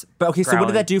 Yes. But okay, so what Growling.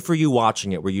 did that do for you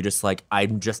watching it? Were you just like,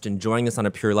 I'm just enjoying this on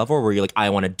a pure level? Or were you like, I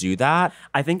want to do that?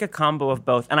 I think a combo of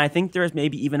both. And I think there's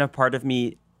maybe even a part of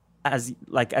me as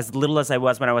little as I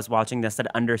was when I was watching this that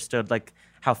understood like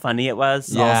how funny it was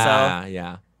also.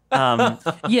 Yeah.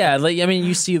 Yeah, like I mean,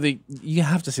 you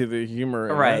have to see the humor.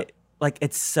 in Right. it. Like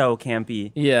it's so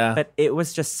campy. Yeah. But it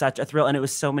was just such a thrill. And it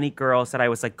was so many girls that I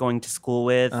was like going to school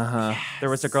with. Uh-huh. There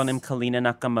was a girl named Kalina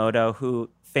Nakamoto who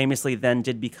famously then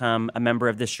did become a member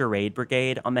of the Charade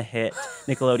Brigade on the hit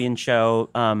Nickelodeon show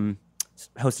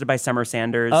hosted by Summer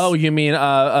Sanders. Oh, you mean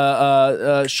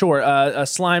sure,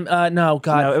 slime? No,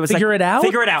 God, No, it was Figure like- It Out.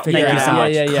 Figure It Out. Thank Figure you It so Out.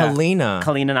 much. Yeah, yeah, yeah. Kalina.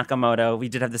 Kalina Nakamoto. We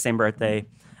did have the same birthday.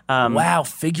 Wow,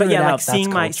 Figure But yeah, It like Out.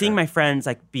 That's seeing my friends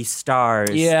like be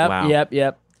stars. Yep, Wow.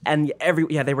 yep. And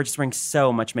they were just wearing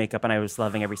so much makeup, and I was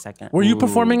loving every second. Were you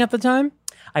performing at the time?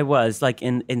 I was like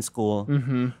in school.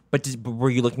 But were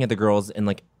you looking at the girls and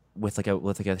like with like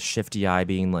a shifty eye,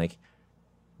 being like,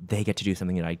 they get to do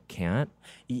something that I can't?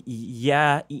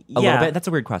 Yeah. A little bit. That's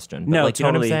a weird question. But No, like,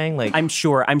 totally. You know what I'm saying? Like,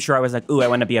 I'm sure I was like, ooh, I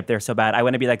want to be up there so bad. I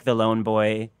want to be like the lone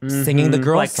boy singing the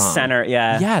girl like song. center.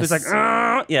 Yeah. Yes. Who's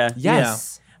like, yeah.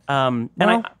 Yes. And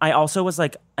I also was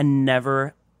like, I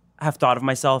never have thought of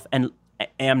myself and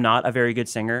am not a very good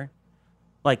singer.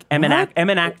 Like I'm an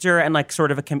actor and like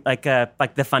sort of like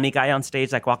the funny guy on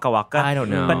stage, like Waka Waka. I don't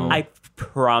know. But I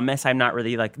promise I'm not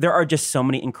really like, there are just so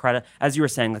many incredible, as you were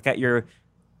saying, like at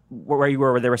where you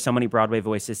were, where there were so many Broadway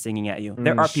voices singing at you.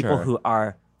 There are people who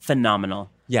are phenomenal.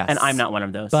 Yes. And I'm not one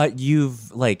of those. But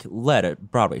you've like led a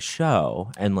Broadway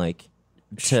show and like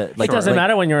to like It doesn't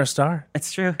matter when you're a star.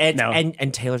 It's true.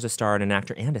 And Taylor's a star and an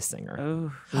actor and a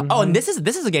singer. Oh, and this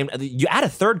is a game. You add a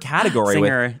third category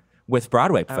Singer. with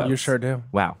Broadway folks. You sure do.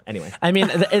 Wow. Anyway. I mean,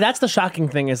 that's the shocking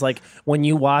thing is like when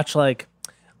you watch like,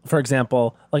 for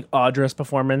example, like Audra's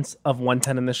performance of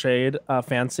 110 in the Shade,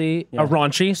 Fancy,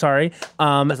 Raunchy, sorry,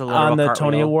 on the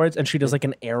Tony Awards, and she does like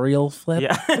an aerial flip.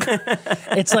 Yeah.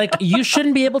 It's like you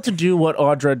shouldn't be able to do what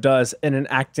Audra does in an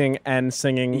acting and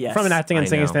singing, Yes. from an acting and I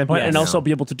singing know. standpoint, Yes. and also be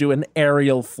able to do an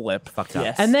aerial flip. Fucked up.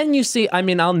 Yes. And then you see, I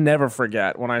mean, I'll never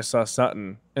forget when I saw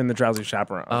Sutton in The Drowsy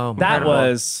Chaperone. Oh, my that God.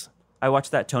 was... I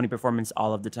watch that Tony performance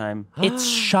all of the time. It's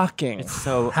shocking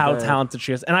so how good. talented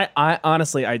she is. And I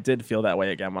honestly, I did feel that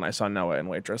way again when I saw Noah in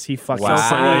Waitress. He fucking Wow.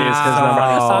 slays his number.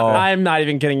 Wow. I'm not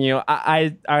even kidding you.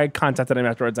 I contacted him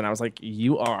afterwards and I was like,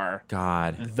 you are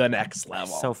God. the next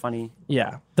level. So funny.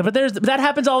 Yeah. But that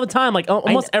happens all the time. Like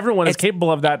almost everyone is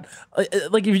capable of that.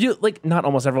 Like if you do, like not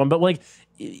almost everyone, but like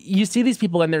you see these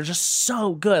people and they're just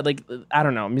so good. Like, I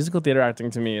don't know. Musical theater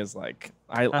acting to me is like,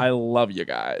 I love you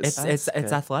guys. It's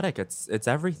athletic. It's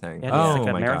everything. Yeah, it's like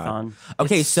a my marathon. God.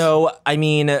 Okay, so I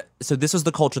mean, so this was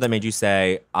the culture that made you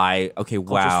say, wow.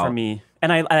 Just for me.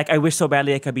 And I wish so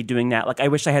badly I could be doing that. Like I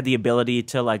wish I had the ability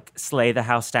to like slay the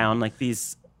house down like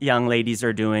these young ladies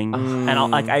are doing. And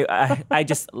I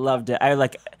just loved it.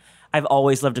 I've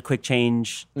always loved a quick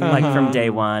change like from day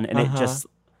one, and it just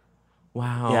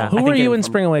Wow. Yeah. Who I were think you it- in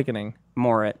Spring Awakening?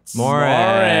 Moritz.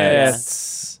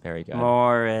 Moritz. Very good.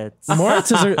 Moritz.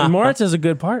 Moritz is a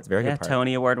good part. Very Yeah, good part.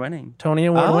 Tony Award winning. Tony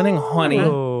Award winning, honey.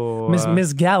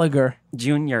 Miss Gallagher.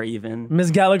 Junior even.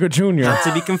 Miss Gallagher Jr.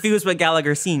 To be confused with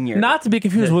Gallagher Senior. Not to be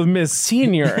confused with Miss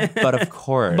Senior. But of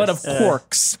course. But of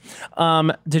course.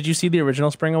 Did you see the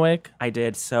original Spring Awake? I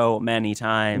did so many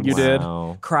times. You did?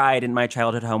 Wow. Cried in my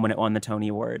childhood home when it won the Tony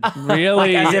Award.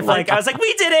 Really? As if like I was like,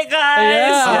 we did it,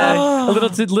 guys.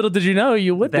 Yeah. little did you know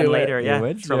you would Then do later, it. yeah,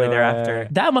 would shortly do thereafter.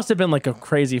 it. That must have been like a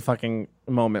crazy fucking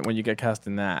moment when you get cast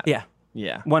in that. Yeah,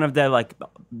 Yeah. one of the like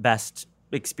best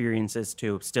experiences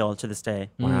too, still to this day.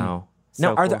 Wow.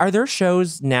 So Now, cool. are there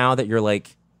shows now that you're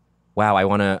like, wow, I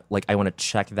want to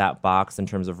check that box in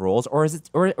terms of roles, or is it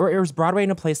or is Broadway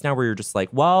in a place now where you're just like,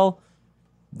 well,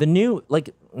 the new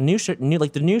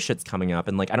shit's coming up,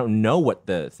 and like I don't know what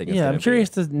the thing is. Yeah, gonna I'm curious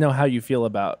to know how you feel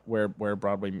about where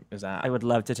Broadway is at. I would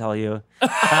love to tell you.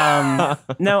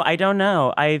 No, I don't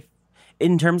know.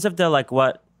 In terms of the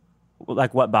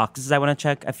what boxes I want to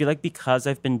check, I feel like because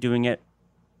I've been doing it,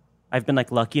 I've been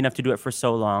like lucky enough to do it for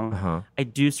so long. I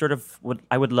do sort of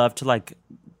I would love to like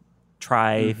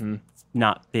try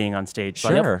not being on stage.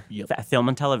 Sure. Film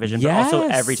and television. But also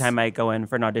Yes. every time I go in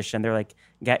for an audition, they're like,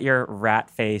 get your rat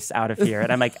face out of here.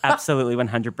 And I'm like, absolutely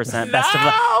 100%. Best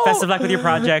of luck with your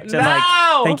project. And like,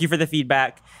 thank you for the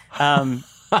feedback.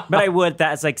 But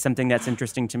that's like something that's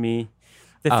interesting to me.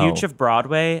 The future of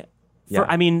Broadway, Yeah.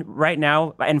 I mean, right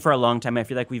now, and for a long time, I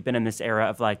feel like we've been in this era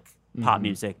of like pop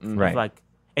music. Right. Of like,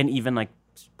 and even like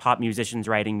pop musicians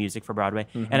writing music for Broadway.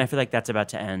 And I feel like that's about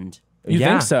to end. You Yeah.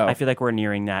 think so? I feel like we're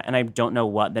nearing that. And I don't know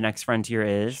what the next frontier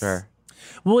is. Sure.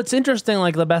 Well, it's interesting.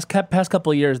 Like the past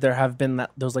couple of years, there have been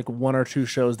those like one or two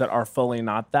shows that are fully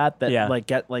not that Yeah. like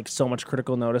get like so much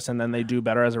critical notice, and then they do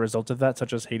better as a result of that,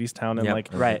 such as Hadestown and Yep. like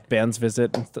Right. Band's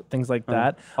Visit and things like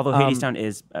that. Although Hadestown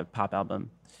is a pop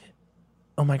album.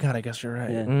 Oh my god, I guess you're right.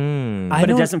 Yeah. I But it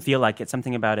don't- doesn't feel like it.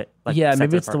 Something about it. Like, yeah, sets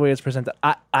maybe it it's the apart. way it's presented.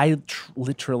 I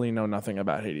literally know nothing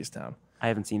about Hadestown. I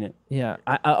haven't seen it. Yeah,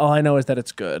 all I know is that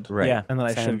it's good. Right. Yeah. And then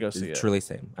I Same. should go see it. Truly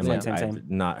same. I Same, mean, same, same.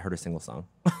 I've not heard a single song.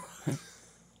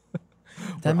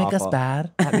 That make us awful.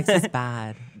 bad? That makes us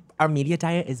bad. Our media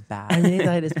diet is bad. I mean,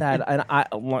 that is bad. And I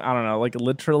don't know. Like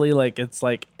literally, like it's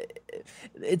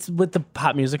with the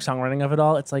pop music songwriting of it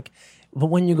all. It's like, but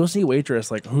when you go see Waitress,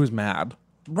 like who's mad?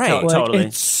 Right. Like, Totally.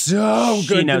 It's so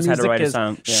good. She knows The how to music write a is-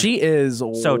 song. Yeah. She is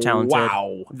So talented.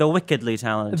 Wow. The wickedly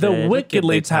talented. The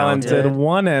wickedly talented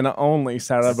one and only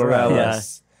Sarah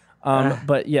Bareilles.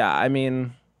 But yeah, I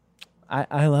mean,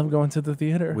 I love going to the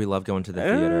theater. We love going to the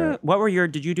theater.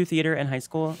 Did you do theater in high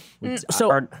school?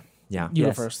 So Yeah. You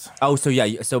Yes. go first. Oh, so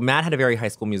yeah. So Matt had a very High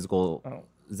School Musical.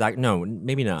 Zach, no,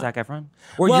 maybe not. Zac Efron.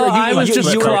 Or Well, you- I was you-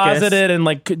 just you were- closeted and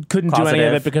like couldn't do any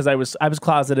of Closetive. it because I was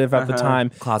closetive at the time.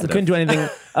 Closetive. I couldn't do anything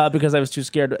because I was too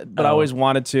scared, but I always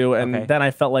wanted to. And Okay. then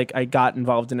I felt like I got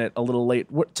involved in it a little late,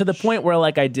 to the point where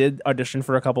like I did audition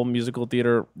for a couple musical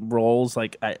theater roles.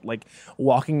 Like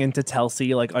walking into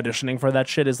Telsey, like auditioning for that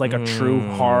shit is like a true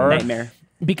horror Nightmare.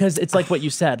 Because it's like what you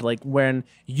said, like when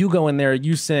you go in there,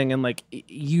 you sing, and like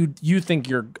you think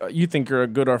you're a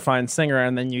good or fine singer,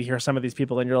 and then you hear some of these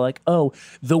people, and you're like, oh,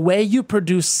 the way you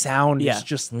produce sound Yeah. is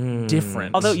just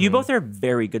different. Although you both are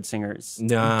very good singers.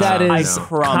 No, that I is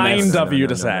promise. kind of No, you no,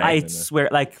 to no, say. no. I swear,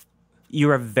 like,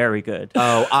 you are very good.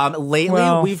 Lately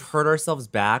Well- we've heard ourselves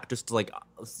back. Just like,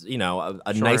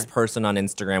 a nice person on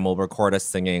Instagram will record us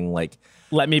singing like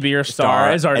Let Me Be Your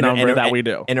Star is our number that we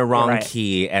do. in a wrong Right.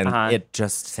 key, and it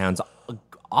just sounds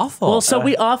awful. Well, so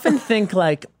we often think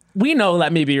like, we know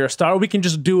Let Me Be Your Star. We can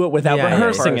just do it without Yeah, yeah,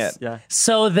 rehearsing of course, it. yeah.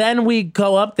 So then we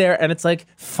go up there and it's like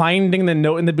finding the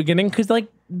note in the beginning because like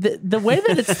the way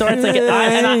that it starts, like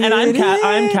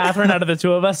I'm Catherine out of the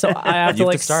two of us, so I have to You have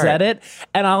like to start. set it,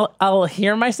 and I'll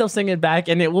hear myself sing it back,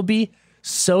 and it will be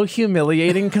so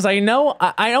humiliating because I know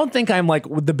I don't think I'm like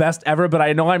the best ever, but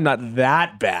I know I'm not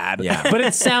that bad. Yeah. But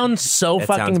it sounds so It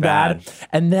fucking sounds bad. bad.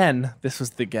 And then this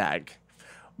was the gag.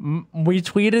 We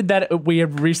tweeted that we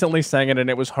had recently sang it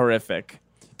and it was horrific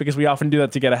because we often do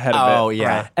that to get ahead of it. Oh,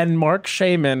 yeah. And Mark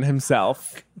Shaman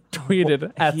himself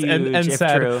tweeted and Huge, if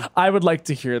said, true. I would like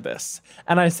to hear this.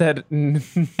 And I said, And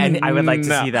I would like to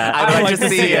no. see that. I would like to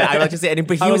see it. I would like to see it.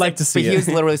 But he I would was like to see But he it. was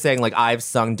literally saying like, I've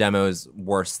sung demos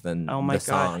worse than Oh my the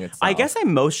song god! itself. I guess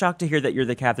I'm most shocked to hear that you're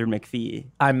the Catherine McPhee.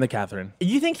 I'm the Catherine.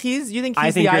 You think he's I think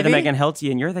the you're the Ivy? Megan Hilty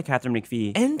and you're the Catherine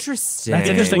McPhee. Interesting. That's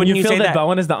interesting. Wouldn't You you feel say that that-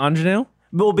 Bowen is the ingenue?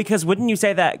 Well, because wouldn't you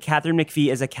say that Catherine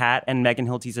McPhee is a cat and Megan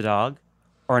Hilty's a dog?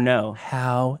 Or no?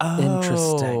 How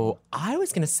interesting. Oh, I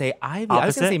was gonna say Ivy. I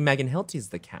was gonna Opposite? say Megan Hilty's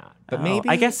the cat, but Oh, maybe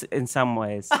I guess in some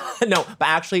ways. no. But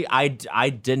actually, I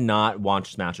did not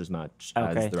watch Smash as much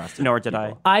Okay. as the rest. Of Nor the did I.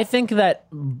 people. I think that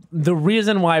the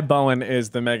reason why Bowen is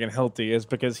the Megan Hilty is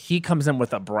because he comes in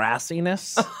with a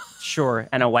brassiness. Sure,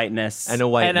 and a whiteness. And a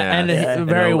whiteness, and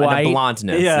very white. and a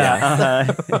blondness.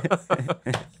 yeah.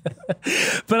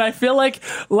 But I feel like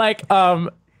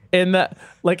in the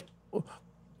like,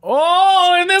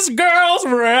 oh, in this girl's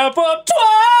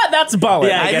repertoire, that's Bowen.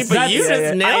 Yeah, I guess but that's, you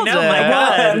just nailed I know, it. my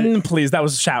God. Please, that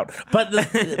was a shout.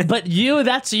 But you,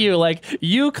 that's you. Like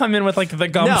you come in with like the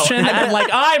gumption and like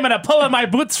I'm gonna pull up my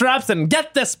bootstraps and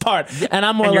get this part, and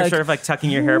I'm more And you're like. sort of like tucking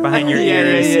your hair behind your Yeah,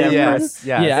 ears. yeah, of yes, course.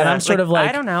 yes. yeah, and I'm sort of like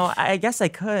I don't know. I guess I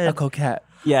could. a coquette.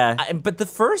 Yeah. But the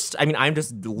first, I mean, I'm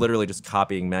just literally just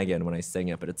copying Megan when I sing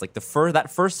it. But it's like that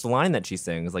first line that she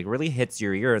sings like really hits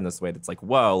your ear in this way. That's like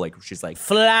whoa, like she's like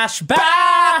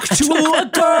Flashback to a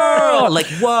girl. like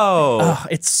whoa. Oh,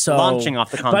 it's so Launching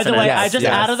off the By the consonant. way, Yes, I just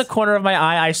yes. out of the corner of my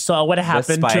eye, I saw what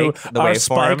happened spike, to the our waveform.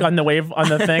 spike on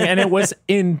the thing, and it was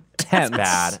intense.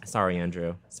 Bad. Sorry,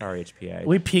 Andrew. Sorry, HPA.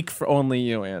 We peak for only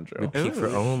you, Andrew. peak for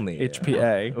only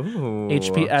HPA. Ooh.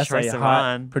 HPS, Troye a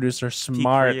hot Sivan. producer,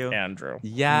 smart you. Andrew.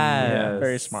 Yes.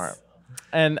 Very smart.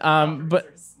 And but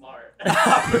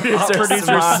Producer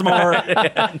smart.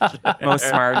 Most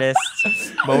smartest.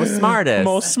 Most smartest.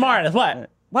 most smart. What?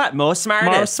 What? Most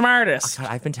smartest. Most smartest. God,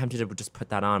 I've been tempted to just put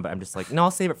that on, but I'm just like, no,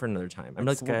 I'll save it for another time. I'm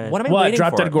like, good. what am I What? waiting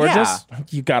Drop for? Dead Gorgeous? Yeah.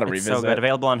 You gotta It's revisit. so good.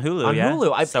 Available on Hulu. On yeah?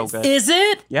 Hulu. So good. Is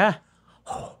it? Yeah.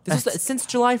 This is since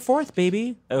July 4th,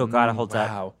 baby. Oh God, it holds up.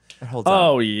 Wow. It holds up.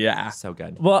 Oh yeah. So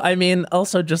good. Well, I mean,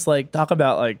 also just like talk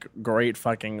about like great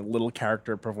fucking little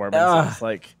character performances,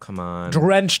 like Come on.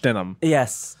 drenched in them.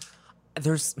 Yes.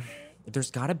 There's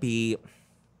gotta be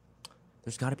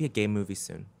a gay movie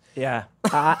soon. Yeah.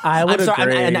 I would I'm sorry,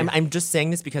 agree. and I'm just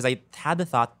saying this because I had the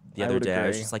thought the I other would day. I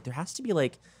was agree. just like, there has to be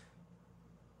like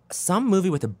some movie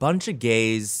with a bunch of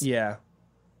gays yeah.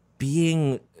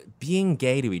 being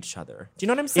gay to each other. Do you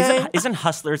know what I'm saying? Isn't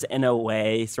Hustlers in a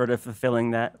way sort of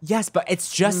fulfilling that? Yes, but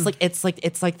it's just like it's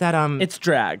like that It's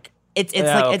drag. it's Oh,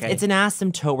 like okay. it's an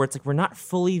asymptote where it's like we're not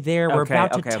fully there. We're Okay,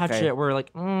 about to okay, touch okay. it. We're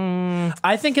like,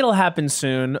 I think it'll happen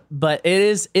soon, but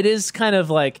it is kind of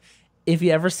like if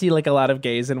you ever see like a lot of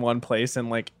gays in one place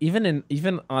and like even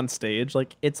on stage,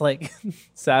 like it's like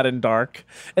sad and dark.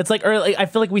 It's like, or like, I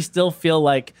feel like we still feel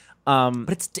like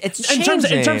but it's in terms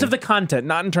changing. of the content,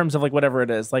 not in terms of like whatever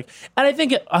it is. Like,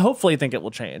 and I hopefully think it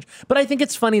will change. But I think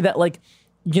it's funny that like,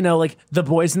 you know, like The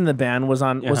Boys in the Band was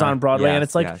on Broadway, and Yes,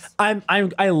 it's like yes.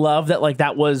 I love that like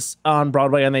that was on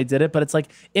Broadway and they did it, but it's like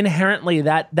inherently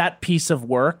that piece of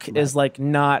work is like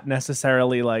not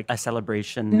necessarily like A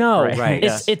celebration. no, Right. Right.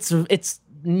 It's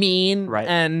mean Right.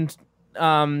 and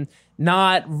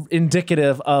not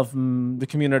indicative of the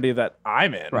community that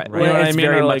I'm in. Right. You know what It's I mean?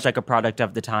 very Or, much like a product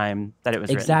of the time that it was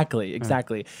written.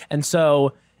 Exactly. And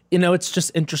so, you know, it's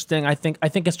just interesting. I think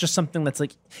it's just something that's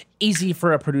like easy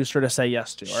for a producer to say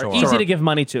yes to, or easy to give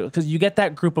money to, because you get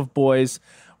that group of boys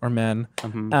or men,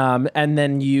 and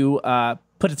then you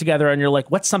put it together, and you're like,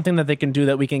 what's something that they can do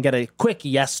that we can get a quick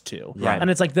yes to? Right. And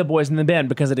it's like the boys in the band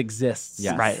because it exists.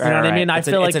 Yes. Right. You know what I mean? I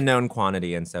feel like it's a known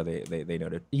quantity, and so they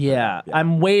noted. Yeah,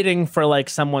 I'm waiting for like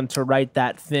someone to write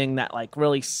that thing that like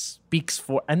really speaks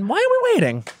for. And why are we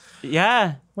waiting?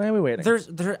 Yeah. Why are we waiting?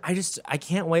 I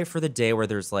can't wait for the day where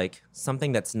there's like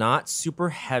something that's not super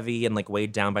heavy and like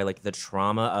weighed down by like the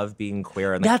trauma of being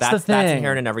queer, and like, That's the that's thing.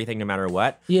 inherent in everything, no matter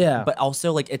what. Yeah. But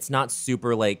also like it's not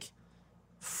super like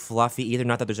fluffy either.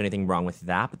 Not that there's anything wrong with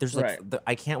that, but there's like Right.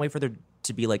 I can't wait for there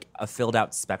to be like a filled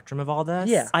out spectrum of all this.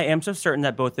 Yeah. I am so certain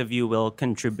that both of you will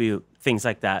contribute things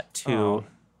like that to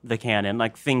the canon,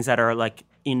 like things that are like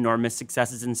enormous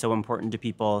successes and so important to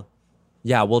people.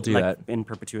 Yeah, we'll do like that. in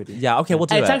perpetuity. Yeah, okay, we'll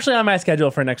do it. It's actually on my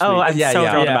schedule for next week. Oh, I'm so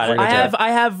thrilled about it.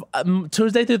 I have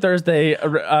Tuesday through Thursday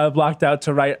blocked out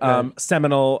to write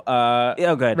seminal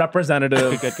good.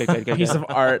 representative Good. piece of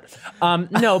art.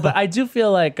 No, but I do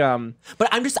feel like But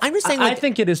I'm just saying I like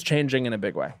think it is changing in a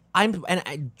big way.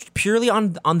 Purely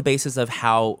on the basis of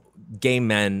how gay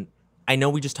men. I know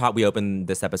we opened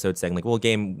this episode saying like, well,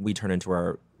 we turn into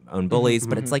our own bullies,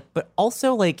 but it's like, but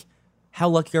also like, how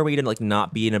lucky are we to like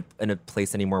not be in a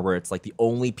place anymore where it's like the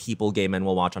only people gay men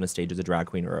will watch on a stage is a drag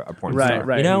queen or a porn star.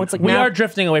 Right. You know, it's like we now, are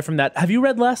drifting away from that. Have you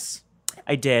read Less?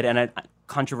 I did, and I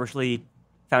controversially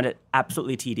found it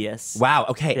absolutely tedious. Wow.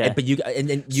 Okay. Yeah. But you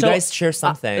So, guys share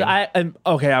something.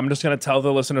 I'm just gonna tell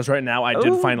the listeners right now. I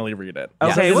did finally read it.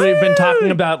 Okay, So we've been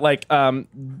talking about like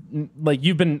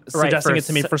you've been Right, suggesting for it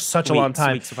to me for such a long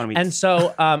time, weeks upon weeks. and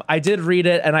so I did read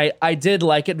it, and I did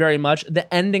like it very much.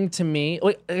 The ending to me,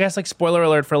 I guess, like spoiler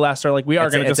alert for Lester, like we are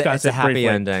going to discuss it's a it happy briefly.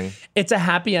 ending. It's a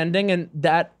happy ending, and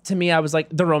that to me, I was like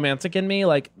the romantic in me,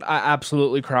 like I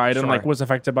absolutely cried and like was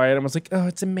affected by it, and was like, oh,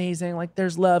 it's amazing, like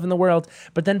there's love in the world.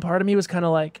 But then part of me was kind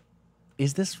of like,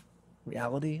 is this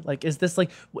reality? Like, is this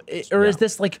like, or is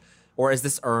this like, Or is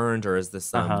this earned, or is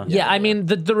this yeah? I mean,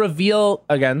 the reveal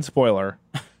again, spoiler.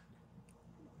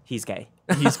 He's gay.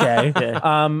 He's gay.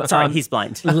 Sorry, he's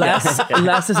blind.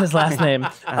 Les is his last name.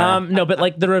 No, but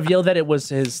like the reveal that it was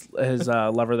his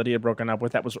lover that he had broken up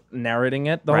with that was narrating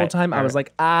it the whole time. I was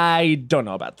like, I don't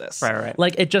know about this. Right.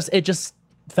 Like it just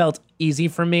felt easy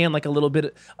for me, and like a little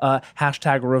bit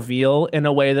hashtag reveal in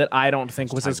a way that I don't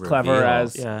think was as clever reveal.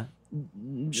 as Yeah.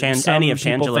 some Any of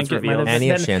people Shangela's think it might have reveals. been. Any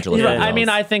of Shangela's Yeah, I reveals. mean,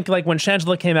 I think like when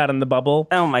Shangela came out in the bubble,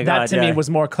 Oh my that God, to me yeah. was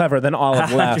more clever than all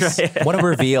of Les. What a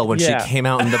reveal when Yeah. she came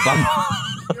out in the bubble.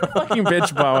 Fucking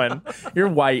bitch, Bowen. You're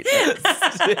white.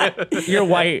 You're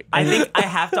white. I think I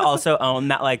have to also own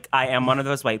that, like, I am one of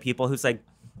those white people who's like,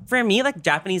 for me, like,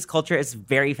 Japanese culture is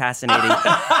very fascinating.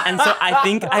 And so I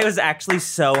think I was actually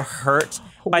so hurt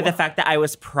by the fact that I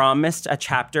was promised a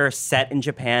chapter set in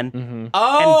Japan.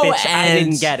 Oh, and bitch, I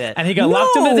didn't get it. And he got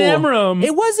locked in the damn room.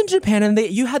 It was in Japan, and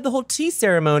you had the whole tea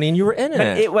ceremony, and you were in it.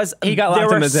 But it was, He got there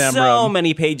locked in were the damn so room.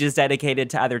 many pages dedicated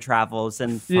to other travels,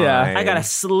 and Yeah. I got a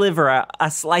sliver,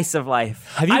 a slice of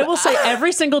life. I will say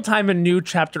every single time a new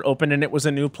chapter opened and it was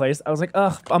a new place, I was like,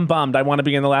 ugh, I'm bummed. I want to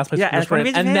be in the last place. Yeah, for this I wanna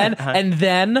be brand. in and Japan. then and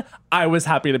then I was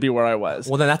happy to be where I was.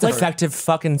 well, then that's effective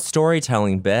fucking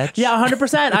storytelling, bitch. Yeah,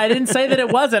 100%. I didn't say that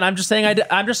it wasn't. I'm just saying I'm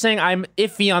I'm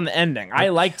iffy on the ending. I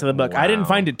liked the book. I didn't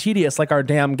find it tedious like our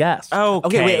damn guest.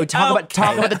 Okay, wait. Talk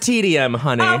about the tedium,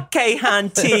 honey. Okay,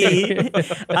 hunty.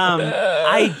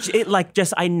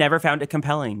 I never found it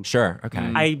compelling. Sure.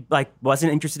 Okay. I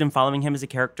wasn't interested in following him as a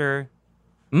character.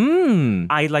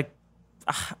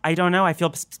 I don't know. I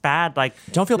feel bad. Like,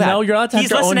 Don't feel bad. No, you're allowed to have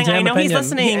he's your own listening. damn I know opinion. he's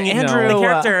listening. Yeah, Andrew, no. the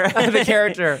character. the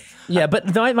character. Yeah,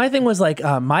 but my thing was like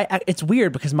it's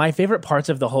weird because my favorite parts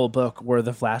of the whole book were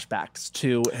the flashbacks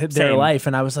to their Same. life,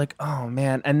 and I was like, oh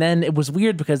man. And then it was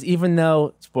weird because even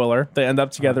though, spoiler, they end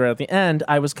up together at the end,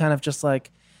 I was kind of just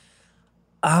like,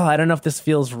 oh, I don't know if this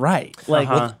feels right. Like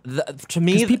To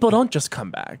me, people don't just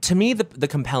come back. To me, the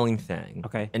compelling thing,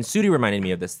 Okay. and Sudi reminded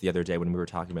me of this the other day when we were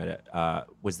talking about it,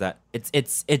 was that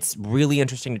it's really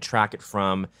interesting to track it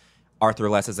from Arthur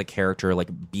Less as a character, like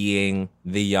being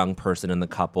the young person in the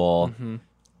couple,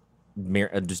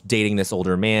 just dating this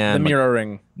older man. The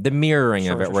mirroring. The mirroring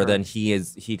of it, where then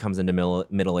he comes into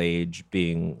middle age,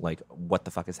 being like, "What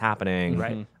the fuck is happening?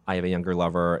 Right. I have a younger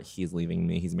lover. He's leaving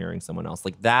me. He's marrying someone else."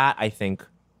 Like that, I think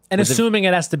And Was it- assuming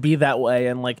it has to be that way,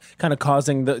 and like kind of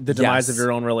causing the demise of Yes.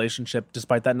 your own relationship,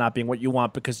 despite that not being what you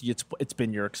want, because it's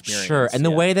been your experience. Sure, and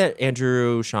the Yeah. way that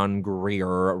Andrew Sean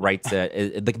Greer writes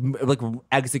it like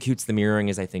executes the mirroring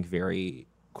is, I think, very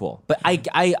cool. But I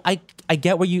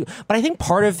get what you. But I think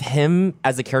part of him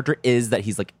as a character is that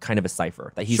he's like kind of a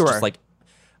cipher. That he's Sure. just like,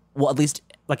 well, at least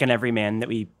Like an everyman that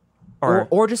we,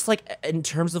 or just like in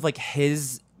terms of like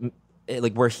his.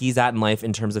 Like where he's at in life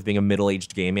in terms of being a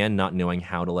middle-aged gay man, not knowing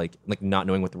how to like not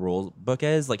knowing what the rule book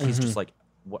is. Like he's just like,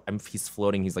 he's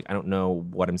floating. He's like, I don't know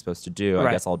what I'm supposed to do. I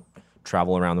Right. guess I'll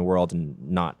travel around the world and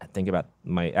not think about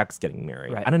my ex getting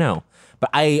married. Right. I don't know, but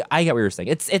I get what you're saying.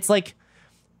 It's like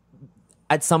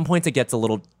at some points it gets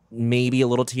maybe a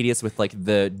little tedious with like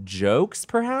the jokes,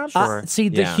 perhaps. See,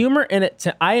 the Yeah. humor in it,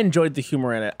 I enjoyed the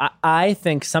humor in it. I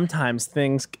think sometimes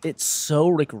it's so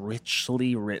like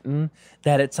richly written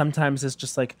that it sometimes is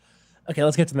just like, okay,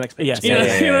 let's get to the next page. yes, You know,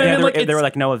 you know what I mean? Like, there were it's-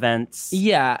 like no events.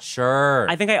 yeah. Sure.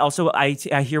 I think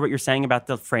I hear what you're saying about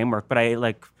the framework, but I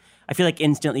feel like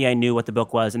instantly I knew what the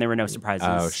book was and there were no surprises.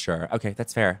 Oh, sure. Okay,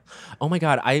 that's fair. Oh my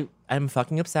God, I'm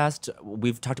fucking obsessed.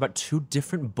 We've talked about 2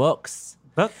 different books.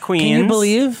 Book Queens. Can you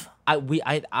believe?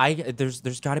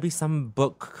 There's got to be some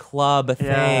book club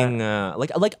thing,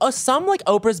 some like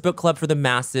Oprah's book club for the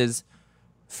masses,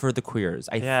 for the queers.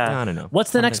 I don't know.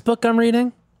 What's the next book I'm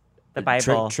reading? The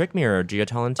Bible. Trick Mirror, Gia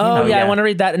Tolentino. Oh, yeah, I yeah. want to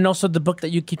read that. And also the book that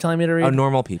you keep telling me to read. Oh,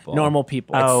 Normal People. Normal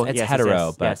People. Oh, It's yes, hetero,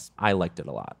 yes, but yes. I liked it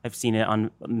a lot. I've seen it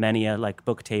on many a like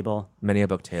book table. Many a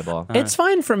book table. It's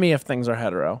fine for me if things are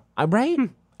hetero. Right?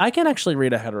 I can actually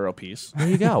read a hetero piece. There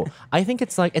you go. I think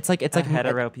it's like A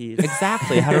hetero piece.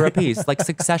 Exactly, a hetero piece. Like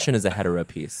Succession is a hetero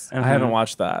piece. I haven't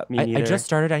watched that. Me I neither. just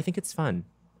started. I think it's fun.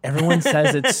 Everyone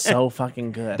says it's so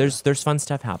fucking good. There's fun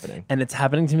stuff happening. And it's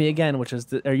happening to me again, which is,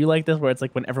 are you like this where it's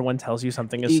like when everyone tells you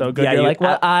something is so good, Yeah, you're you- like,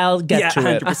 well, I'll get to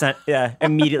it. 100%. Yeah,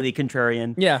 immediately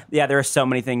contrarian. Yeah. yeah. There are so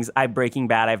many things. Breaking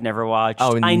Bad, I've never watched.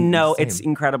 Oh, I know same. it's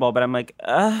incredible, but I'm like,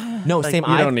 No, like, same.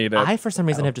 you don't need it. I for some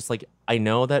reason have just like I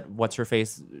know that what's her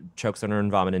face chokes on her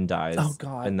and vomit and dies. Oh,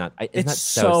 God. And that isn't It's that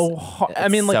so hard. I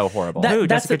mean, like, so horrible. Who,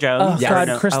 that's Jessica Jones? Oh, Yes. God,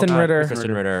 No. Kristen Oh, Ritter.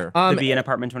 Kristen Ritter. the Bee in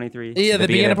Apartment 23. Yeah, the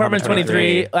Bee in Apartment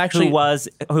 23. Actually,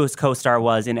 Whose co-star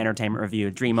was in Entertainment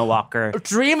Review, Dreama Walker.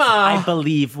 Dreama. I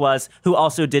believe who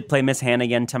also did play Miss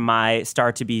Hannigan to my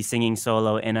star to be singing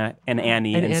solo in Annie and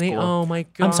in Annie. school. Oh my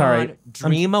God. I'm sorry.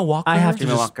 Dreama Walker. I have to Dreama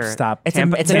just Walker. stop. It's a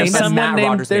name There's that someone Matt named-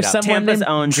 Rogers There's made up. someone Tampa's named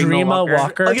own Dreama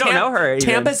Walker. Oh, you don't know her even.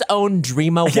 Tampa's own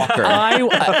Dreama Walker.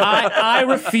 I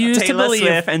refuse to Taylor believe.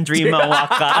 Swift and Dreama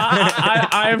Walker.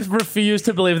 I refuse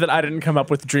to believe that I didn't come up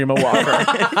with Dreama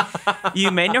Walker.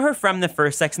 You may know her from the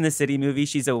first Sex and the City movie.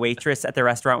 She's a waitress at the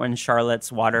restaurant when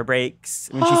Charlotte's water breaks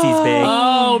when she sees Big.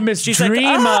 Oh, Miss She's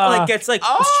Dreama. like it's like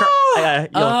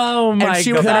Oh my and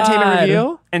she was God. Entertainment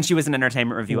Review. and she was an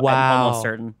Entertainment Review. I'm Wow. almost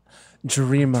certain.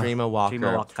 Dreama. Dreama Walker.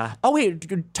 Dreama Walker. Oh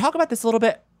wait, talk about this a little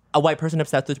bit. A white person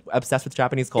obsessed with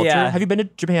Japanese culture. Yeah. Have you been to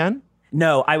Japan?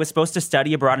 No, I was supposed to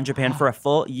study abroad in Japan for a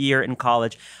full year in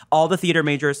college. All the theater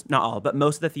majors, not all, but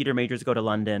most of the theater majors go to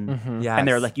London. Yes. And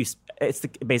they're like,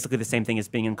 basically the same thing as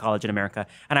being in college in America.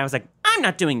 And I was like, I'm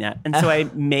not doing that. And so I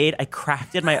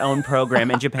crafted my own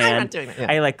program in Japan. I'm not doing that,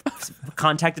 yeah. I like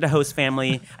contacted a host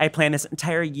family. I planned this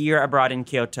entire year abroad in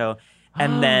Kyoto.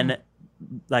 And then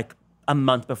like a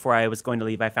month before I was going to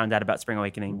leave, I found out about Spring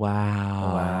Awakening.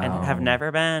 Wow. And have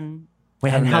never been.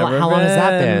 Wait, and I've how never long has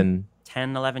that been. been?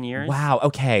 10, 11 years. Wow.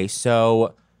 Okay,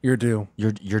 so You're due.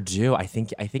 you're due. I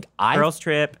think Girls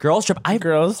trip. Girls trip.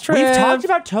 Girls We've trip. talked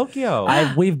about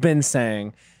Tokyo We've been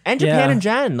saying. and Japan yeah. and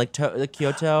Jen, like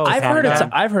Kyoto. I've heard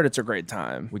Osaka. it's a great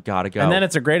time. We gotta go. And then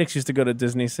it's a great excuse to go to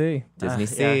Disney Sea. Disney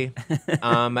Sea.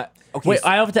 Okay. Wait,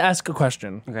 I have to ask a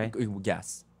question. Okay.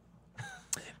 Yes.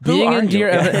 Being are in you? Dear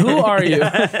Evan, who are you?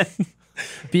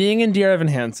 Being in Dear Evan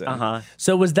Hansen. Uh-huh.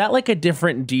 So was that like a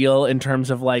different deal in terms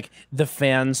of like the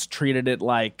fans treated it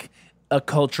like a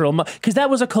cultural because that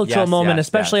was a cultural Yes, moment, yes,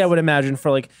 especially yes. I would imagine for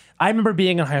like I remember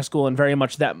being in high school and very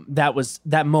much that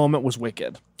moment was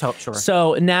wicked. Sure.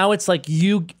 So now it's like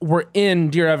you were in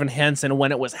Dear Evan Hansen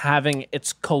when it was having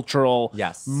its cultural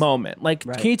Yes. moment. Like,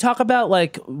 can you talk about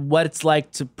like what it's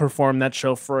like to perform that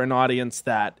show for an audience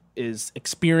that is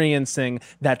experiencing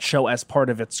that show as part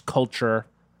of its culture?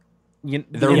 In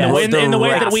the way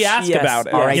that we ask Yes. about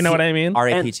it. You know what I mean?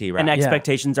 RAPT, right? And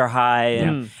expectations are high.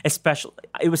 And especially,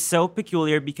 it was so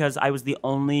peculiar because I was the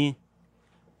only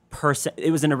person.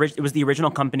 It was the original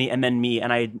company, and then me,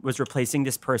 and I was replacing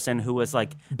this person who was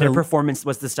like their performance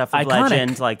was the stuff of Iconic.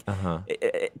 legend. Like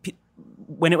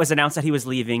when it was announced that he was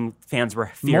leaving, fans were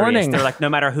furious. Mourning. They're like, no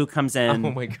matter who comes in,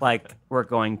 Oh my God. like we're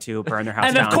going to burn their house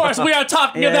And down. of course, we are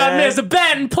talking about Miss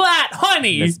Ben Platt,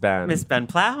 honey. Miss Ben. Miss Ben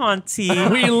Platt, auntie.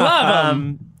 We love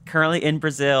him. Currently in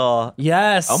Brazil.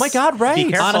 Yes. Oh my God, right. Be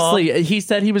careful. Honestly, he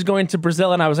said he was going to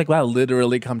Brazil, and I was like, "Wow,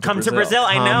 literally come to Brazil."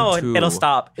 I know. Come to- It'll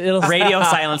stop. It'll Radio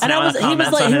stop. silence And now. I was, in the he was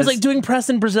comments like, on he was his- like doing press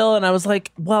in Brazil, and I was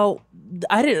like, well,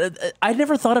 I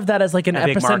never thought of that as like an a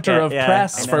big epicenter market. of Yeah,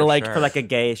 press I for know, like for like a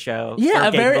gay show. yeah, where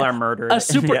a gay very people are murdered. a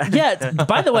super yeah.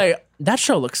 By the way, that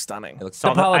show looks stunning. It looks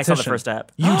Saw stunning. I saw the Politician. first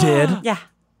step. You did, Yeah.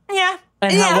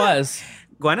 and how was?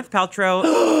 Gwyneth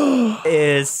Paltrow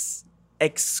is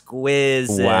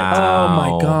exquisite. Wow. Oh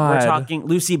my God, We're talking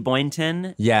Lucy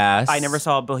Boynton. Yes. I never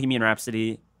saw Bohemian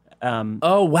Rhapsody.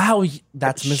 Oh wow,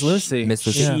 that's Miss Lucy. Miss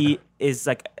Lucy. She is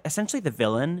like essentially the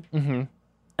villain. Mm-hmm.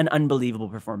 An unbelievable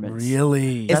performance.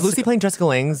 Really? Is Lucy playing Jessica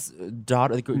Lange's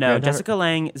daughter? No, granddaughter? Jessica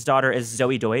Lange's daughter is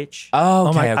Zoe Deutsch. Oh, Oh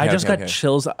okay, my! okay, I just okay, got okay.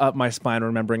 chills up my spine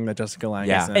remembering that Jessica Lange.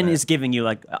 Yeah. is in and it. is giving you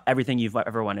like everything you've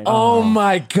ever wanted. Oh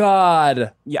my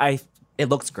God! Yeah, It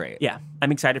looks great.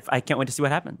 I'm excited. I can't wait to see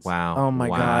what happens. Wow. Oh my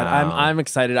Wow. God! I'm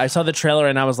excited. I saw the trailer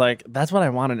and I was like, "That's what I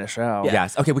want in a show."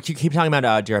 Yes. Okay, we keep talking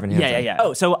about Dear Evan Hansen. Yeah.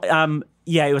 Oh, so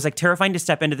yeah, it was like terrifying to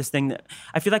step into this thing that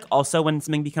I feel like also when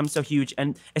something becomes so huge,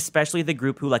 and especially the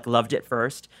group who like loved it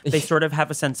first, they sort of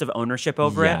have a sense of ownership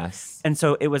over Yes. it. And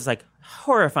so it was like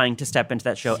horrifying to step into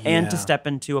that show and to Yeah. step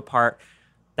into a part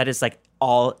that is like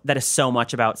that is so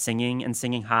much about singing and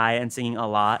singing high and singing a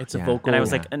lot. It's a Yeah. vocal. And I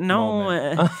was like, no.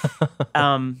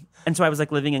 And so I was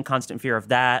like living in constant fear of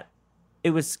that.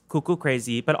 It was cuckoo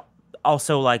crazy, but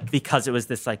also like because it was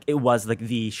this like it was like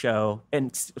the show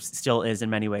and still is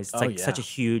in many ways. It's Oh, like yeah. such a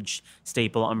huge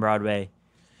staple on Broadway.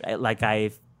 I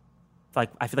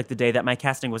feel like the day that my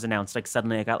casting was announced, like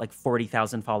suddenly I got like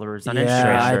 40,000 followers on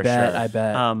yeah, Instagram. I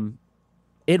bet.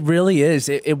 It really is.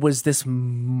 It was this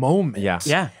moment. Yeah.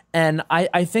 Yeah. And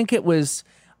I think it was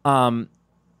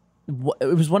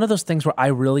it was one of those things where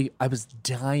I was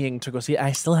dying to go see it.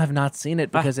 I still have not seen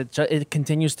it because it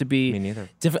continues to be Me neither.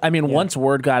 I mean, once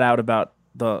word got out about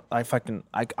the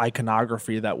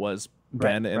iconography that was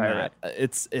Ben in right.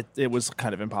 that, it was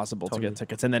kind of impossible to get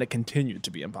tickets, and then it continued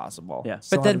to be impossible. Yeah.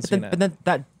 Still But then, haven't seen but then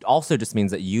that also just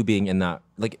means that you being in that,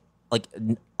 like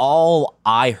all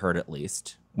I heard at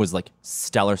least was like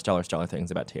stellar things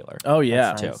about Taylor. Oh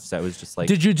yeah. too. So it was just like,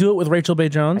 Did you do it with Rachel Bay I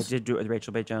Jones? did do it with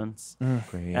Rachel Bay Jones.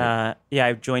 great. Yeah,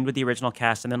 I joined with the original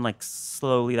cast, and then like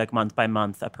slowly, like month by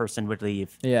month, a person would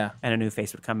leave. Yeah. and a new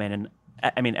face would come in, and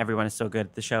I mean, everyone is so good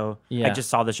at the show. Yeah. I just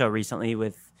saw the show recently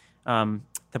with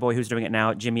the boy who's doing it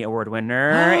now, Jimmy Award winner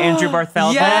Andrew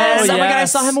Barthelda. Yes! Oh my God, I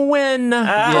yes. saw him win.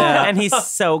 Yeah. and he's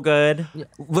so good.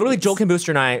 Literally, Joel Kim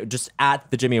Booster and I just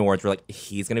at the Jimmy Awards were like,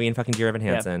 he's gonna be in fucking Dear Evan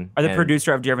Hansen. Or the And-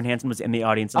 producer of Dear Evan Hansen was in the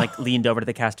audience and like leaned over to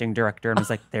the casting director and was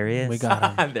like, "There he is. We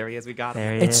got him. There he is. We got him.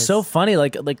 There he It's is." so funny.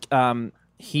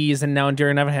 He's in now in Dear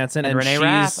Evan Hansen, and Renee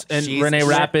Rapp. Renee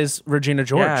Rapp is Regina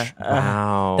George. Yeah.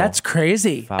 Wow. That's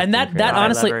crazy. Fucking And that crazy.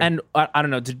 honestly, I love her. and I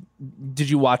don't know, did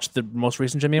you watch the most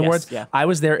recent Jimmy Yes, Awards? yeah. I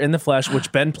was there in the flesh,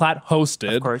 which Ben Platt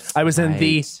hosted. Of course. I was in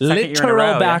the Right. Second year in a literal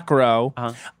row, yeah. back row.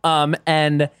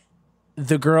 And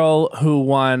the girl who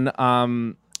won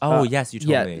yes, you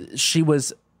told me. she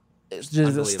was just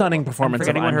a stunning performance.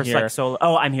 Forgetting of what her I'm Here. sex solo.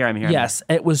 Oh, I'm here. I'm here. Yes,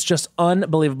 it was just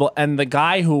unbelievable. And the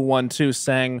guy who won too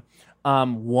sang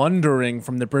Wondering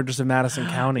from the Bridges of Madison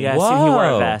County. Yes, and he wore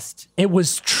a Whoa. vest. It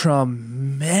was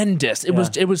tremendous. It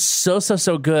was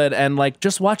so good, and like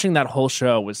just watching that whole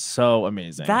show was so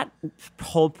amazing. That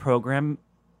whole program,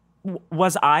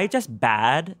 was I just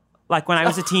bad? Like when I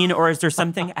was a teen, or is there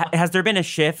something? Has there been a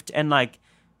shift and like?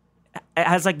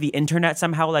 Has like the internet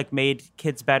somehow like made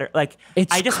kids better? Like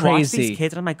It's I just watch crazy. these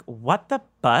kids and I'm like, what the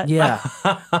butt? Yeah.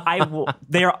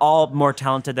 They're all more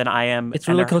talented than I am. It's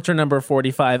and really they're- culture number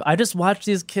 45. I just watch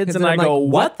these kids and And I I'm go,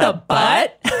 like, what the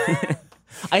butt?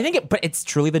 I think but it's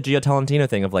truly the Gio Tolentino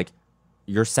thing of like,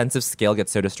 your sense of scale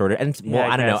gets so distorted. And Yeah,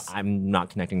 I I don't know. guess. I'm not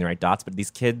connecting the right dots, but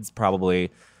these kids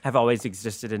probably have always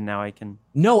existed, and now I can.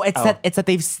 no. It's that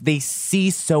they see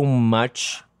so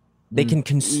much. They can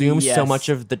consume so Yes. much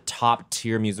of the top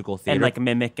tier musical theater And like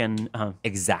mimic and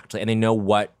exactly, and they know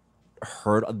what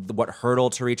hurdle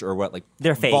to reach or what like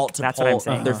they're fake. vault to That's pull. what I'm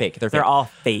saying. They're fake. They're all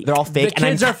fake. They're all The fake.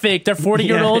 kids are fake. They're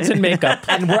 40-year-olds in makeup.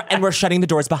 and we're shutting the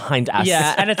doors behind us.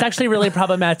 Yeah, and it's actually really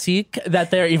problematic that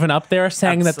they're even up there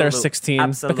saying that they're Absolute- 16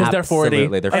 absolutely. because they're 40.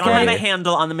 Absolutely, they're They don't have a 40.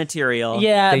 handle on the material.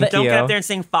 Yeah, Thank Don't you. get up there and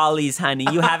sing follies, honey.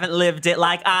 You haven't lived it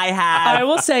like I have. I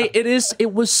will say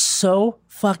it was so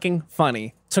fucking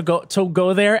funny to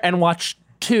go there and watch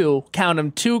count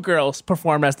them, 2 girls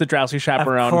perform as the drowsy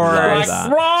chaperone. Of course. Like,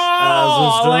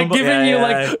 As we like stumble- giving you yeah.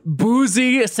 like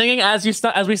boozy singing as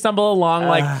we stumble along.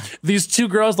 Like these 2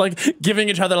 girls like giving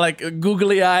each other like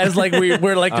googly eyes. Like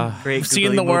we're like Great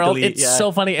seeing the googly world. moogly, It's yeah.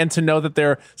 so funny, and to know that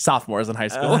they're sophomores in high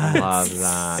school. Love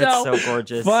that. It's so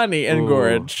gorgeous. funny and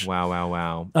gorge.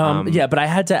 Wow. Yeah, but I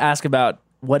had to ask about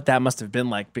what that must have been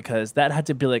like, because that had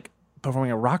to be like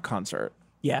performing a rock concert.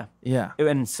 Yeah. Yeah.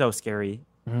 And so scary.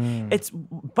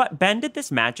 But Ben did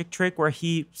this magic trick where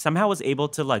he somehow was able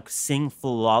to like sing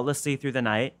flawlessly through the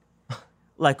night,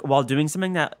 like while doing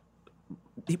something that,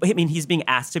 I mean, he's being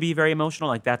asked to be very emotional.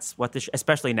 Like that's what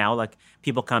especially now, like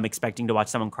people come expecting to watch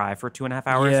someone cry for 2.5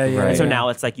 hours. Yeah, And so yeah. now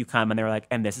it's like you come and they're like,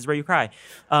 and this is where you cry.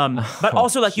 But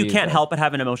also like you can't help but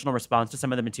have an emotional response to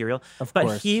some of the material. But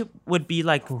course. he would be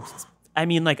like, I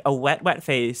mean, like a wet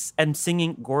face and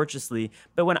singing gorgeously.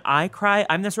 But when I cry,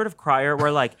 I'm the sort of crier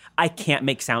where like I can't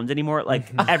make sounds anymore.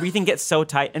 Like everything gets so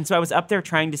tight. And so I was up there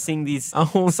trying to sing these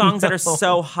songs that are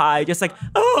so high, just like,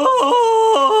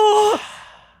 oh.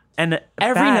 And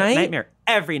Every that night? nightmare.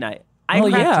 Every night. I Oh,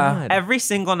 cracked yeah. every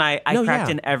single night. I No, cracked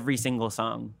yeah. in every single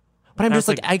song. But I'm And I just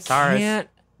was like, like, I stars. can't.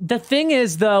 The thing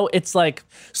is, though, it's like,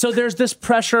 so there's this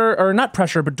pressure, or not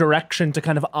pressure, but direction to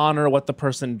kind of honor what the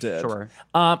person did. Sure.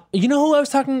 You know who I was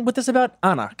talking with this about?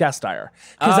 Anna Gasteyer.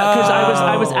 Because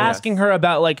I was asking her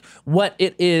about like what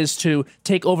it is to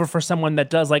take over for someone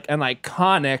that does like an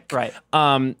iconic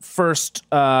first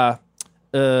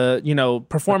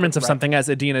performance of something as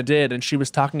Adina did, and she was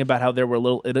talking about how there were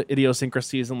little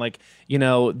idiosyncrasies and like, you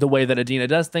know, the way that Adina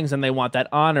does things, and they want that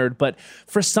honored. But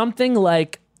for something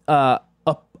like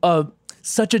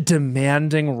such a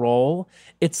demanding role,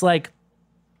 it's like,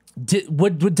 did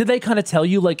they kind of tell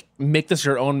you like, make this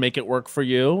your own, make it work for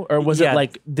you, or was it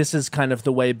like, this is kind of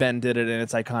the way Ben did it and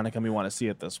it's iconic and we want to see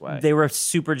it this way? They were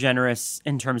super generous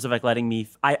in terms of like letting me.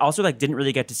 I also like didn't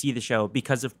really get to see the show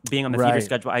because of being on the theater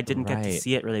schedule. I didn't get to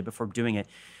see it really before doing it,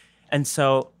 and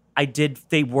so I did.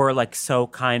 They were like so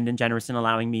kind and generous in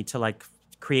allowing me to like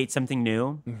create something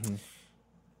new.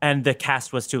 And the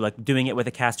cast was too, like doing it with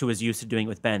a cast who was used to doing it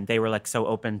with Ben. They were like so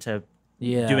open to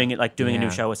doing it, like doing a new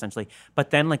show essentially.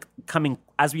 But then like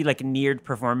as we like neared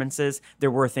performances, there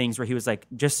were things where he was like,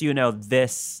 just so you know,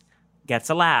 this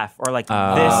gets a laugh, or like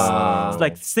this,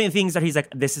 like things that he's like,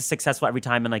 this is successful every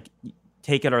time, and like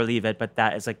take it or leave it. But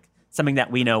that is like something that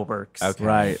we know works. Okay.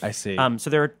 Right, I see. So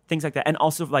there are things like that. And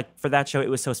also like for that show, it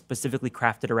was so specifically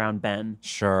crafted around Ben.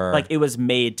 Sure. Like it was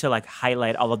made to like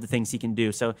highlight all of the things he can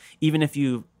do. So even if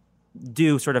you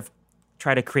do sort of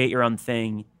try to create your own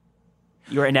thing,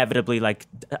 you're inevitably like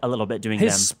a little bit doing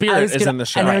His them. spirit is in the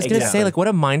show. And I was going to exactly. say, like, what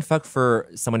a mindfuck for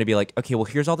someone to be like, okay, well,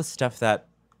 here's all the stuff that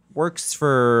works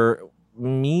for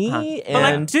me, But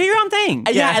like, and do your own thing.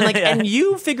 yeah, and like, and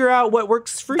you figure out what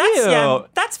works for that's, you. yeah,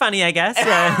 that's funny, I guess.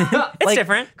 It's Like,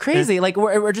 different. Crazy. Like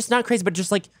we're just not crazy, but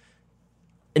just like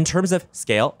in terms of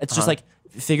scale, it's just like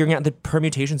figuring out the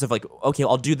permutations of like, okay,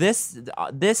 I'll do this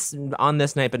on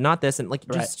this night, but not this, and like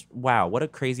just wow, what a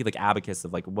crazy like abacus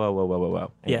of like whoa. Anyway.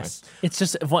 Yes. It's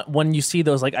just when you see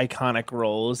those like iconic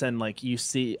roles, and like you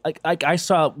see like I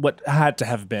saw what had to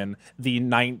have been the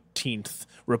 19th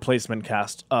replacement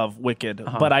cast of Wicked,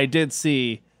 but I did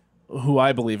see who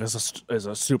I believe is a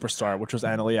superstar, which was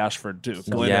Annalie Ashford Duke.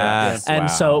 Glitter. Yes, and wow,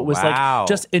 so it was wow. like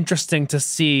just interesting to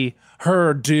see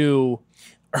her do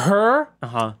her,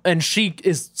 and she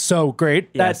is so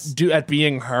great at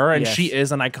being her, and she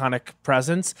is an iconic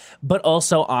presence, but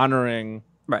also honoring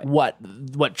what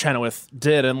Chenoweth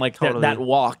did, and like that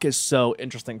walk is so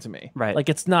interesting to me. Right. Like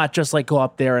it's not just like go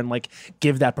up there and like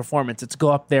give that performance. It's go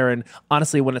up there and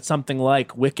honestly, when it's something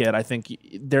like Wicked, I think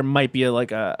there might be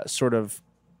like a sort of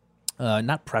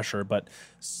not pressure, but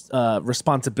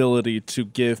responsibility to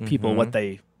give people what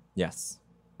they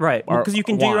Right, because you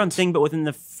can do your own want. thing, but within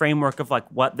the framework of like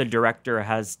what the director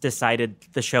has decided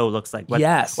the show looks like, what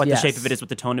the shape of it is, what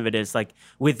the tone of it is. Like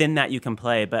within that you can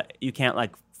play, but you can't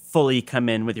like fully come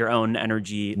in with your own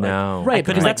energy. Like, No. Right,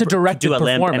 because that's a directed do a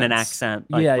limp and an performance.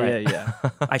 accent. Like, Yeah.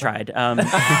 I tried.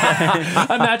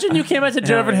 Imagine you came out to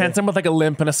Jennifer Hansen with like a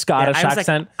limp and a Scottish I was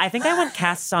accent. like, I think I want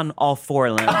casts on all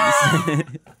 4 limbs.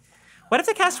 What if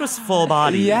the cast was full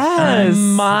body? Yes.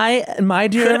 My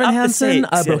dear Could Evan up the Hansen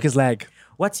stakes. broke his leg.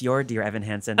 What's your dear Evan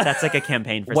Hansen? That's like a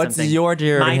campaign for What's something. your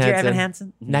dear My Evan dear Hansen? Evan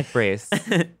Hansen? Neck brace.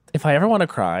 If I ever want to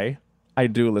cry, I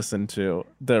do listen to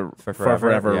the For For Forever,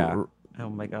 Forever yeah. Oh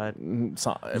my God.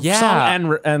 Song Yeah.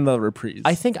 and the reprise.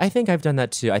 I think I've done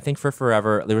that too. I think for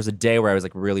forever there was a day where I was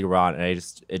like really raw and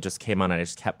it just came on and I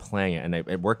just kept playing it and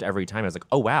it worked every time. I was like,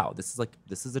 oh wow, this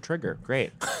is a trigger.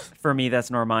 Great. For me, that's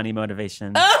Normani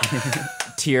motivation.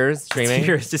 Tears streaming.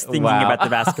 Tears just thinking about the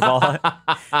basketball,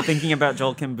 thinking about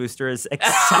Joel Kim Booster's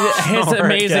his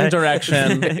amazing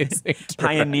direction,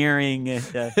 pioneering.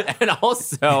 And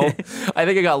also, I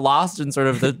think it got lost in sort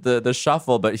of the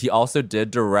shuffle, but he also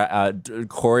did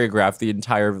choreograph the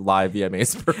entire live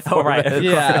VMAs performance. Oh, right.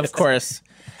 Yeah, of course.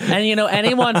 And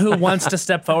anyone who wants to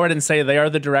step forward and say they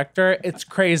are the director, it's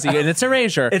crazy and it's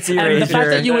erasure. It's And the erasure. fact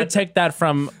that you would take that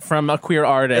from a queer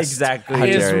artist,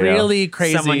 Exactly. is dare you. really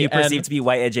crazy. Someone you perceive And to be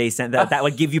white adjacent, that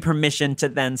would give you permission to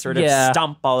then sort of Yeah.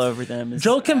 stomp all over them.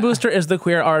 Joel Kim Booster is the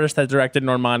queer artist that directed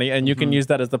Normani, and you can use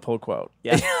that as the pull quote.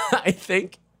 Yeah. I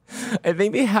think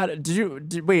they had.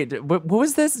 Wait? What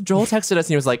was this? Joel texted us and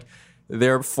he was like,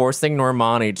 "They're forcing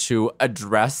Normani to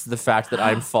address the fact that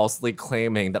I'm falsely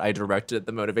claiming that I directed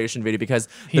the motivation video because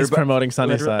He's they're- promoting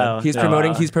Sunnyside. Oh. He's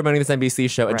promoting this NBC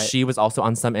show, and Right. she was also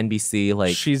on some NBC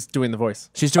like She's doing the voice.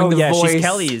 she's doing Oh the yeah, voice. she's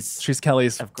Kelly's. She's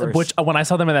Kelly's. Of course. Which when I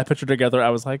saw them in that picture together, I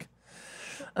was like,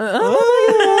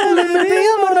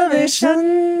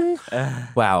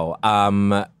 Wow.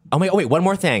 Oh wait, one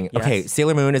more thing. Yes. Okay,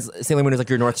 Sailor Moon is like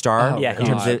your North Star. Yeah, in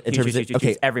terms of huge,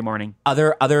 okay. every morning.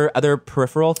 Other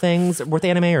peripheral things worth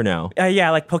anime or no?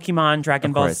 Yeah, like Pokemon,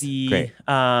 Dragon Of Ball course. Z, Great.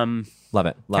 Love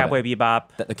it. Love Cowboy it. Bebop.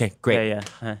 Okay, great.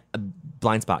 Yeah.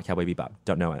 Blind spot. Cowboy Bebop.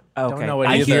 Don't know it. Okay. know it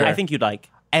I either. think you'd like.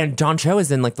 And Don Cho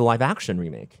is in like the live action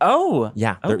remake. Oh.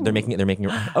 Yeah, they're making it. They're making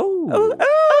it.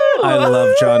 I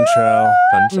love John Cho.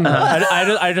 Don Cho.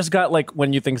 I just got like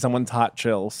when you think someone's hot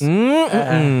chills.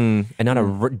 And not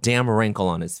a damn wrinkle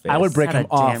on his face. I would break Not a him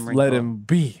off. damn Let wrinkle. him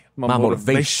be my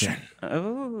motivation.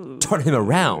 Oh. turn him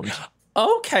around.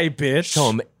 Okay, bitch. Show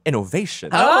him innovation.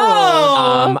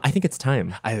 Oh. I think it's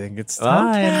time. I think it's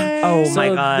time. Oh So my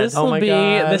God. This Oh will my be.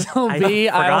 God. This will I be.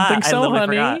 I don't forgot. think I so,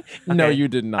 literally honey. forgot. No, Okay. you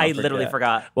did not. I literally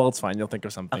forgot. Well, it's fine. You'll think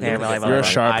of something. Okay, well, You're a I-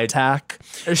 sharp tack.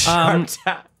 Sharp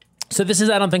tap. So this is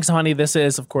I don't think so, honey. This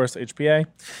is of course HPA,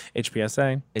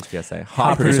 HPSA. HPSA.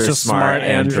 Hot producer smart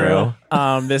Andrew.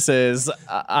 This is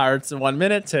our 1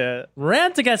 minute to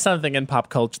rant against something in pop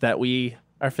culture that we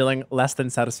are feeling less than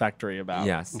satisfactory about.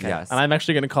 Yes, yes. And I'm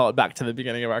actually going to call it back to the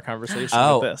beginning of our conversation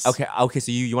Oh, with this. okay.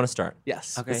 So you want to start?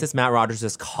 Yes. Okay. This is Matt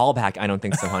Rogers' callback. I don't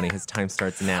think so, honey. His time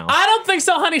starts now. I don't think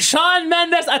so, honey. Shawn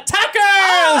Mendes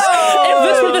attackers! If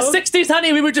this were the 60s,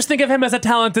 honey, we would just think of him as a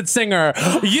talented singer.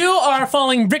 You are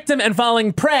falling victim and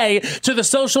falling prey to the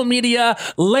social media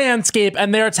landscape,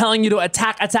 and they're telling you to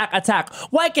attack.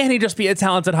 Why can't he just be a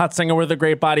talented hot singer with a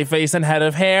great body, face, and head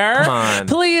of hair? Come on.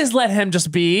 Please let him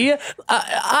just be.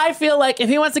 I feel like if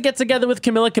he wants to get together with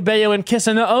Camila Cabello and kiss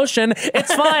in the ocean,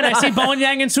 it's fine. I see Bowen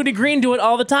Yang and Sootie Green do it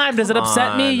all the time. Does it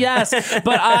upset me? on. Yes.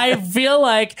 But I feel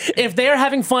like if they're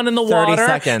having fun in the 30 water,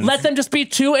 seconds. let them just be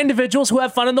two individuals who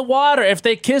have fun in the water. If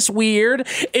they kiss weird,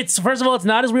 it's first of all, it's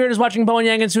not as weird as watching Bowen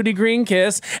Yang and Sootie Green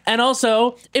kiss. And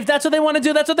also, if that's what they want to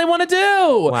do, that's what they want to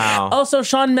do. Wow. Also,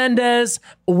 Shawn Mendes,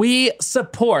 we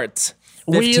support.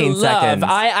 15 love. seconds.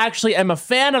 I actually am a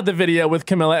fan of the video with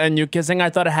Camilla and you kissing. I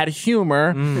thought it had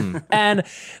humor. And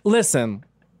listen,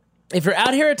 if you're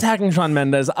out here attacking Shawn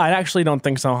Mendes, I actually don't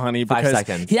think so, honey. 5 Because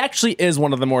seconds. he actually is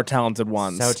one of the more talented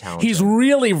ones. So talented. He's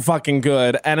really fucking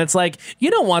good. And it's like, you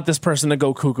don't want this person to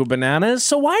go cuckoo bananas.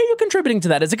 So why are you contributing to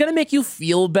that? Is it going to make you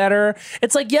feel better?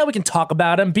 It's like, yeah, we can talk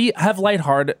about him. Have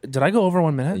lighthearted. Did I go over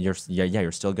 1 minute?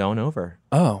 You're still going over.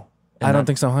 Oh, I don't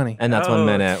think so, honey. And that's 1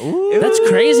 minute. Ooh. That's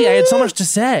crazy. I had so much to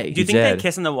say. Do you think they did.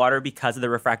 kiss in the water because of the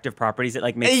refractive properties? It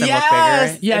like makes them Yes!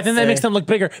 look bigger. Yeah, I think that makes them look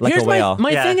bigger. Like Here's a whale. my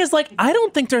Yeah. thing is like I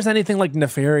don't think there's anything like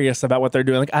nefarious about what they're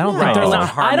doing. Like I don't think No. they're It's like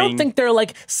not I don't harming. think they're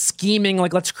like scheming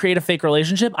like let's create a fake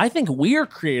relationship. I think we're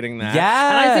creating that.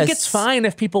 And I think it's Yes. fine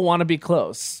if people want to be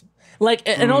close. Like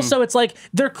and also it's like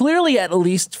they're clearly at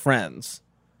least friends.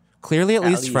 Clearly, at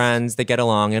least least. friends, they get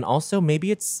along, and also maybe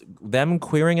it's them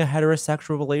queering a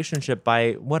heterosexual relationship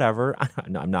by whatever.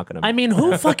 No, I'm not gonna. I mean,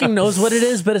 who fucking knows what it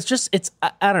is? But it's just,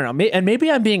 I don't know. And maybe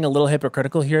I'm being a little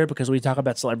hypocritical here because we talk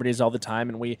about celebrities all the time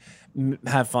and we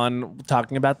have fun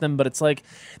talking about them. But it's like,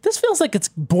 this feels like it's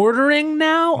bordering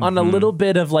now on a little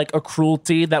bit of like a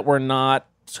cruelty that we're not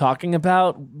talking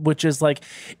about, which is like,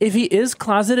 if he is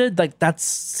closeted, like that's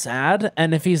sad.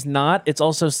 And if he's not, it's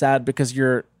also sad because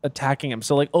you're attacking him.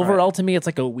 So like overall to me, it's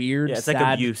like a weird, Yeah, it's like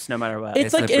sad abuse no matter what.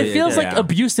 it's like like it really- feels like yeah.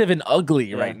 abusive and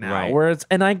ugly right now. Right. Where it's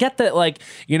and I get that like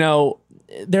you know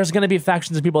there's gonna be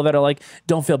factions of people that are like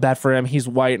don't feel bad for him. He's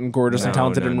white and gorgeous and No,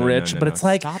 talented no, and no, rich. no, But no. it's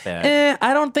like Stop it.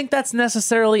 I don't think that's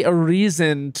necessarily a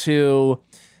reason to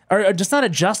or just not a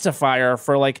justifier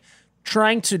for like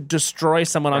trying to destroy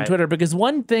someone on Twitter. Because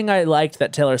one thing I liked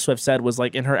that Taylor Swift said was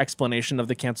like in her explanation of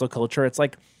the cancel culture, it's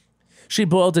like she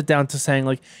boiled it down to saying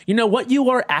like, you know, what you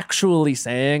are actually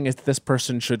saying is this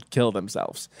person should kill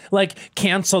themselves. Like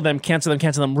cancel them,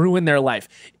 ruin their life.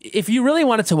 If you really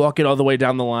wanted to walk it all the way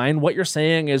down the line, what you're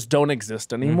saying is don't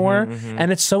exist anymore.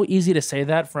 And it's so easy to say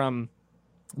that from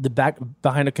the back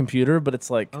behind a computer, but it's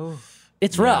like,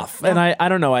 it's rough. And I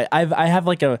don't know. I have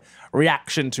like a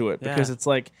reaction to it because it's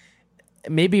like,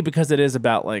 maybe because it is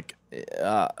about like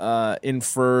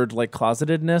inferred like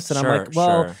closetedness. And I'm like,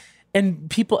 well,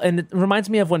 and it reminds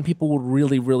me of when people were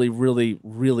really, really, really,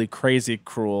 really crazy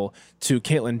cruel to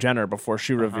Caitlyn Jenner before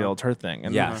she revealed her thing.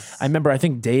 And I remember, I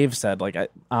think Dave said like, he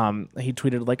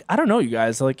tweeted like, I don't know, you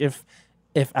guys, like if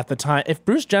at the time, if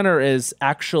Bruce Jenner is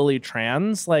actually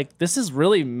trans, like this is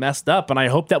really messed up. And I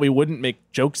hope that we wouldn't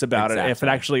make jokes about it if it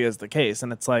actually is the case.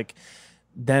 And it's like,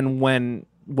 then when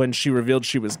she revealed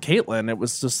she was Caitlyn, it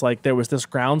was just like there was this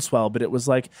groundswell, but it was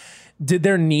like, did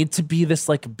there need to be this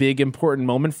like big important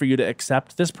moment for you to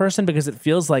accept this person? Because it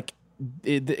feels like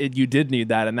you did need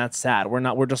that, and that's sad.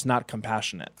 We're just not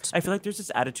compassionate. I feel like there's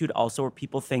this attitude also where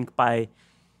people think by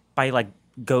like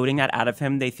goading that out of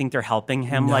him, they think they're helping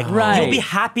him. No. Like, you'll be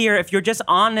happier if you're just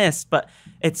honest. But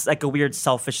it's like a weird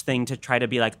selfish thing to try to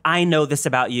be like, I know this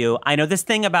about you. I know this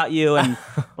thing about you. And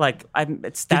like,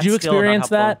 did you experience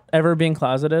that ever being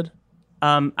closeted?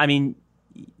 I mean,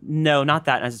 no, not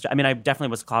that. I mean, I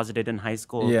definitely was closeted in high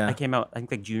school. Yeah. I came out, I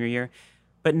think, like junior year.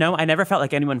 But no, I never felt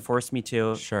like anyone forced me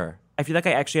to. Sure. I feel like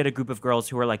I actually had a group of girls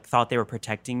who were like, thought they were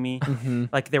protecting me.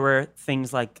 Like there were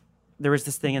things like, there was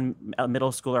this thing in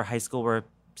middle school or high school where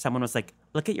someone was like,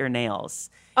 look at your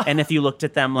nails. And if you looked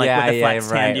at them like with a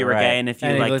flexed hand, you were gay. And if you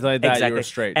looked like that, you were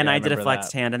straight. And I did a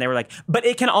flexed hand and they were like, but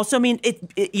it can also mean,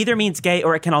 it either means gay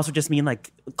or it can also just mean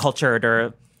like cultured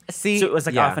or... See, so it was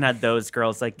like often had those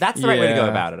girls like... That's the right way to go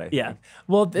about it, I think. Yeah.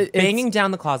 Well, banging down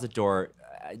the closet door,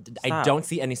 I don't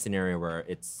see any scenario where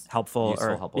it's helpful useful,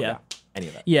 or helpful. Yeah. Any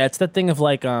of it. Yeah, it's that thing of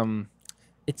like...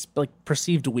 it's like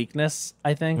perceived weakness,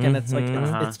 I think, and it's like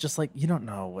it's just like you don't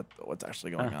know what's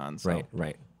actually going on. So,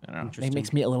 right. You know, it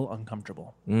makes me a little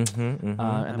uncomfortable, and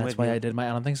that's why I did my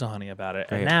I Don't Think So Honey about it.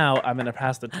 Great. And now I'm going to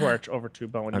pass the torch over to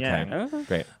Bowen Yang.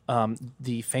 Great.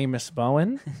 The famous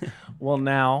Bowen will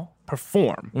now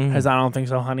perform his I Don't Think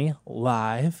So Honey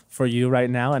live for you right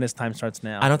now, and his time starts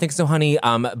now. I Don't Think So Honey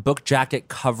book jacket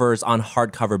covers on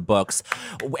hardcover books.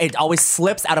 It always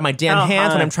slips out of my damn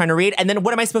hands when I'm trying to read, and then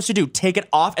what am I supposed to do? Take it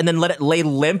off and then let it lay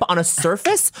limp on a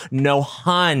surface? No,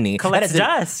 honey. Collects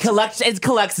dust. It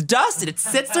collects dust, and it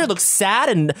sits there, looks sad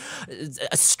and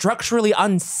structurally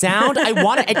unsound. I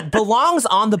want it. It belongs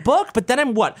on the book, but then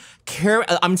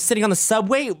I'm sitting on the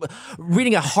subway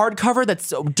reading a hardcover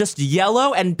that's just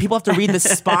yellow, and people have to read the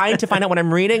spine to find out what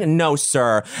I'm reading? No,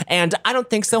 sir. And I Don't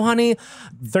Think So Honey.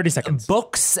 30 seconds.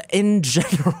 Books in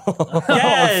general.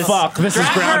 Yes. Oh, fuck. This is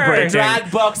groundbreaking.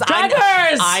 Drag books.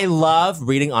 I love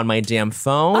reading on my damn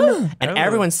phone. And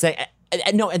everyone's saying,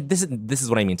 no, and this is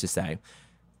what I mean to say.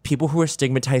 People who are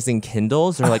stigmatizing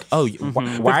Kindles are like, oh,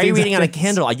 why are you reading on a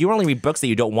Kindle? You only read books that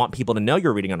you don't want people to know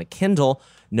you're reading on a Kindle.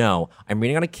 No, I'm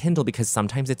reading on a Kindle because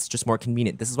sometimes it's just more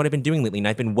convenient. This is what I've been doing lately, and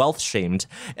I've been wealth shamed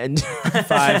and 5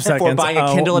 seconds for buying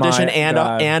a Kindle edition and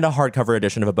God. a hardcover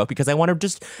edition of a book because I want to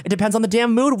just. It depends on the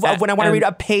damn mood of when I want to read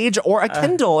a page or a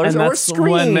Kindle or a screen.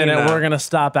 1 minute. We're gonna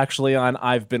stop actually on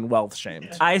I've been wealth shamed.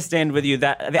 I stand with you.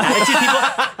 That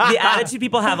the attitude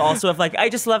people have also of like I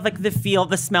just love like the feel,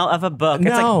 the smell of a book. It's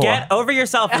like get over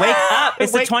yourself, wake up.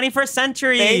 It's the 21st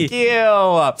century. Thank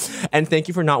you, and thank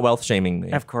you for not wealth shaming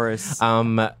me. Of course.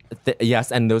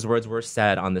 Yes, and those words were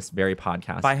said on this very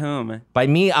podcast. By whom? By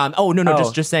me.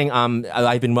 Just saying.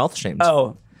 I've been wealth shamed.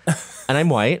 Oh. And I'm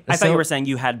white. I thought you were saying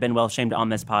you had been well shamed on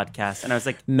this podcast, and I was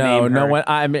like, no one.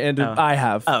 I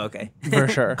have. Oh, okay, for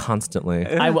sure, constantly.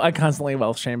 I constantly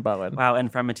well shame Bowen. Wow,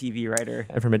 and from a TV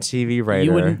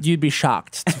writer. You'd be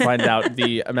shocked to find out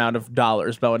the amount of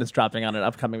dollars Bowen is dropping on an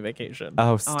upcoming vacation.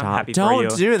 Oh, stop!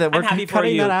 Don't do that. I'm happy for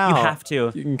you. That out. You have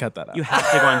to. You can cut that out. You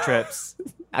have to go on trips.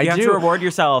 You have to reward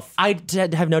yourself. I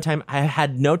did have no time. I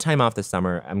had no time off this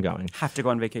summer. I'm going. Have to go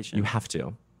on vacation. You have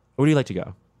to. Where do you like to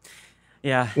go?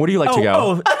 Yeah. Where do you like to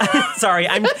go? Sorry.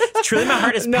 Truly my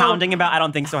heart is pounding about I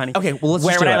Don't Think So Honey. Okay, well, let's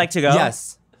Where would I like to go?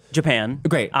 Yes. Japan.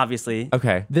 Great. Obviously.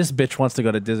 Okay. This bitch wants to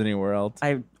go to Disney World.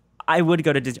 I would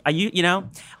go to Disney.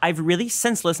 I've really,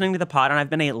 since listening to the pod, and I've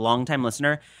been a long-time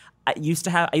listener, I used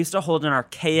to hold an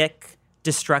archaic,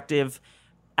 destructive,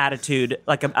 attitude,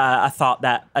 like a thought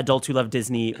that adults who love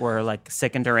Disney were like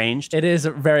sick and deranged. It is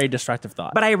a very destructive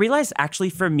thought. But I realized actually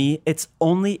for me, it's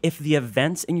only if the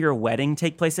events in your wedding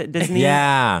take place at Disney.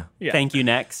 Yeah. Thank you,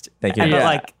 next. Thank you. And, but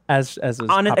like, as is it's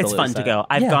popularly fun to said. go.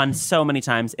 I've gone so many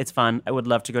times. It's fun. I would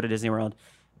love to go to Disney World.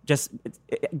 Just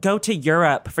go to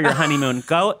Europe for your honeymoon.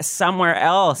 Go somewhere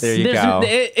else. There you go.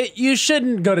 You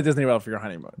shouldn't go to Disney World for your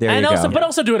honeymoon. There you go. But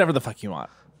also do whatever the fuck you want.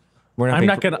 I'm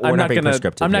not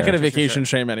gonna vacation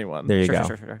shame anyone. There you go.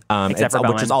 Sure. Except for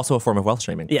which is also a form of wealth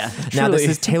shaming. Yeah. Now this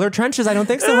is Taylor Trenches. I don't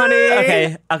think so, honey.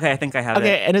 Okay, I think I have it.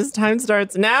 Okay, and his time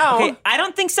starts now. Okay, I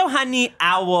don't think so, honey.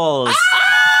 Owls.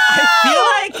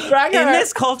 I feel like in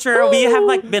this culture we have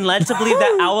like been led to believe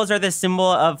that owls are the symbol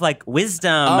of like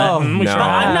wisdom. Oh, no. But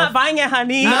I'm not buying it,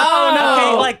 honey. No.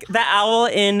 Okay, like the owl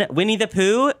in Winnie the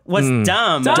Pooh was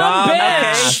dumb. Dumb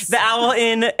bitch. Okay. The owl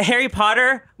in Harry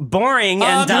Potter, boring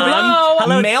and dumb. no.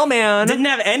 Hello, Mailman. didn't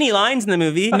have any lines in the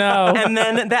movie. No. And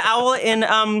then the owl in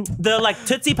the like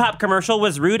Tootsie Pop commercial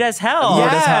was rude as hell.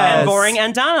 Yes. And boring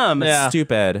and dumb. Yeah.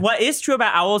 Stupid. What is true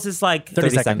about owls is like 30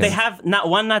 seconds. they have not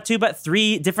one, not two, but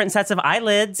 3 different sets of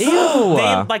eyelids. Ew.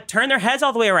 They like turn their heads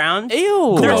all the way around.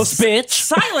 Ew. They're Gross bitch.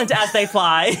 silent as they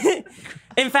fly.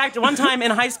 In fact, one time in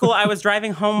high school, I was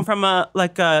driving home from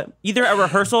either a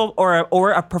rehearsal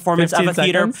or a performance of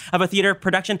 15 a theater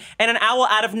production, and an owl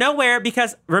out of nowhere,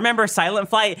 because remember, silent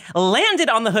flight, landed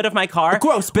on the hood of my car.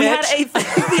 Gross bitch.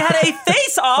 We had a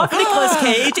face off. Nicolas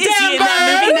Cage. Is he in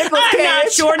that movie? I'm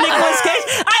not sure. Nicolas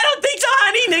Cage. I don't think so,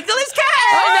 honey. Nicolas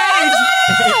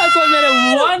Cage. That's what made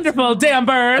it wonderful. Damn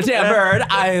bird. Damn bird.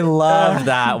 I love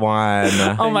that one.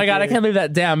 Oh my god, I can't believe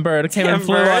that damn bird came and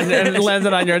flew on and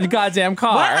landed on your goddamn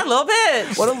car. What a little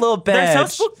bit. What a little bitch. They're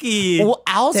so spooky. Well,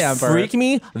 owls Damn bird. freak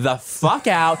me the fuck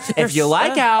out. If you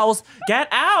like owls, Get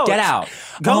out. get out.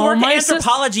 Go work in my sis-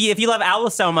 anthropology if you love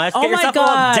owls so much. Oh Get my yourself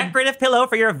God. a decorative pillow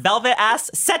for your velvet ass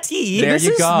settee. There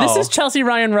you go. This is Chelsea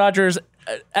Ryan Rogers'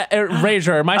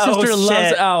 Erasure. My sister shit.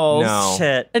 loves owls. No.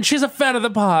 Shit. And she's a fan of the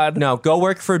pod. No, go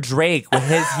work for Drake with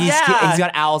his. He's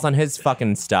got owls on his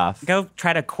fucking stuff. Go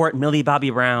try to court Millie Bobby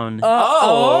Brown.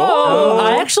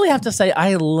 I actually have to say,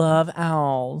 I love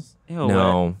owls. Ew.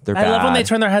 No, they're bad. I love when they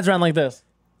turn their heads around like this.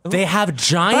 They have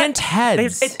giant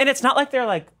heads. And it's not like they're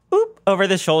like, oop, over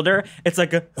the shoulder. It's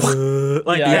like a,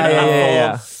 like,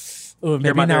 yeah. Ooh,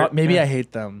 maybe I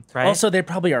hate them. Right? Also, they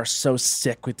probably are so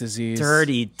sick with disease.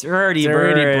 Dirty Dirty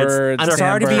birds. birds. I'm Damn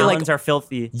sorry to be birds. like- Talons are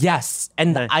filthy. Yes,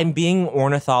 and I'm being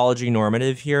ornithology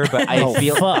normative here, but I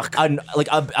feel fuck. a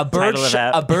bird, Title of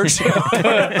that. a bird,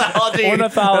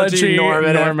 Ornithology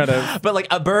normative. But like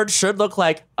a bird should look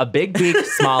like a big beak,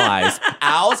 small eyes.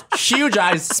 Owls, huge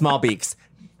eyes, small beaks.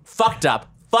 Fucked up.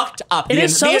 It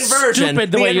is so the inversion,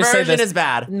 stupid the way you say inversion this. is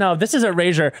bad. No, this is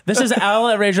erasure. This is owl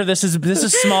erasure. This is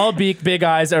small beak, big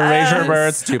eyes, erasure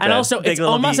birds. Stupid. And also, Big it's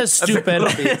little almost beak. as stupid.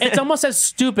 It's almost as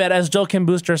stupid as Joel Kim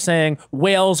Booster saying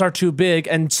whales are too big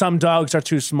and some dogs are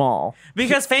too small.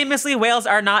 Because famously, whales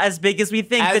are not as big as we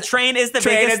think. The train is the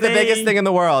biggest thing. in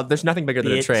the world. There's nothing bigger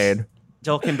than a Bitch. train.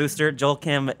 Joel Kim Booster. Joel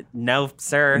Kim, no,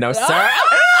 sir. No, sir.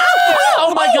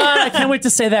 Oh my god! I can't wait to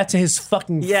say that to his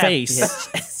fucking Yeah. face.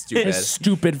 Stupid. His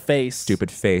stupid face.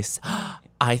 Stupid face.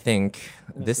 I think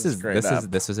this is great up.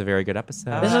 this was a very good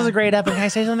episode. This is a great episode. Can I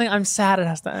say something? I'm sad it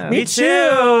has to end. Me too.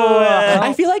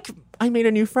 I feel like I made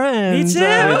a new friend. Me too.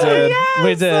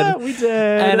 We did. We did.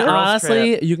 And Girls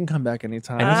honestly, you can come back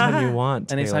anytime. Anytime you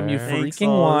want. Anytime you Taylor. Thanks, freaking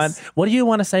Lols. want. What do you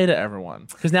want to say to everyone?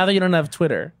 Because now that you don't have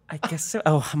Twitter. I guess so.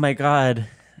 Oh my God.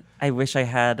 I wish I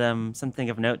had something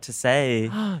of note to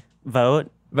say. Vote.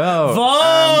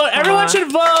 Vote. Everyone should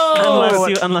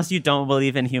vote. Unless you don't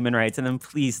believe in human rights, and then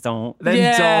please don't. Then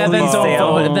Then don't don't stay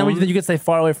vote. home. Then you can stay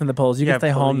far away from the polls. You Yeah, can stay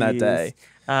home that please. day.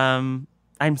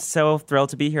 I'm so thrilled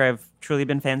to be here. I've truly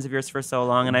been fans of yours for so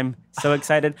long, and I'm so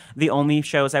excited. The only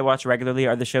shows I watch regularly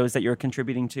are the shows that you're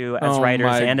contributing to as Oh writers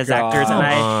my and as God. actors, and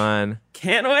I on.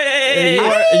 can't wait.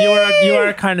 You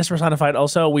are kindness personified.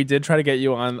 Also, we did try to get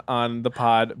you on the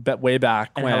pod way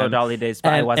back And when Hello Dolly Days,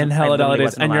 but I wasn't. and Hello I Dolly literally Days,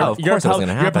 wasn't and allowed. of course it was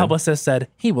gonna your happen. publicist said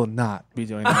he will not be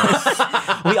doing this.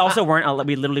 We also weren't.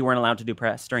 We literally weren't allowed to do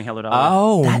press during Hello Dolly.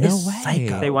 Oh, That no is way.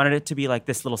 psycho. They wanted it to be like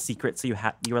this little secret, so you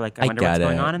were like, I wonder what's get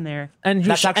going it. on in there. And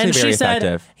That's actually very she said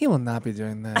effective. he will not be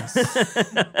doing this.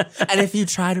 And if you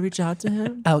try to reach out to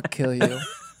him, I'll kill you.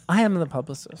 I am the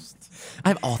publicist. I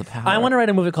have all the power. I want to write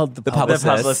a movie called The The Publicist.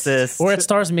 publicist. Where it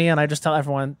stars me, and I just tell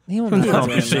everyone he will not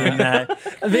be doing doing that. that.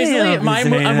 Basically, Yeah, a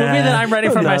movie that. that I'm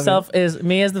writing for myself is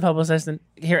me as the publicist. And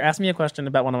here, ask me a question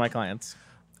about one of my clients.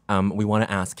 We want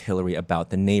to ask Hillary about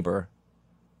The Neighbor.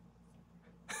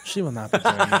 She will not be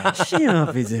doing that. She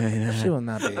won't be doing that. She will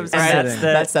not be. I'm sorry,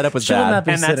 that setup was She will bad. not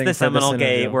be And that's sitting the for this seminal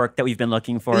gay interview. work that we've been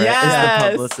looking for. Yes! Is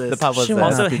the publicist. The publicist. She will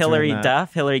Also, not be Hillary doing that.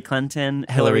 Duff, Hillary Clinton,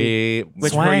 Hillary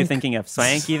Which one were you Swank. thinking of?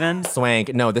 Swank, even?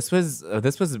 Swank. No, this was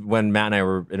when Matt and I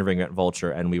were interviewing at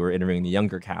Vulture, and we were interviewing the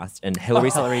younger cast, and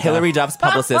Hillary Duff's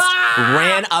publicist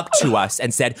ran up to us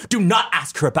and said, "Do not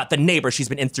ask her about the neighbor she's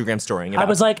been Instagram storying about." I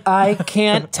was like, I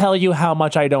can't tell you how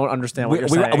much I don't understand what you're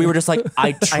saying. we were just like,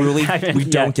 I truly, we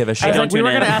don't give a I shit. was like, we were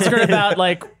going to ask her about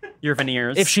like Your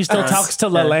veneers. if she still talks to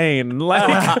Lalaine.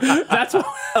 Like that's what.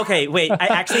 Okay, wait. I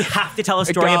actually have to tell a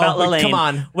story Go. about Lalaine. Come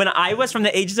on. When I was from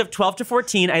the ages of 12 to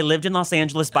 14, I lived in Los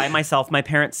Angeles by myself. My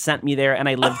parents sent me there, and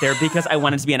I lived there because I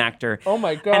wanted to be an actor. Oh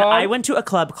my God. And I went to a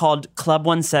club called Club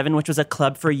 17, which was a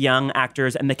club for young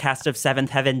actors, and the cast of Seventh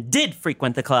Heaven did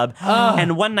frequent the club.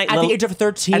 And one night, At the age of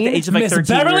 13? at the age of like Miss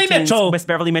 13, Beverly we were teens, Mitchell. Miss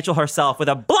Beverly Mitchell herself with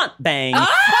a blunt bang.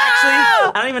 Actually,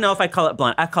 I don't even know if I call it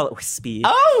blunt. I call it wispy.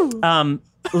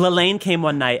 Lalaine came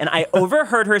one night, and I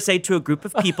overheard her say to a group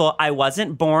of people, "I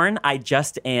wasn't born, I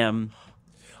just am."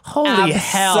 Holy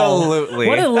hell. Absolutely.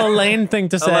 What a Lalaine thing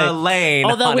to say. Lalaine,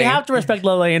 Although we honey. have to respect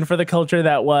Lalaine for the culture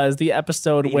that was the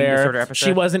episode eating where disorder episode.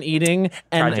 she wasn't eating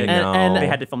and Tragic. and, They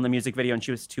had to film the music video, and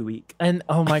she was too weak. and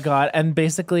oh my God. And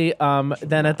basically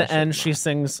then at the end she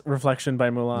sings Reflection by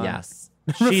Mulan. Yes.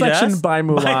 Reflection does? by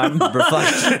Mulan.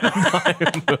 Reflection by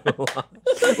Mulan.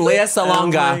 Lea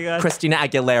Salonga, Oh my God. Christina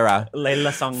Aguilera.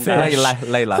 Layla Song.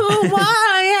 Layla. Who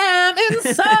I am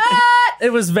inside.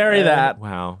 It was very that.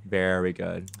 Wow, very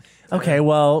good. Okay,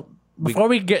 well, before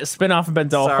we get spin off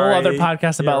into a whole other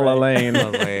podcast about You're right. Lalaine,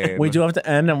 Lalaine. we do have to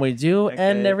end, and we do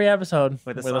end every episode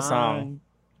With a song. song.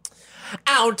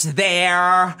 Out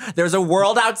there's a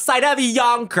world outside of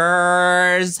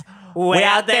Yonkers. Way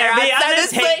out there beyond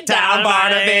this hick town,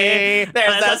 Barnaby.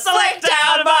 There's a slick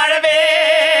town,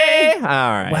 Barnaby.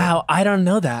 All right. Wow, I don't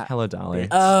know that. Hello, Dolly.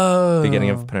 Oh.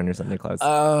 Beginning of Put On Your Sunday Clothes.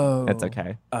 Oh. It's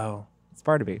okay. Oh. It's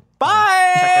Barnaby.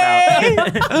 Bye.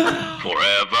 Check it out.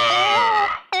 Forever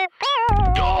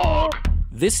Dog.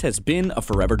 This has been a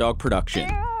Forever Dog production.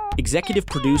 Executive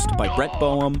produced by Brett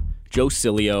Boehm, Joe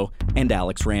Cilio, and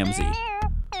Alex Ramsey.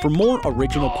 For more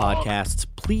original podcasts,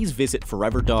 please visit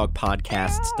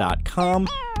foreverdogpodcasts.com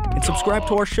and subscribe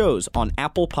to our shows on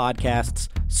Apple Podcasts,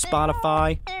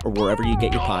 Spotify, or wherever you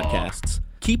get your podcasts.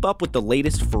 Keep up with the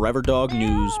latest Forever Dog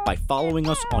news by following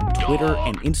us on Twitter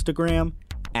and Instagram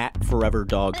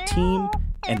 @ForeverDogTeam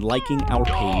and liking our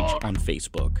page on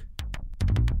Facebook.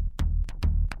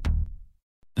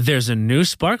 There's a new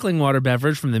sparkling water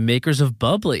beverage from the makers of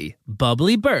Bubbly,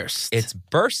 Bubbly Burst. It's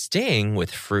bursting with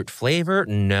fruit flavor,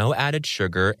 no added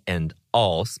sugar, and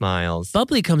all smiles.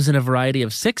 Bubbly comes in a variety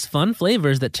of 6 fun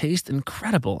flavors that taste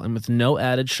incredible, and with no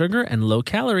added sugar and low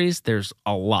calories, there's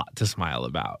a lot to smile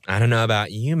about. I don't know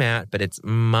about you, Matt, but it's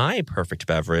my perfect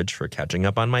beverage for catching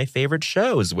up on my favorite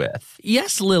shows with.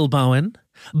 Yes, Lil Bowen.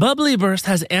 Bubbly Burst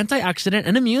has antioxidant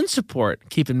and immune support,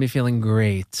 keeping me feeling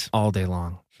great all day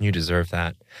long. You deserve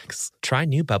that. Try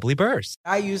new Bubbly Burst.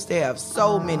 I used to have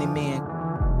so many men.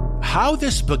 How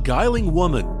this beguiling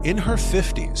woman in her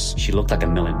 50s, she looked like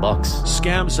 $1 million,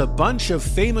 scams a bunch of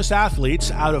famous athletes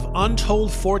out of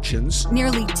untold fortunes.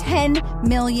 Nearly $10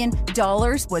 million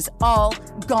was all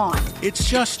gone. It's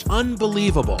just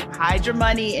unbelievable. Hide your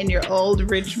money in your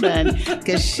old rich man,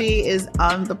 because she is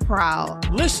on the prowl.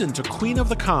 Listen to Queen of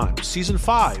the Con, Season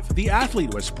 5, The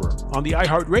Athlete Whisperer, on the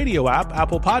iHeartRadio app,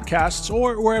 Apple Podcasts,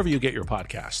 or wherever you get your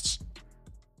podcasts.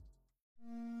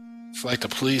 It's like the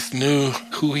police knew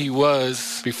who he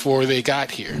was before they got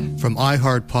here. From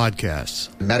iHeart Podcasts.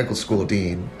 The medical school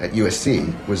dean at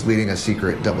USC was leading a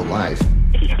secret double life.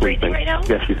 He's breathing right now?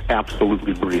 Yes, he's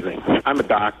absolutely breathing. I'm a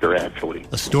doctor, actually.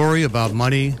 A story about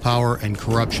money, power, and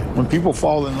corruption. When people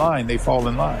fall in line, they fall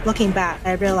in line. Looking back,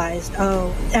 I realized,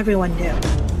 everyone knew.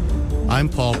 I'm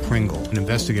Paul Pringle, an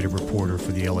investigative reporter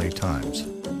for the LA Times.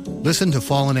 Listen to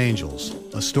Fallen Angels,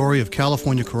 a story of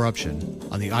California corruption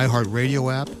on the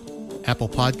iHeartRadio app, Apple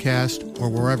Podcast, or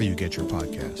wherever you get your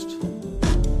podcasts.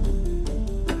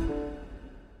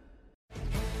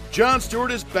 Jon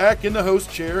Stewart is back in the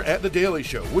host chair at The Daily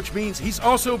Show, which means he's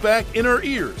also back in our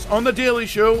ears on The Daily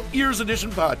Show Ears Edition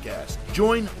podcast.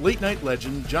 Join late-night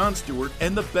legend Jon Stewart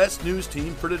and the best news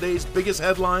team for today's biggest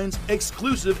headlines,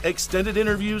 exclusive extended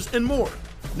interviews, and more.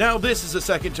 Now this is a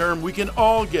second term we can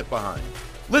all get behind.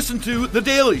 Listen to The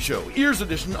Daily Show Ears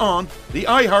Edition on the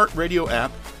iHeartRadio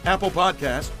app, Apple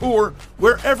Podcasts, or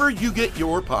wherever you get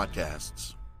your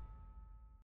podcasts.